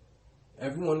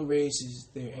 everyone raises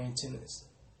their antennas,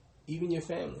 even your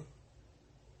family,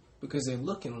 because they're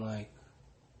looking like,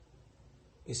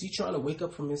 is he trying to wake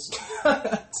up from his...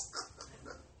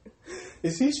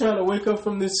 Is he trying to wake up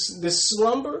from this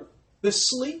slumber, this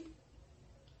sleep?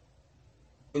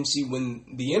 And see, when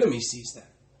the enemy sees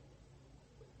that,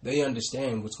 they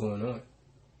understand what's going on.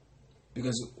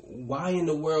 Because why in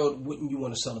the world wouldn't you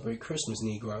want to celebrate Christmas,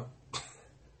 Negro?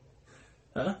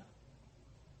 Huh?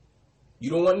 You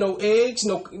don't want no eggs,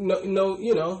 no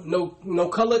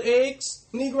colored eggs,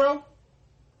 Negro?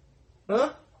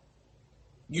 Huh?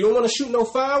 You don't want to shoot no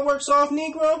fireworks off,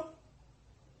 Negro?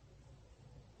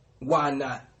 Why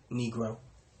not, Negro?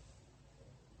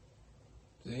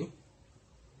 See?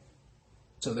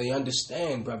 So they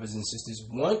understand, brothers and sisters,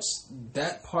 once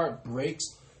that part breaks,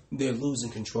 they're losing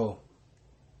control.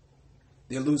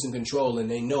 They're losing control, and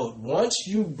they know it. Once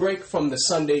you break from the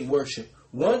Sunday worship,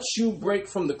 once you break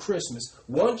from the Christmas,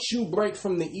 once you break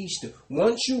from the Easter,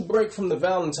 once you break from the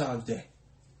Valentine's Day.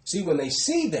 See, when they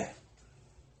see that,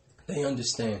 they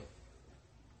understand.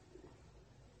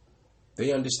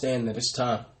 They understand that it's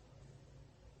time.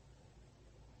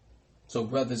 So,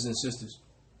 brothers and sisters,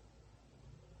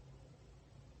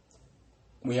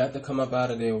 we have to come up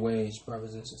out of their ways,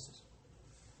 brothers and sisters.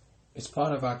 It's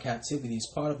part of our captivity.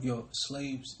 It's part of your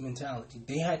slave's mentality.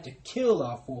 They had to kill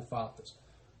our forefathers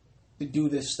to do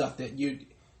this stuff that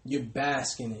you're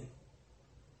basking in,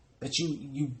 that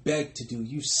you beg to do,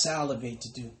 you salivate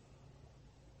to do.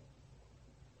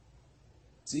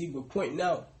 See, we're pointing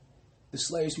out the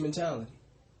slave's mentality.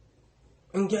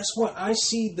 And guess what? I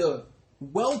see the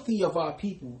wealthy of our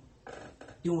people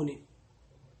doing it.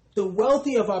 The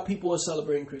wealthy of our people are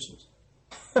celebrating Christmas.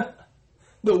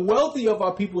 The wealthy of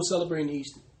our people are celebrating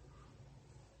Easter.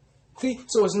 See,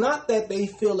 so it's not that they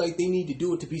feel like they need to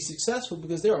do it to be successful,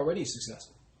 because they're already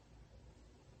successful.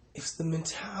 It's the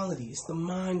mentality. It's the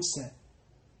mindset.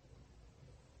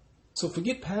 So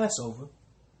forget Passover.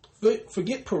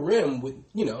 Forget Purim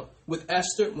with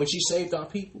Esther when she saved our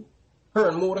people. Her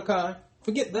and Mordecai.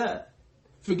 Forget that.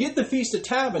 Forget the Feast of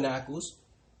Tabernacles,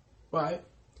 right?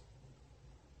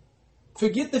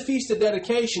 Forget the Feast of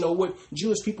Dedication, or what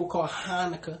Jewish people call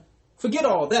Hanukkah. Forget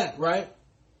all that, right?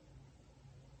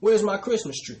 Where's my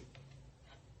Christmas tree?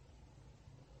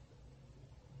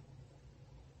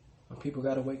 People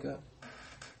got to wake up.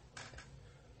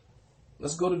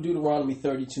 Let's go to Deuteronomy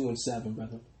 32 and 7,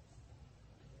 brother.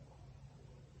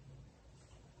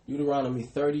 Deuteronomy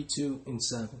 32 and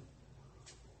 7.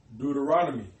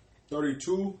 Deuteronomy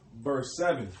 32, verse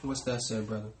 7. What's that say,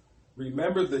 brother?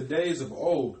 Remember the days of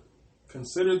old.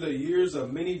 Consider the years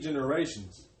of many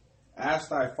generations. Ask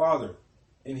thy father,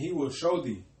 and he will show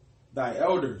thee. Thy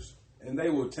elders, and they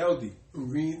will tell thee.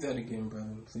 Read that again,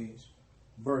 brother, please.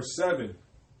 Verse 7.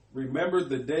 Remember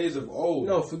the days of old.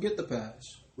 No, forget the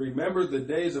past. Remember the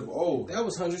days of old. That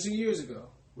was hundreds of years ago.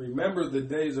 Remember the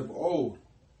days of old.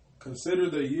 Consider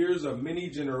the years of many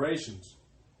generations.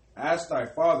 Ask thy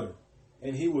father,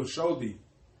 and he will show thee.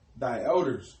 Thy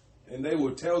elders, and they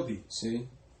will tell thee. See?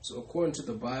 So according to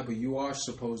the Bible, you are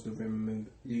supposed to remember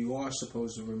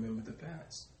the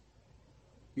past.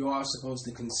 You are supposed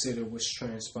to consider what's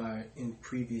transpired in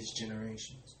previous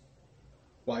generations.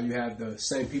 While you have the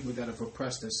same people that have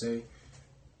oppressed us say,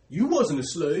 you wasn't a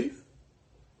slave.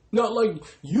 Not like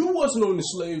you wasn't on the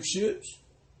slave ships.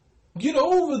 Get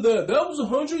over that. That was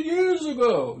 100 years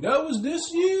ago. That was this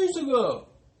years ago.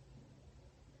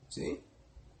 See?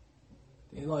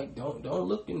 They're like, don't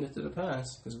look into the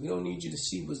past, because we don't need you to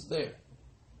see what's there.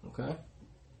 Okay?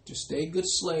 Just stay a good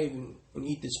slave and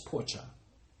eat this pork chop.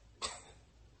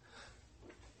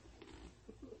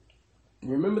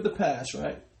 Remember the past,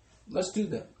 right? Let's do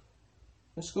that.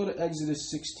 Let's go to Exodus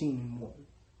 16 and 1.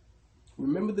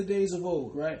 Remember the days of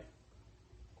old, right?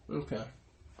 Okay.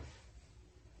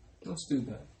 Let's do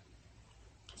that.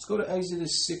 Let's go to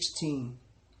Exodus 16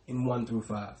 and 1 through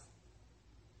 5.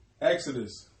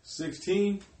 Exodus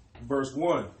 16, verse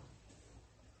 1.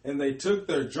 And they took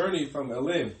their journey from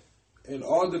Elim, and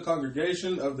all the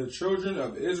congregation of the children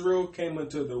of Israel came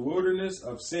into the wilderness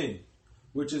of Sin,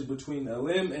 which is between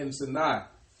Elim and Sinai,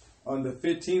 on the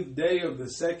 15th day of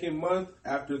the second month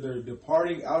after their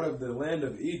departing out of the land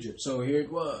of Egypt. So here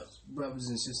it was, brothers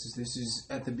and sisters. This is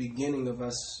at the beginning of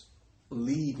us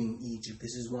leaving Egypt.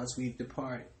 This is once we've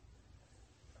departed.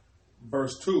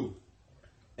 Verse 2.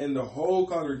 And the whole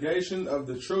congregation of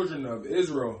the children of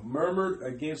Israel murmured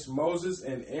against Moses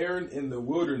and Aaron in the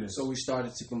wilderness. So we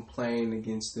started to complain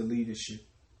against the leadership.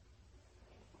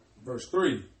 Verse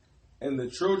 3. And the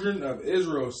children of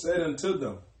Israel said unto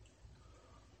them,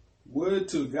 would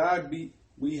to God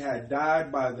we had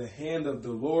died by the hand of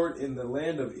the Lord in the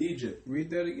land of Egypt. Read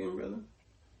that again, brother.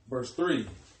 Verse 3.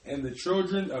 And the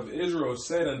children of Israel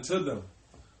said unto them,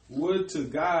 would to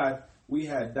God we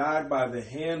had died by the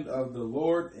hand of the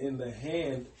Lord in the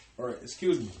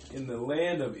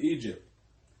land of Egypt,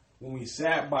 when we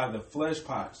sat by the flesh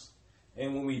pots,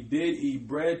 and when we did eat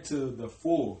bread to the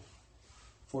full.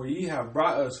 For ye have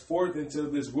brought us forth into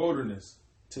this wilderness,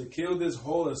 to kill this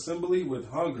whole assembly with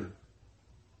hunger.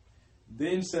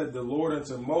 Then said the Lord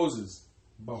unto Moses,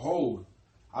 behold,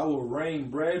 I will rain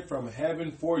bread from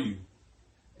heaven for you,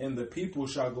 and the people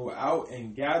shall go out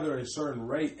and gather a certain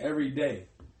rate every day,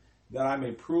 that I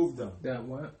may prove them. That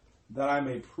what? That I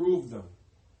may prove them,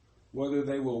 whether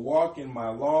they will walk in my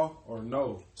law or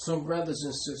no. So, brothers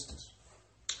and sisters,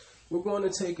 we're going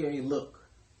to take a look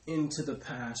into the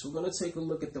past. We're going to take a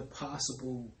look at the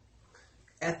possible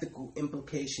ethical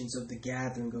implications of the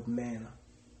gathering of manna.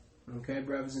 Okay,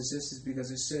 brothers and sisters,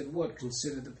 because it said what?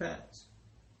 Consider the past.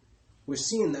 We're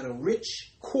seeing that a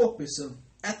rich corpus of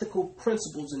ethical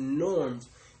principles and norms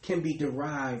can be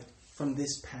derived from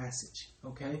this passage.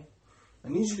 Okay? I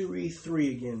need you to read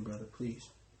 3 again, brother, please.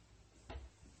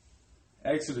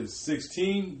 Exodus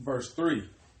 16, verse 3.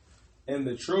 And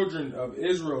the children of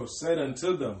Israel said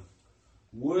unto them,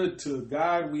 would to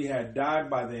God we had died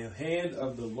by the hand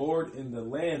of the Lord in the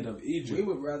land of Egypt. We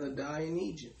would rather die in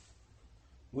Egypt.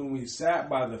 When we sat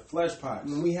by the flesh pots.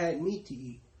 When we had meat to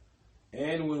eat.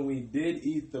 And when we did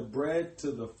eat the bread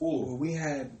to the full. When we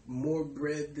had more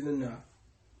bread than enough.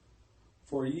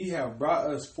 For ye have brought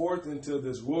us forth into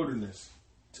this wilderness,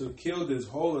 to kill this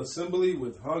whole assembly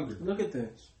with hunger. Look at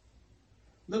this.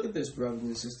 Look at this, brothers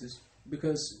and sisters.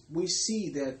 Because we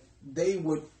see that they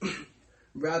would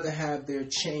rather have their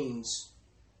chains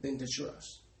than to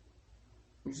trust.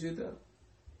 You see that?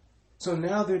 So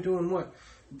now they're doing what?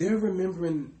 They're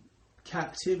remembering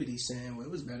captivity, saying, well,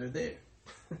 it was better there.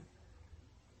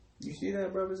 You see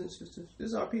that, brothers and sisters? This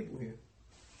is our people here.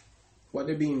 While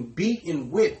they're being beat and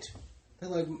whipped. They're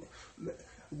like,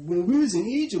 when we was in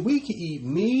Egypt, we could eat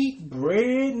meat,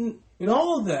 bread, and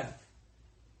all of that.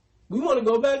 We want to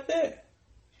go back there.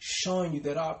 showing you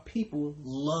that our people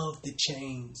love the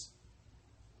chains.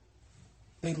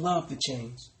 They love the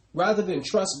chains. Rather than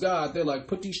trust God, they're like,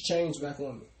 put these chains back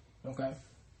on me. Okay?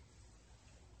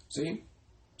 See?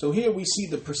 So here we see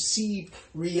the perceived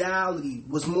reality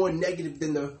was more negative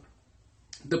than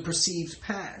the perceived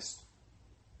past.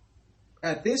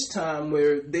 At this time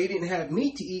where they didn't have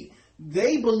meat to eat,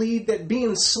 they believed that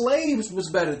being slaves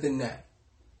was better than that.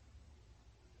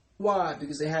 Why?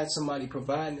 Because they had somebody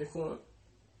providing it for them.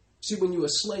 See, when you're a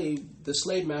slave, the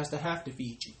slave master have to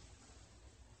feed you.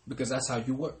 Because that's how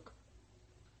you work.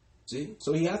 See?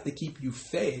 So he have to keep you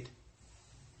fed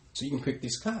so you can pick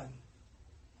this cotton.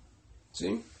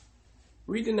 See?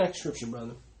 Read the next scripture,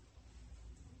 brother.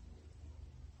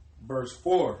 Verse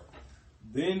 4.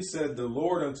 Then said the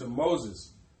Lord unto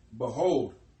Moses,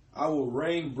 Behold, I will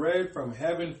rain bread from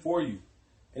heaven for you,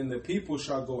 and the people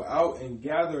shall go out and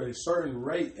gather a certain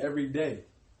rate every day,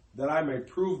 that I may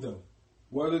prove them,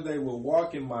 whether they will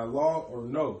walk in my law or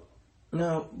no.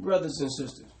 Now, brothers and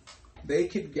sisters, they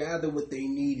could gather what they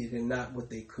needed and not what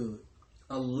they could.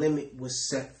 A limit was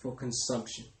set for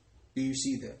consumption. Do you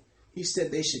see that? He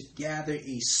said they should gather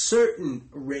a certain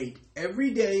rate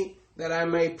every day that I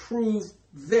may prove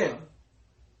them.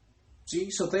 See,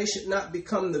 so they should not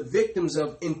become the victims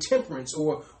of intemperance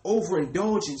or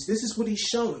overindulgence. This is what he's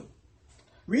showing.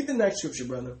 Read the next scripture,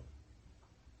 brother.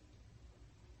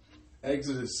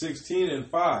 Exodus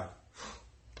 16:5.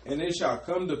 And it shall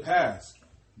come to pass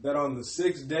that on the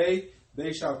 6th day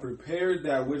they shall prepare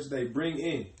that which they bring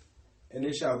in, and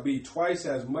it shall be twice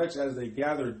as much as they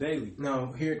gather daily.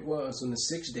 Now, here it was on the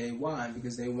 6th day. Why?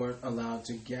 Because they weren't allowed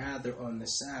to gather on the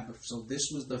Sabbath. So this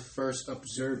was the first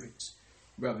observance,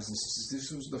 brothers and sisters.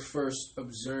 This was the first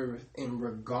observance in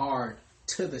regard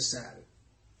to the Sabbath,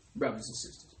 brothers and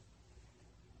sisters.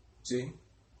 See?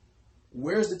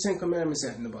 Where's the Ten Commandments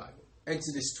at in the Bible?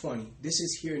 Exodus 20. This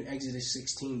is here in Exodus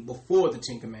 16 before the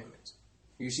Ten Commandments.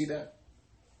 You see that?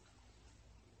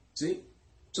 See?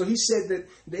 So he said that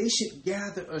they should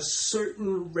gather a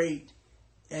certain rate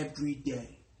every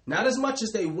day. Not as much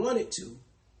as they wanted to.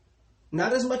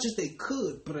 Not as much as they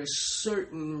could, but a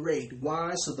certain rate.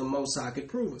 Why? So the Most High could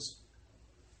prove us.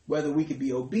 Whether we could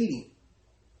be obedient.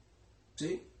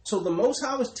 See? So the Most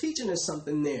High was teaching us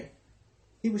something there.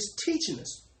 He was teaching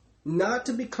us not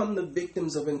to become the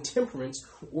victims of intemperance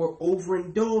or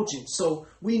overindulgence. So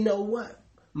we know what?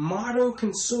 Modern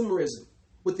consumerism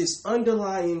with its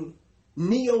underlying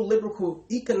neoliberal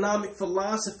economic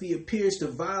philosophy appears to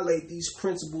violate these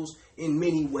principles in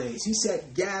many ways. He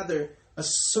said gather a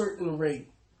certain rate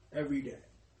every day.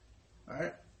 All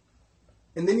right?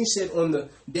 And then he said on the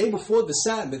day before the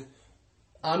Sabbath,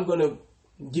 I'm going to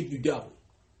give you double.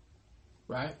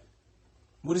 Right?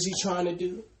 What is he trying to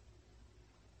do?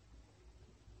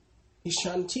 He's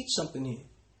trying to teach something here.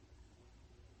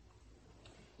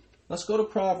 Let's go to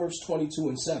Proverbs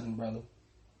 22:7, brother.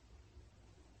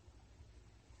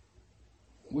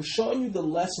 We're showing you the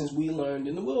lessons we learned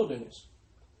in the wilderness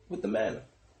with the manna.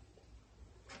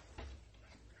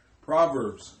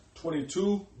 Proverbs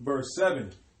 22, verse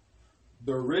 7.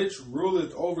 The rich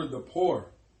ruleth over the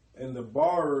poor, and the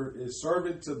borrower is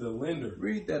servant to the lender.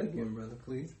 Read that again, brother,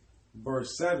 please.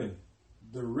 Verse 7.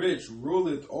 The rich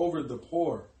ruleth over the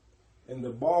poor, and the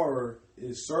borrower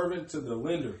is servant to the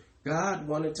lender. God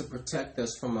wanted to protect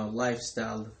us from a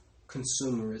lifestyle of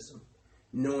consumerism,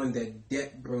 knowing that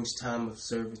debt brings time of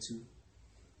servitude.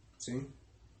 See?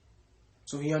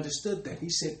 So he understood that. He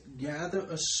said, gather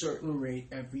a certain rate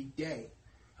every day.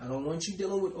 I don't want you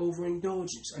dealing with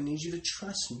overindulgence. I need you to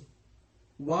trust me.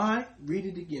 Why? Read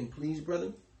it again, please,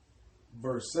 brother.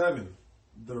 Verse 7.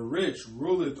 The rich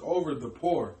ruleth over the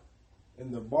poor,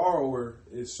 and the borrower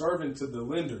is servant to the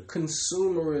lender.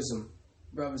 Consumerism,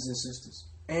 brothers and sisters,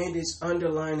 and its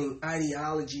underlying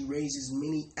ideology raises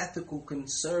many ethical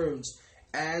concerns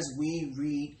as we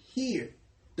read here.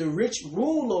 The rich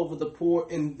rule over the poor,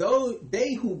 and though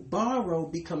they who borrow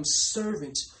become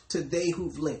servants to they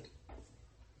who've lent.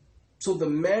 So the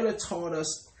manna taught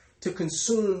us to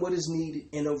consume what is needed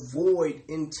and avoid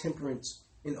intemperance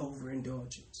and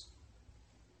overindulgence.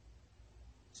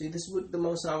 See, this is what the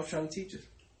Most High was trying to teach us.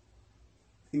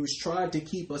 He was trying to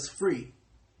keep us free.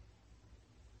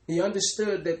 He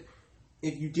understood that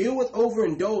if you deal with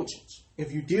overindulgence,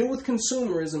 if you deal with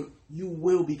consumerism, you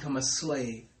will become a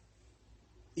slave.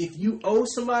 If you owe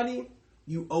somebody,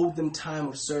 you owe them time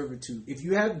of servitude. If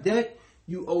you have debt,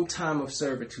 you owe time of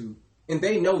servitude. And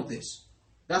they know this.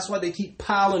 That's why they keep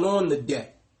piling on the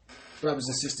debt. Brothers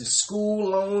and sisters, school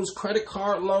loans, credit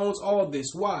card loans, all this.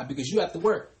 Why? Because you have to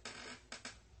work.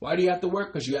 Why do you have to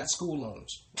work? Because you got school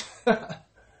loans.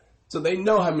 So they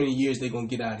know how many years they're going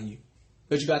to get out of you.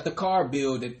 Because you got the car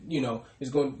bill that, is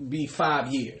going to be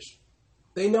 5 years.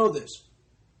 They know this.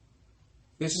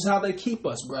 This is how they keep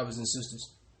us, brothers and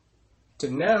sisters. To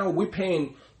now, we're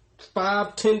paying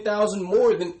 $5,000-$10,000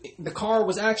 more than the car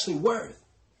was actually worth.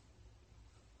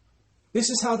 This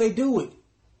is how they do it.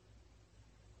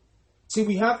 See,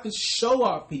 we have to show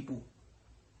our people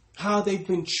how they've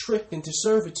been tricked into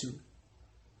servitude.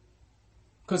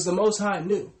 Because the Most High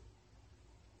knew.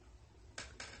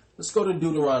 Let's go to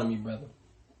Deuteronomy, brother.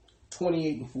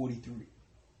 28 and 43.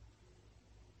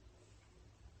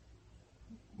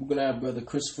 We're going to have Brother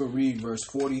Christopher read verse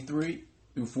 43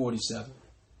 through 47.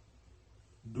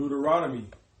 Deuteronomy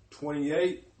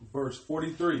 28, verse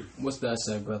 43. What's that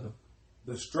say, brother?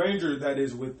 The stranger that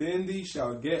is within thee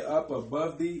shall get up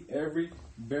above thee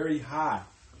very high,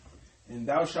 and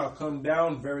thou shalt come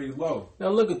down very low. Now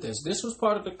look at this. This was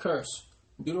part of the curse.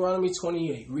 Deuteronomy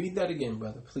 28. Read that again,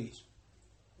 brother, please.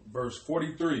 Verse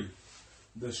 43.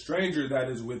 The stranger that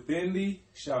is within thee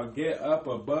shall get up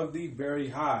above thee very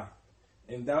high,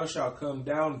 and thou shalt come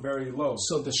down very low.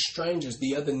 So the strangers,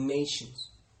 the other nations,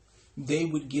 they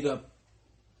would get up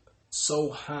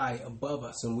so high above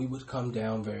us, and we would come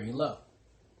down very low.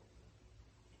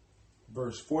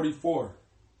 Verse 44.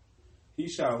 He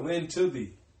shall lend to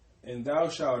thee, and thou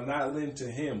shalt not lend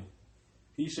to him.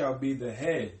 He shall be the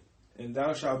head, and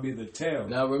thou shalt be the tail.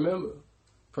 Now remember,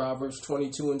 Proverbs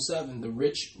 22 and 7, the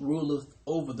rich ruleth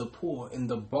over the poor, and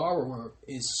the borrower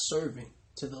is servant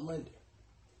to the lender.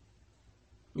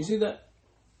 You see that?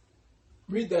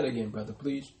 Read that again, brother,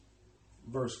 please.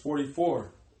 Verse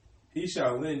 44. He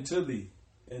shall lend to thee,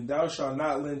 and thou shalt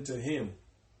not lend to him.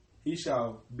 He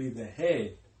shall be the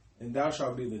head, and thou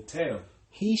shalt be the tail.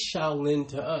 He shall lend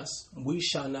to us. We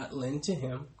shall not lend to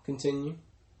him. Continue.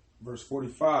 Verse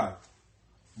 45.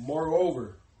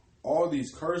 Moreover, all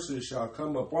these curses shall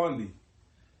come upon thee,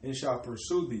 and shall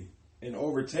pursue thee, and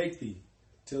overtake thee,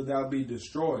 till thou be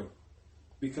destroyed,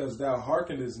 because thou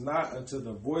hearkenest not unto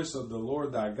the voice of the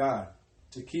Lord thy God,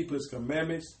 to keep his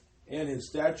commandments and his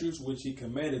statutes which he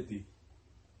commanded thee.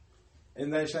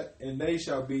 And they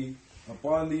shall be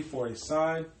upon thee for a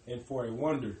sign and for a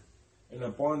wonder, and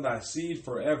upon thy seed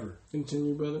forever.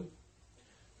 Continue, brother.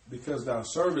 Because thou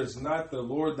servest not the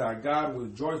Lord thy God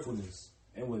with joyfulness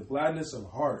and with gladness of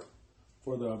heart,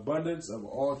 for the abundance of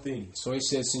all things. So he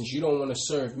says, since you don't want to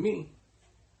serve me,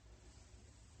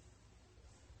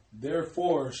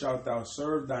 therefore shalt thou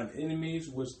serve thine enemies,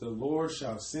 which the Lord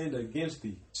shall send against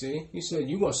thee. See, he said,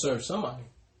 you're going to serve somebody.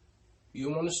 You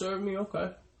don't want to serve me?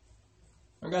 Okay.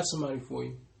 I got somebody for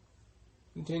you.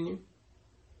 Continue.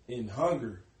 In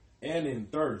hunger and in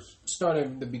thirst. Start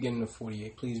at the beginning of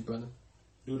 48, please, brother.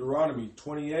 Deuteronomy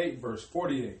 28, verse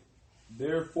 48.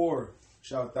 Therefore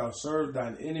shalt thou serve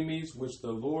thine enemies, which the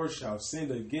Lord shall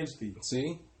send against thee.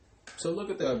 See? So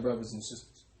look at that, brothers and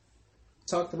sisters.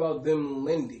 Talked about them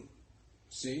lending.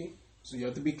 See? So you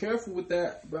have to be careful with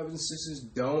that, brothers and sisters.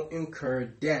 Don't incur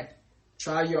debt.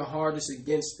 Try your hardest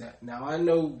against that. Now, I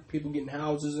know people getting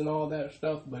houses and all that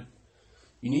stuff, but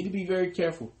you need to be very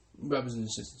careful, brothers and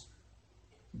sisters.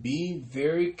 Be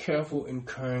very careful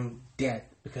incurring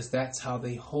debt, because that's how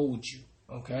they hold you,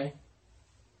 okay?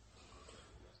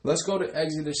 Let's go to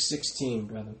Exodus 16,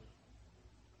 brother.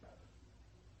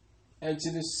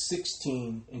 Exodus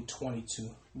 16 and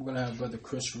 22. We're going to have Brother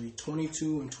Chris read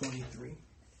 22 and 23.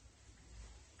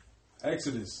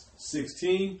 Exodus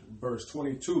 16, verse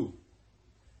 22.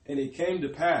 And it came to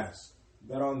pass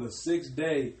that on the 6th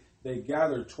day they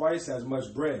gathered twice as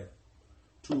much bread,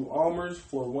 2 almers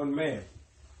for one man.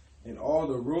 And all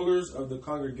the rulers of the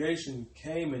congregation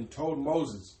came and told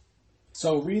Moses.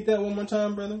 So read that one more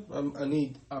time, brother. I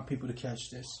need our people to catch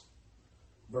this.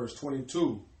 Verse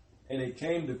 22. And it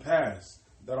came to pass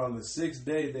that on the 6th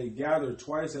day they gathered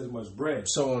twice as much bread.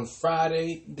 So on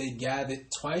Friday they gathered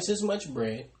twice as much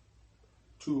bread.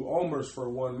 2 omers for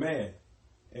one man.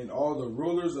 And all the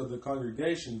rulers of the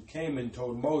congregation came and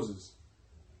told Moses.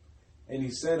 And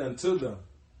he said unto them,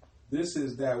 This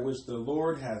is that which the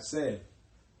Lord hath said.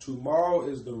 Tomorrow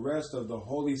is the rest of the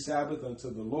holy Sabbath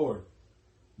unto the Lord.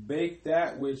 Bake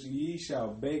that which ye shall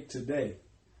bake today,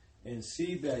 and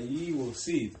seed that ye will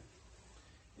seed,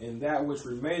 and that which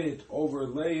remaineth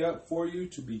overlay up for you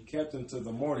to be kept until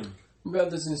the morning.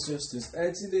 Brothers and sisters,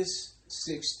 Exodus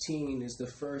 16 is the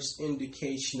first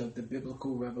indication of the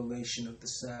biblical revelation of the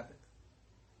Sabbath.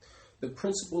 The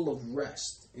principle of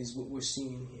rest is what we're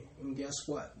seeing here. And guess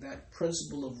what? That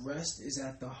principle of rest is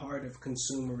at the heart of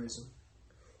consumerism.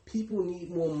 People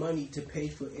need more money to pay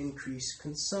for increased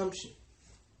consumption.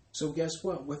 So guess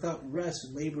what? Without rest,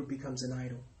 labor becomes an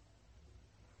idol.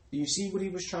 Do you see what he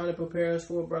was trying to prepare us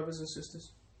for, brothers and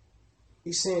sisters?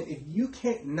 He's saying if you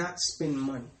can't not spend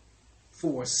money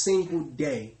for a single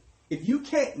day, if you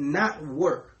can't not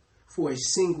work for a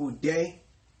single day,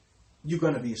 you're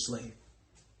going to be a slave.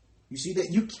 You see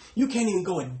that? You can't even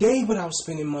go a day without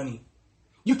spending money.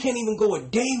 You can't even go a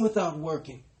day without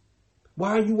working.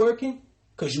 Why are you working?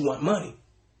 Because you want money,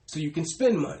 so you can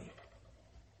spend money.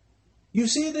 You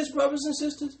see this, brothers and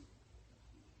sisters?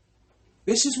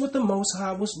 This is what the Most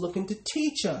High was looking to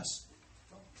teach us.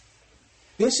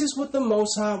 This is what the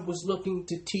Most High was looking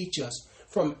to teach us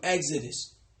from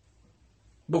Exodus,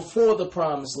 before the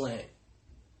Promised Land.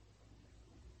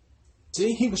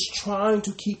 See, he was trying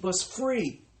to keep us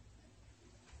free.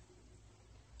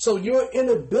 So your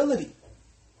inability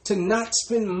to not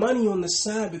spend money on the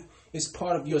Sabbath is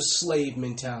part of your slave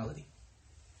mentality.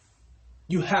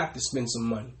 You have to spend some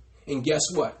money. And guess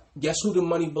what? Guess who the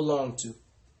money belonged to?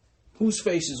 Whose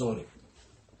face is on it?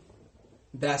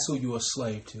 That's who you're a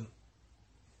slave to.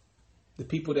 The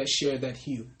people that share that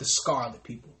hue, the scarlet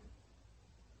people.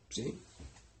 See?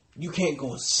 You can't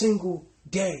go a single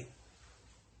day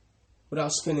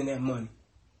without spending that money.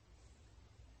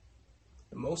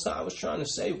 The Most High was trying to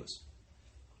save us.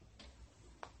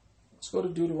 Let's go to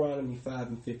Deuteronomy 5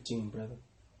 and 15, brother.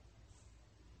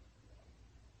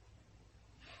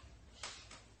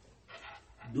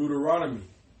 Deuteronomy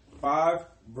 5,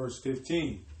 verse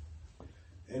 15.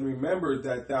 And remember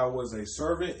that thou was a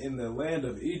servant in the land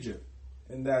of Egypt,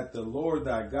 and that the Lord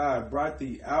thy God brought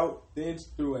thee out thence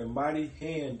through a mighty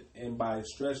hand and by a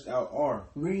stretched out arm.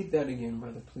 Read that again,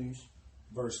 brother, please.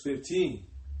 Verse 15.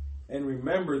 And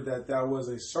remember that thou was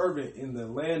a servant in the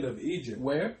land of Egypt.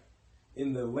 Where?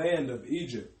 In the land of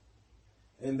Egypt.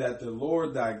 And that the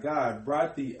Lord thy God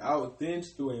brought thee out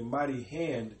thence through a mighty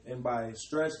hand and by a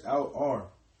stretched out arm.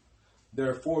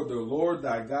 Therefore the Lord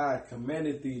thy God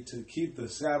commanded thee to keep the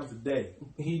Sabbath day.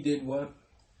 He did what?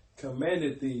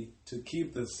 Commanded thee to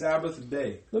keep the Sabbath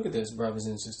day. Look at this, brothers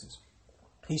and sisters.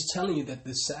 He's telling you that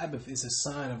the Sabbath is a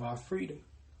sign of our freedom.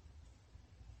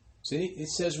 See, it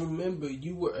says, remember,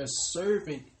 you were a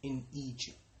servant in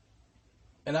Egypt,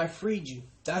 and I freed you.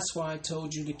 That's why I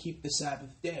told you to keep the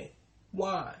Sabbath day.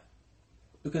 Why?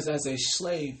 Because as a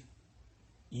slave,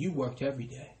 you worked every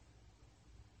day.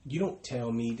 You don't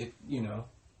tell me that,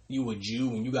 you a Jew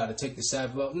and you got to take the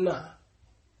Sabbath off. Nah.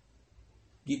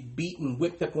 Get beaten,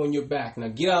 whipped up on your back. Now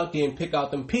get out there and pick out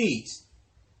them peas.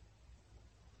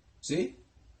 See?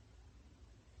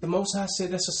 The Most High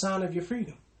said that's a sign of your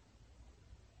freedom.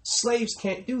 Slaves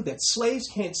can't do that. Slaves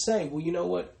can't say, well, you know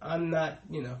what? I'm not,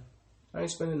 I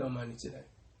ain't spending no money today.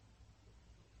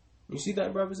 You see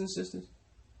that, brothers and sisters?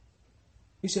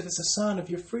 He said it's a sign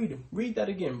of your freedom. Read that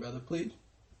again, brother, please.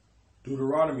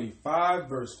 Deuteronomy 5,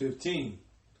 verse 15.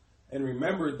 And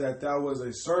remember that thou was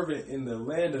a servant in the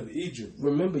land of Egypt.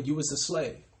 Remember, you was a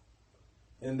slave.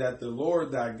 And that the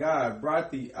Lord thy God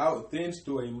brought thee out thence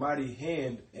through a mighty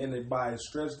hand and by a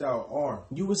stretched out arm.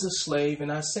 You was a slave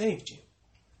and I saved you.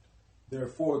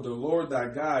 Therefore the Lord thy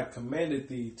God commanded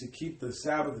thee to keep the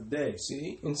Sabbath day.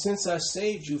 See, and since I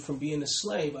saved you from being a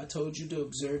slave, I told you to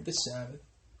observe the Sabbath,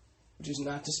 which is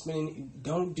not to spend,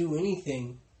 don't do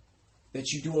anything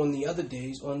that you do on the other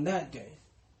days on that day.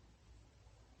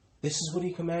 This is what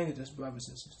he commanded us, brothers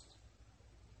and sisters.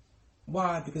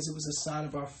 Why? Because it was a sign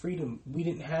of our freedom. We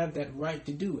didn't have that right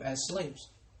to do as slaves.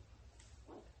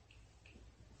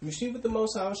 You see what the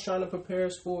Most High was trying to prepare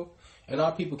us for? And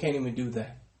our people can't even do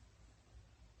that.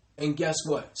 And guess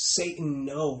what? Satan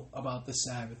know about the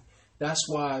Sabbath. That's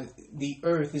why the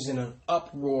earth is in an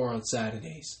uproar on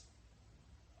Saturdays.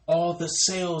 All the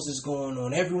sales is going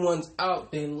on. Everyone's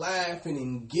out there laughing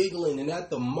and giggling, and at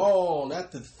the mall,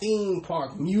 at the theme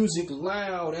park, music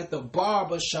loud, at the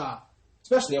barber shop,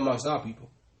 especially amongst our people.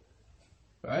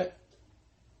 Right?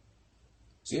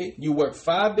 See, you work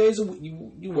 5 days a week.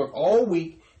 You work all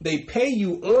week. They pay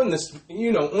you on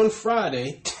on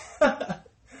Friday.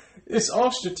 It's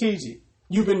all strategic.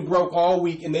 You've been broke all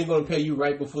week, and they're going to pay you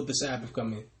right before the Sabbath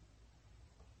come in.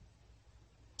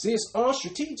 See, it's all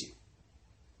strategic.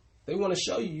 They want to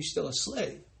show you you're still a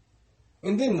slave.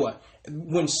 And then what?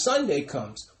 When Sunday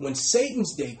comes, when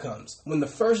Satan's day comes, when the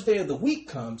first day of the week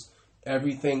comes,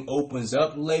 everything opens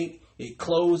up late. It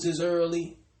closes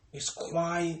early. It's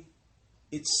quiet.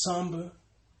 It's somber.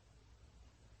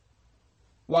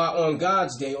 While on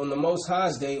God's day, on the Most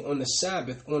High's day, on the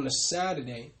Sabbath, on the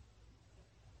Saturday,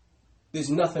 there's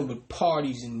nothing but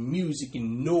parties and music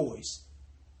and noise.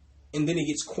 And then it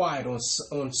gets quiet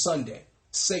on Sunday,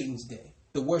 Satan's day,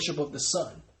 the worship of the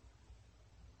sun.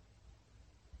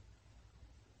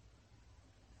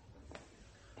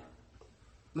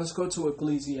 Let's go to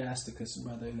Ecclesiasticus,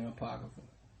 brother, in the Apocrypha.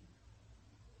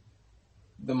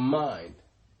 The mind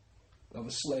of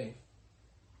a slave.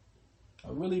 I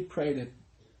really pray that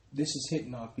this is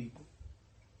hitting our people.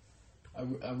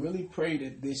 I really pray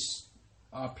that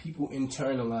our people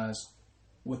internalize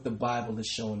what the Bible is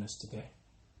showing us today.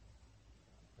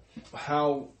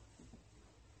 How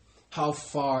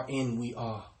far in we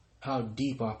are, how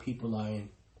deep our people are in,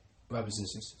 brothers and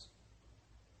sisters.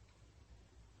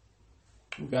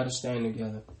 We got to stand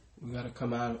together. We got to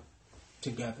come out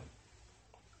together.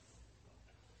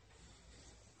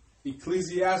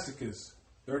 Ecclesiasticus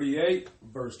 38,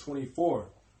 verse 24.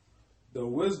 The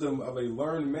wisdom of a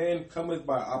learned man cometh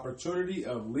by opportunity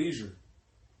of leisure,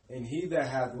 and he that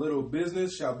hath little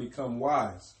business shall become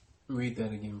wise. Read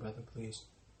that again, brother, please.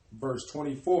 Verse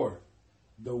 24.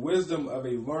 The wisdom of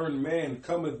a learned man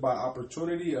cometh by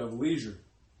opportunity of leisure,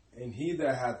 and he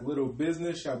that hath little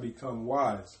business shall become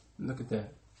wise. Look at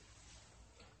that.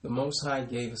 The Most High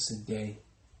gave us a day.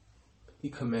 He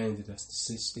commanded us to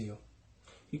sit still.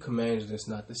 He commanded us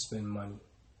not to spend money.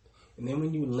 And then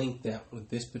when you link that with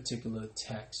this particular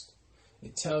text,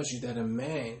 it tells you that a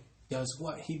man does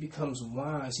what? He becomes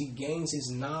wise. He gains his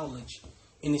knowledge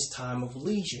in his time of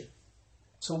leisure.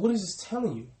 So what is this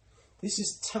telling you? This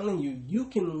is telling you you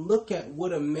can look at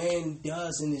what a man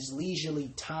does in his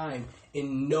leisurely time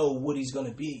and know what he's going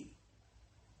to be.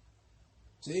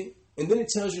 See? And then it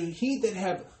tells you, he that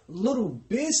have little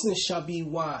business shall be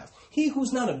wise. He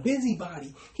who's not a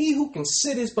busybody. He who can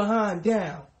sit his behind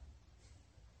down.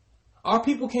 Our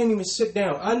people can't even sit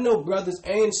down. I know brothers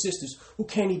and sisters who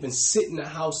can't even sit in the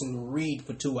house and read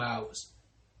for 2 hours.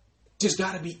 Just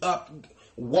got to be up,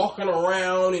 walking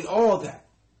around and all that.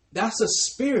 That's a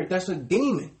spirit. That's a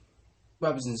demon,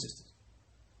 brothers and sisters.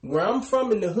 Where I'm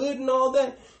from in the hood and all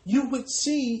that, you would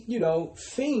see,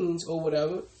 fiends or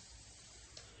whatever.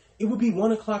 It would be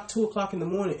 1 o'clock, 2 o'clock in the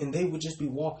morning, and they would just be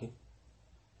walking.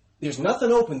 There's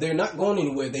nothing open. They're not going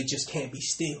anywhere. They just can't be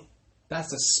still.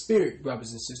 That's a spirit,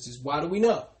 brothers and sisters. Why do we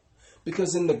know?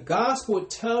 Because in the gospel, it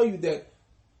tells you that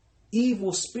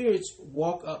evil spirits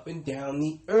walk up and down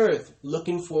the earth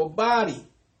looking for a body.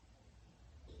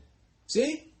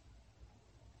 See?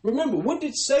 Remember, what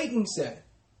did Satan say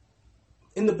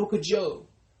in the book of Job?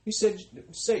 He said,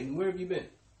 Satan, where have you been?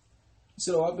 He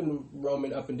said, I've been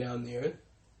roaming up and down the earth.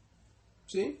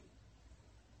 See?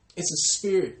 It's a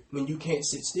spirit when you can't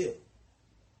sit still.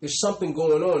 There's something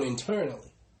going on internally.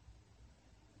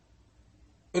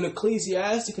 And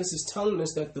Ecclesiasticus is telling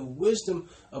us that the wisdom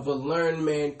of a learned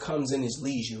man comes in his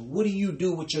leisure. What do you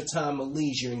do with your time of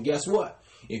leisure? And guess what?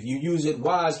 If you use it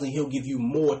wisely, he'll give you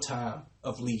more time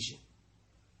of leisure.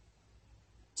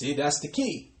 See, that's the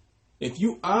key. If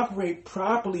you operate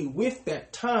properly with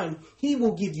that time, he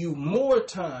will give you more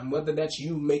time, whether that's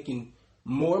you making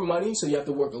more money, so you have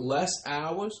to work less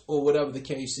hours or whatever the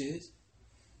case is.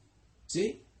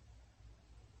 See?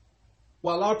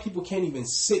 While our people can't even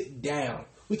sit down.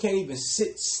 We can't even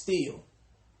sit still.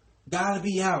 Gotta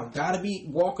be out. Gotta be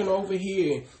walking over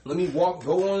here. Let me go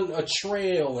on a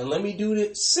trail and let me do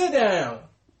this. Sit down.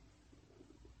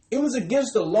 It was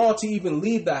against the law to even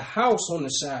leave the house on the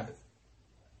Sabbath.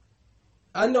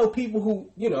 I know people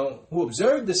who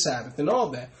observe the Sabbath and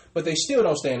all that, but they still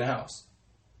don't stay in the house.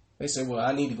 They say, well,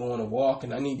 I need to go on a walk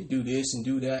and I need to do this and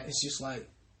do that. It's just like,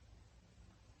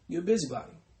 you're a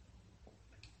busybody.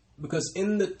 Because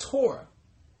in the Torah,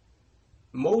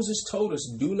 Moses told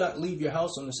us, do not leave your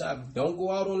house on the Sabbath. Don't go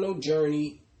out on no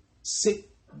journey. Sit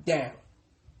down.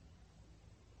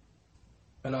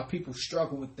 And our people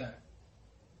struggle with that.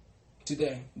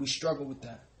 Today, we struggle with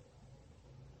that.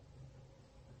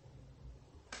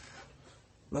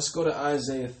 Let's go to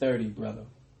Isaiah 30, brother.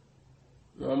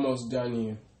 We're almost done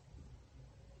here.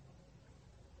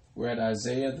 We're at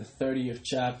Isaiah, the 30th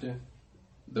chapter,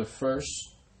 the 1st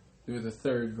through the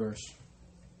 3rd verse.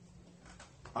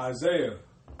 Isaiah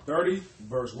 30,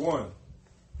 verse 1.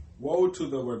 Woe to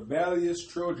the rebellious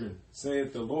children,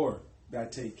 saith the Lord,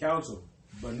 that take counsel,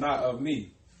 but not of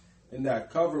me, and that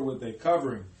cover with a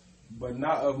covering, but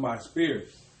not of my spirit,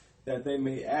 that they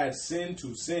may add sin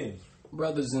to sin.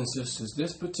 Brothers and sisters,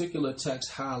 this particular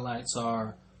text highlights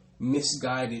our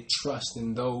misguided trust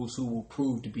in those who will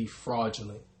prove to be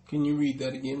fraudulent. Can you read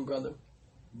that again, brother?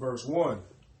 Verse 1.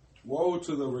 Woe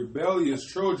to the rebellious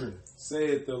children,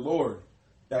 saith the Lord,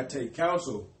 that take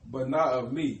counsel, but not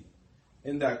of me,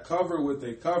 and that cover with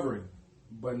a covering,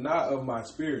 but not of my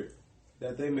spirit,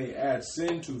 that they may add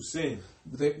sin to sin.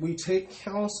 That we take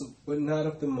counsel, but not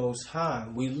of the Most High.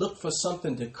 We look for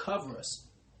something to cover us,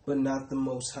 but not the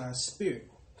Most High Spirit.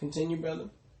 Continue, brother.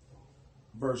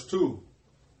 Verse 2.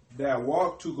 That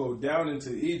walk to go down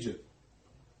into Egypt,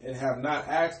 and have not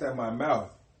asked at my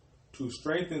mouth, to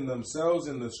strengthen themselves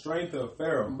in the strength of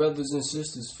Pharaoh. Brothers and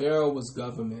sisters, Pharaoh was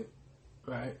government.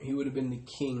 right? He would have been the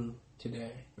king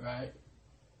today, right?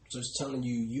 So it's telling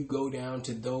you, you go down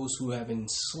to those who have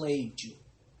enslaved you.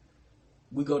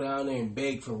 We go down there and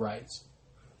beg for rights.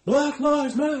 Black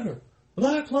lives matter.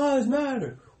 Black lives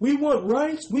matter. We want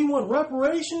rights. We want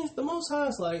reparations. The Most High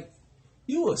is like,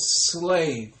 you a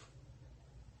slave.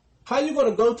 How you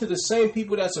going to go to the same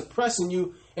people that's oppressing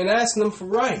you and ask them for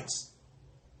rights?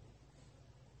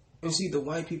 And see, the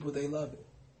white people, they love it.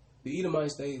 The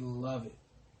Edomites, they love it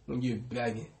when you're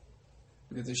begging.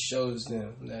 Because it shows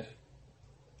them that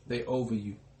they over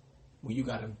you. Well, you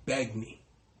got to beg me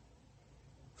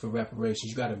for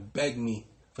reparations. You got to beg me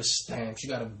for stamps. You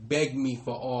got to beg me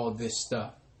for all this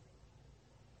stuff.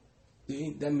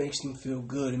 See, that makes them feel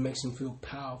good. It makes them feel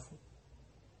powerful.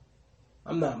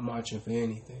 I'm not marching for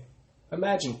anything.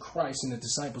 Imagine Christ and the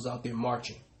disciples out there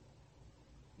marching.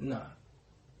 Nah.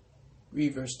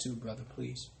 Read verse 2, brother,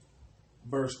 please.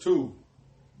 Verse 2.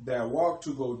 That walk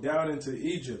to go down into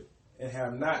Egypt, and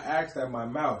have not asked at my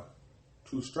mouth,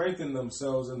 to strengthen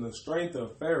themselves in the strength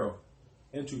of Pharaoh,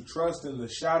 and to trust in the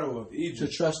shadow of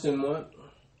Egypt. To trust in what?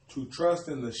 To trust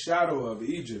in the shadow of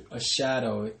Egypt. A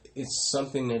shadow. It's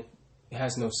something that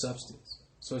has no substance.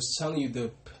 So it's telling you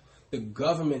the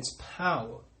government's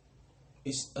power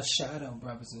is a shadow,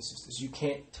 brothers and sisters. You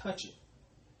can't touch it.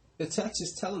 The text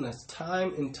is telling us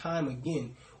time and time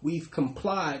again, we've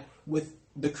complied with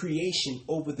the creation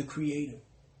over the creator.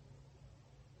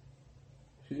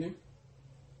 See?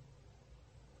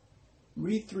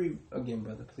 Read 3 again,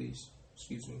 brother, please.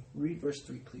 Excuse me. Read verse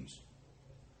 3, please.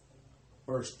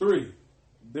 Verse 3.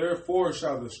 Therefore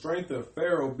shall the strength of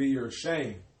Pharaoh be your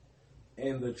shame,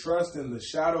 and the trust in the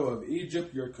shadow of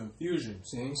Egypt your confusion.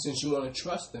 See, since you want to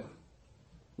trust them,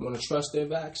 you want to trust their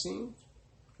vaccines,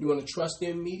 you want to trust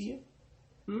their media,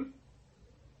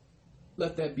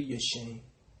 let that be your shame.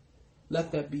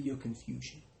 Let that be your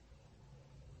confusion.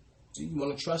 See, you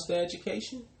want to trust their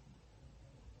education?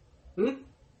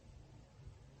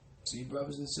 See,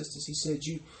 brothers and sisters, he said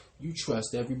you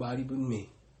trust everybody but me.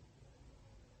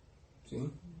 See?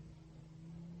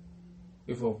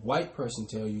 If a white person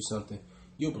tell you something,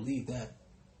 you'll believe that.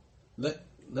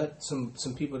 Let some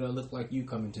people that look like you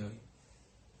come and tell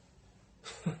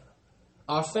you.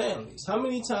 Our families. How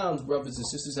many times, brothers and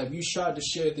sisters, have you tried to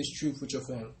share this truth with your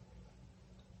family?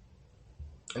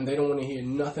 And they don't want to hear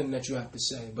nothing that you have to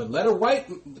say. But let a white,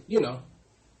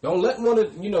 don't let one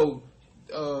of,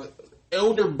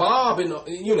 Elder Bob and,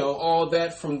 all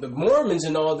that from the Mormons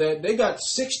and all that. They got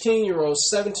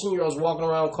 16-year-olds, 17-year-olds walking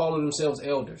around calling themselves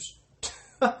elders.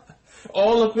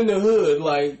 All up in the hood,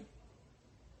 like,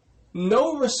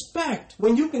 no respect.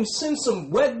 When you can send some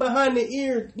wet behind the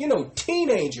ear,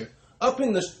 teenager up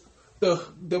in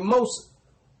the most,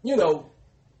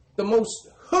 the most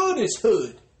hood is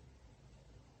hood.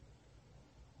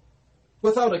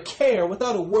 Without a care,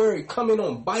 without a worry, coming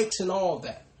on bikes and all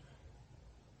that.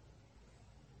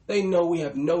 They know we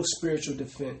have no spiritual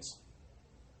defense.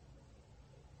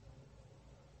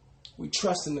 We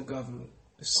trust in the government,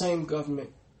 the same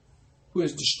government who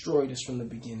has destroyed us from the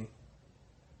beginning.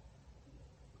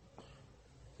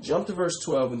 Jump to verse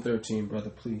 12 and 13, brother,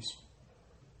 please.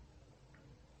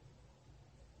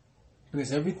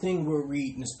 Because everything we're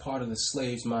reading is part of the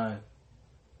slave's mind.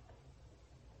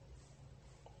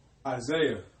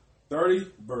 Isaiah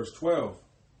 30, verse 12.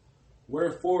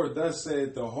 Wherefore thus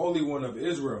saith the Holy One of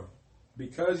Israel,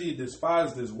 because ye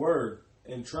despised his word,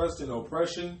 and trust in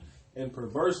oppression and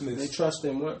perverseness. They trust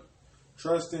in what?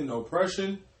 Trust in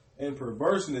oppression and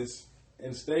perverseness,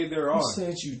 and stay thereon. He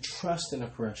said you trust in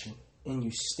oppression, and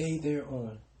you stay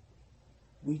thereon.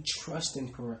 We trust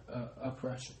in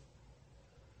oppression.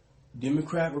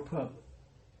 Democrat, Republic.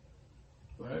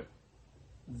 Right?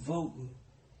 Voting.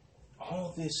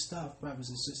 All this stuff, brothers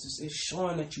and sisters, is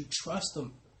showing that you trust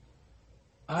them.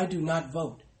 I do not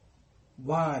vote.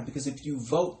 Why? Because if you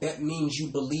vote, that means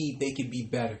you believe they could be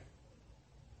better.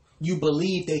 You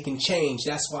believe they can change.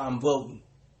 That's why I'm voting.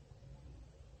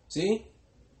 See?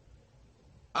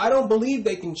 I don't believe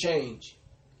they can change.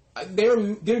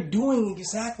 They're doing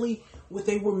exactly what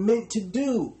they were meant to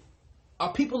do.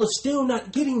 Our people are still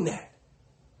not getting that.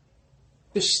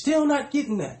 They're still not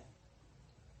getting that.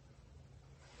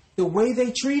 The way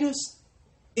they treat us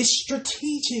is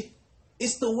strategic.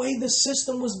 It's the way the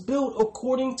system was built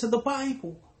according to the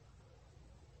Bible.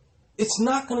 It's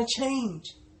not going to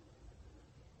change.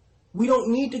 We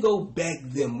don't need to go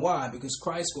beg them. Why? Because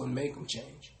Christ's going to make them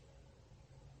change.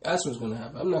 That's what's going to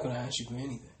happen. I'm not going to ask you for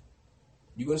anything.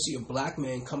 You're going to see a black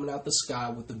man coming out the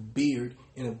sky with a beard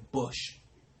in a bush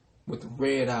with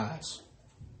red eyes.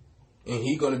 And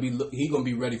he's going to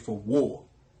be ready for war.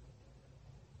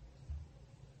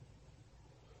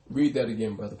 Read that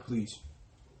again, brother, please.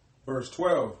 Verse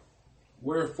 12.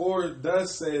 Wherefore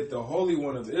thus saith the Holy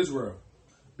One of Israel,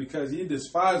 because ye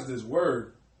despise this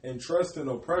word, and trust in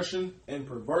oppression and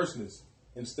perverseness,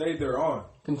 and stay thereon.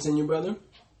 Continue, brother.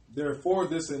 Therefore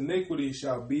this iniquity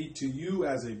shall be to you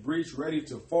as a breach ready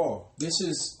to fall. This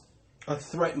is a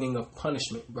threatening of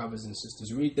punishment, brothers and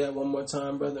sisters. Read that one more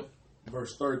time, brother.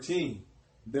 Verse 13.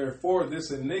 Therefore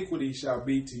this iniquity shall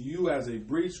be to you as a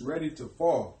breach ready to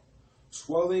fall,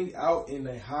 swelling out in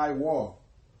a high wall,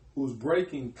 whose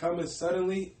breaking cometh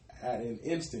suddenly at an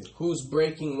instant. Whose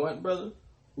breaking what, brother?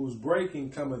 Whose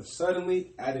breaking cometh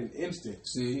suddenly at an instant.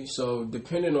 See, so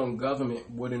depending on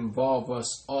government would involve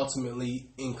us ultimately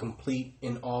in complete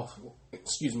and awful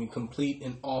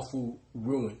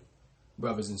ruin,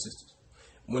 brothers and sisters.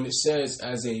 When it says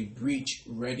as a breach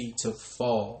ready to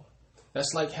fall,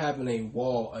 that's like having a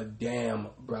wall, a dam,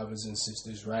 brothers and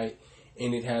sisters, right?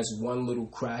 And it has one little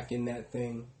crack in that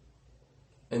thing,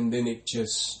 and then it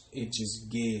just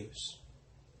gives,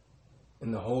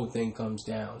 and the whole thing comes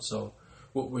down. So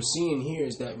what we're seeing here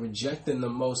is that rejecting the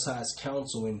Most High's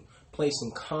counsel and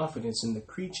placing confidence in the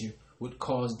creature would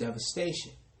cause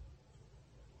devastation.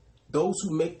 Those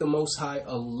who make the Most High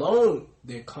alone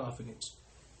their confidence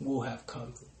will have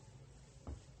comfort.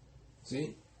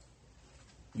 See?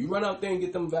 You run out there and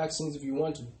get them vaccines if you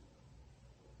want to.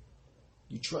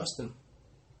 You trust them.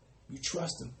 You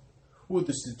trust them. Well,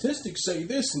 the statistics say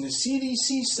this and the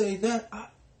CDC say that.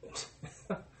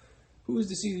 Who is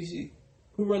the CDC?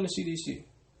 Who run the CDC?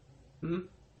 Is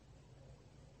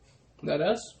that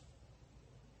us?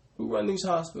 Who run these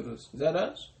hospitals? Is that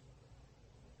us?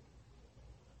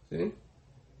 See?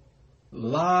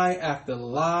 Lie after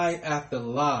lie after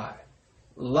lie.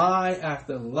 Lie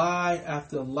after lie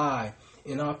after lie.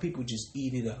 And our people just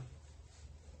eat it up.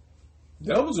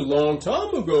 That was a long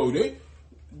time ago. They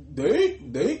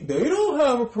don't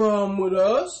have a problem with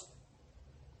us.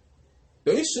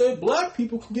 They said black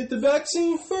people can get the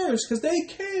vaccine first because they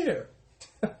care.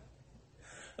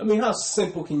 I mean, how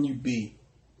simple can you be?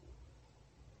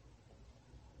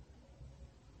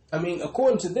 I mean,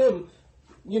 according to them,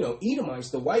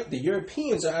 Edomites, the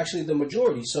Europeans are actually the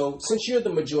majority. So since you're the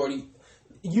majority,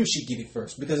 you should get it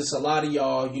first because it's a lot of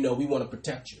y'all, we want to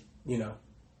protect you,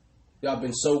 Y'all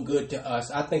been so good to us.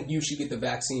 I think you should get the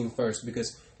vaccine first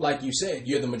because, like you said,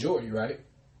 you're the majority, right?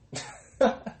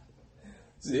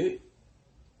 See?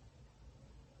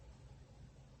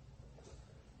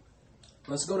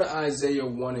 Let's go to Isaiah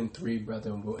 1 and 3,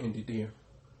 brother, and we'll end it here.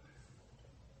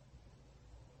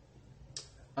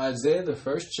 Isaiah, the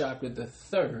 1st chapter, the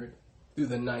 3rd through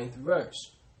the 9th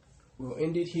verse. We'll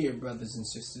end it here, brothers and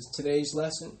sisters. Today's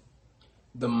lesson,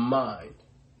 the mind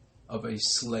of a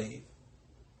slave.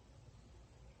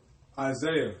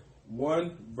 Isaiah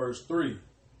 1 verse 3.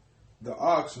 The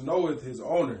ox knoweth his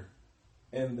owner,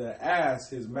 and the ass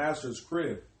his master's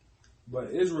crib.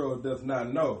 But Israel doth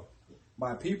not know.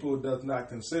 My people doth not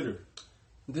consider.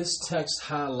 This text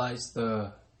highlights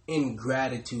the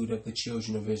ingratitude of the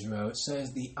children of Israel. It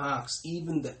says the ox,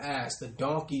 even the ass, the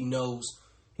donkey knows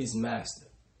his master.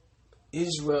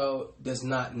 Israel does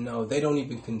not know. They don't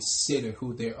even consider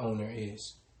who their owner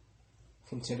is.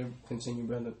 Continue,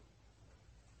 brother.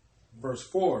 Verse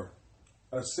 4.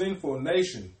 A sinful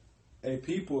nation, a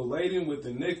people laden with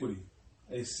iniquity,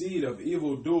 a seed of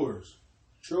evildoers,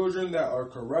 children that are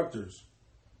corrupters.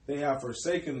 They have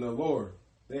forsaken the Lord.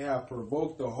 They have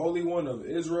provoked the Holy One of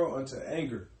Israel unto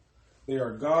anger. They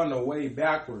are gone away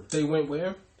backwards. They went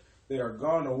where? They are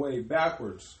gone away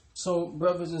backwards. So,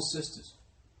 brothers and sisters,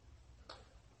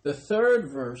 the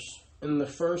 3rd verse in the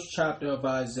 1st chapter of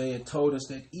Isaiah told us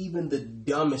that even the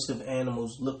dumbest of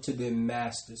animals look to their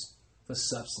masters for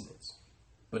subsistence,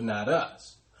 but not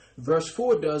us. Verse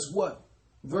 4 does what?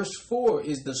 Verse 4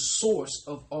 is the source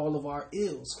of all of our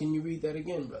ills. Can you read that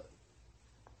again, brother?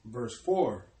 Verse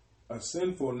 4. A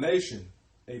sinful nation,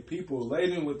 a people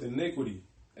laden with iniquity,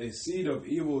 a seed of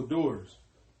evildoers,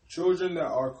 children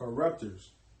that are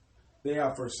corrupters. They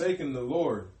have forsaken the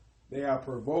Lord. They have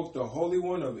provoked the Holy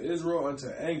One of Israel unto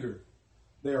anger.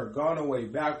 They are gone away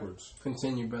backwards.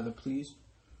 Continue, brother, please.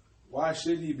 Why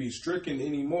should ye be stricken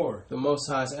any more? The Most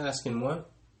High is asking what?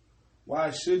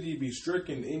 Why should ye be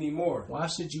stricken any more? Why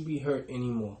should you be hurt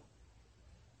anymore?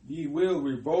 Ye will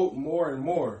revolt more and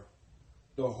more.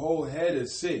 The whole head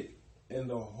is sick, and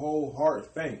the whole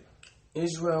heart faint.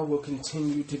 Israel will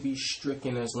continue to be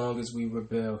stricken as long as we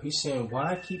rebel. He's saying,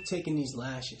 why keep taking these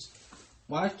lashes?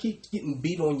 Why keep getting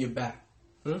beat on your back?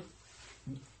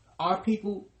 Our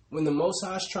people, when the Most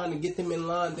High is trying to get them in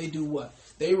line, they do what?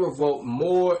 They revolt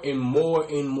more and more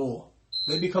and more.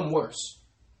 They become worse.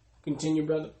 Continue,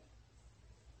 brother.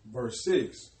 Verse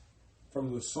 6.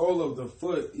 From the sole of the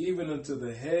foot even unto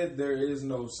the head there is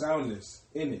no soundness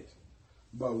in it,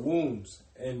 but wounds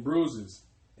and bruises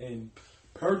and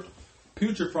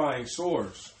putrefying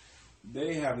sores.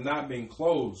 They have not been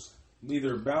closed,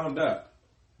 neither bound up,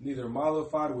 neither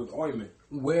mollified with ointment.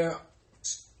 Where,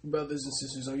 brothers and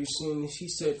sisters, are you seeing this? He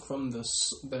said from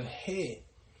the head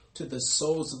to the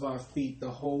soles of our feet,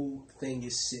 the whole thing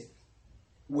is sick.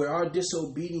 Where our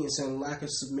disobedience and lack of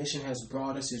submission has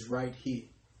brought us is right here.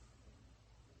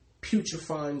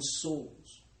 Putrefying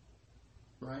sores,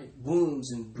 right?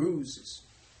 Wounds and bruises.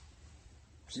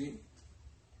 See?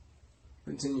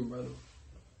 Continue, brother.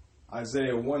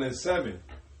 Isaiah 1:7.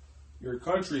 Your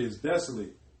country is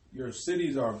desolate. Your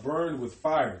cities are burned with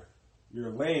fire.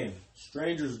 Your land,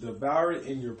 strangers devour it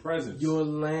in your presence. Your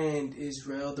land,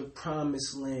 Israel, the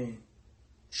promised land.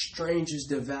 Strangers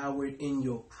devour it in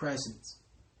your presence.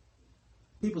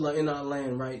 People are in our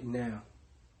land right now.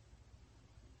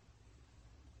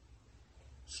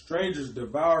 Strangers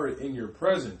devour it in your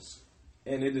presence,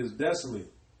 and it is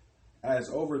desolate, as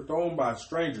overthrown by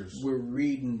strangers. We're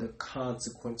reading the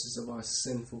consequences of our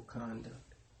sinful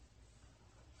conduct.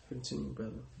 Continue,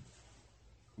 brother.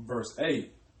 Verse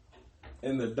 8.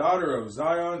 And the daughter of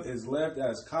Zion is left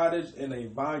as cottage in a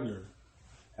vineyard,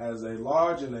 as a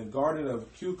lodge in a garden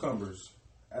of cucumbers,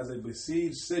 as a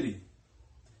besieged city.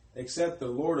 Except the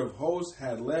Lord of hosts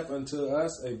had left unto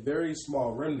us a very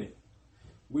small remnant,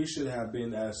 we should have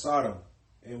been as Sodom,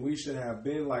 and we should have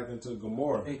been like unto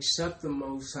Gomorrah. Except the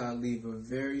Most High leave a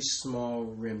very small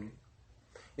remnant.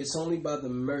 It's only by the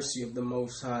mercy of the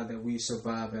Most High that we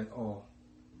survive at all,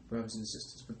 brothers and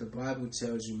sisters. But the Bible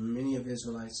tells you many of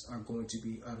Israelites are going to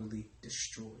be utterly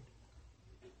destroyed.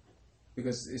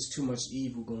 Because it's too much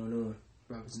evil going on,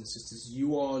 brothers and sisters.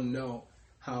 You all know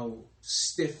how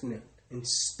stiff-necked and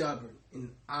stubborn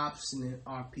and obstinate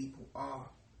our people are.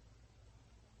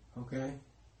 Okay?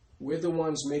 We're the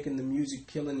ones making the music,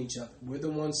 killing each other. We're the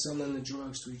ones selling the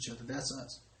drugs to each other. That's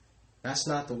us. That's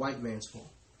not the white man's fault.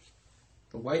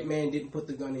 The white man didn't put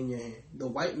the gun in your hand. The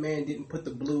white man didn't put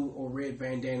the blue or red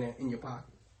bandana in your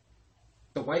pocket.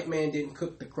 The white man didn't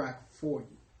cook the crack for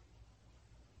you.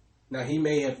 Now, he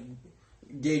may have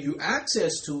gave you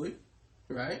access to it,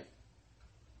 right?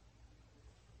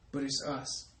 But it's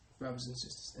us, brothers and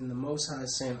sisters. And the Most High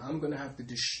is saying, I'm going to have to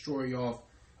destroy off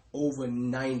over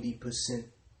 90%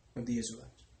 of the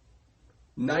Israelites.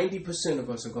 90% of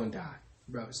us are going to die,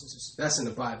 brothers and sisters. That's in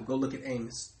the Bible. Go look at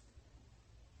Amos.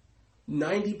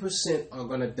 90% are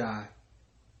going to die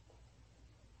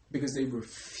because they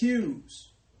refuse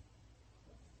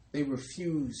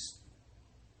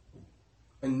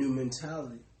a new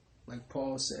mentality. Like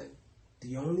Paul said,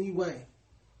 the only way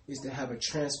is to have a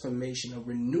transformation, a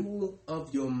renewal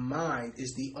of your mind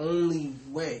is the only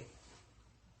way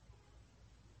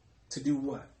to do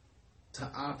what? To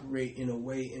operate in a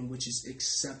way in which is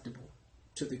acceptable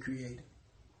to the Creator.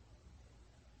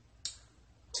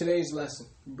 Today's lesson,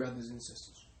 brothers and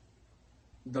sisters,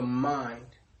 the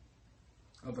mind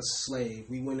of a slave.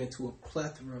 We went into a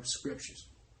plethora of scriptures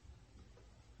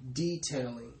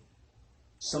detailing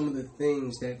some of the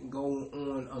things that go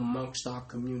on amongst our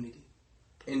community.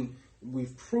 And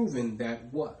we've proven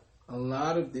that what? A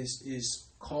lot of this is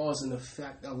cause and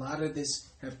effect. A lot of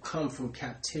this have come from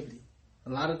captivity. A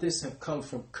lot of this have come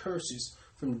from curses,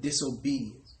 from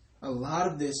disobedience. A lot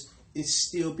of this is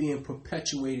still being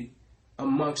perpetuated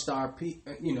amongst our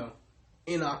people,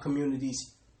 in our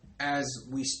communities as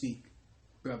we speak,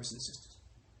 brothers and sisters.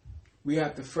 We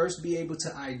have to first be able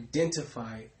to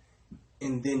identify it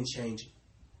and then change it.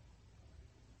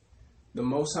 The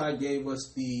Most High gave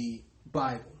us the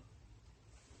Bible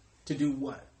to do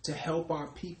what? To help our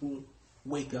people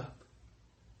wake up.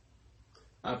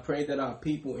 I pray that our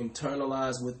people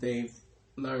internalize what they've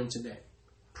learned today.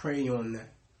 Pray on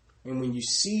that. And when you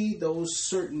see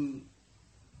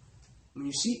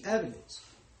evidence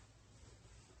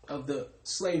of the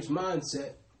slave's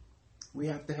mindset, we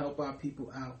have to help our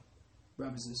people out,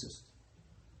 brothers and sisters.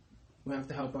 We have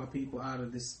to help our people out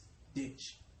of this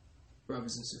ditch,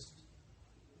 brothers and sisters.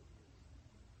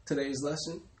 Today's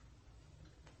lesson,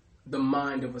 the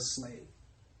mind of a slave.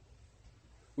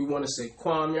 We want to say,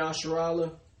 Kwam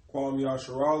Yasharallah. Kwam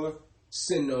Yasharallah.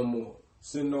 Sin no more.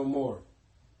 Sin no more.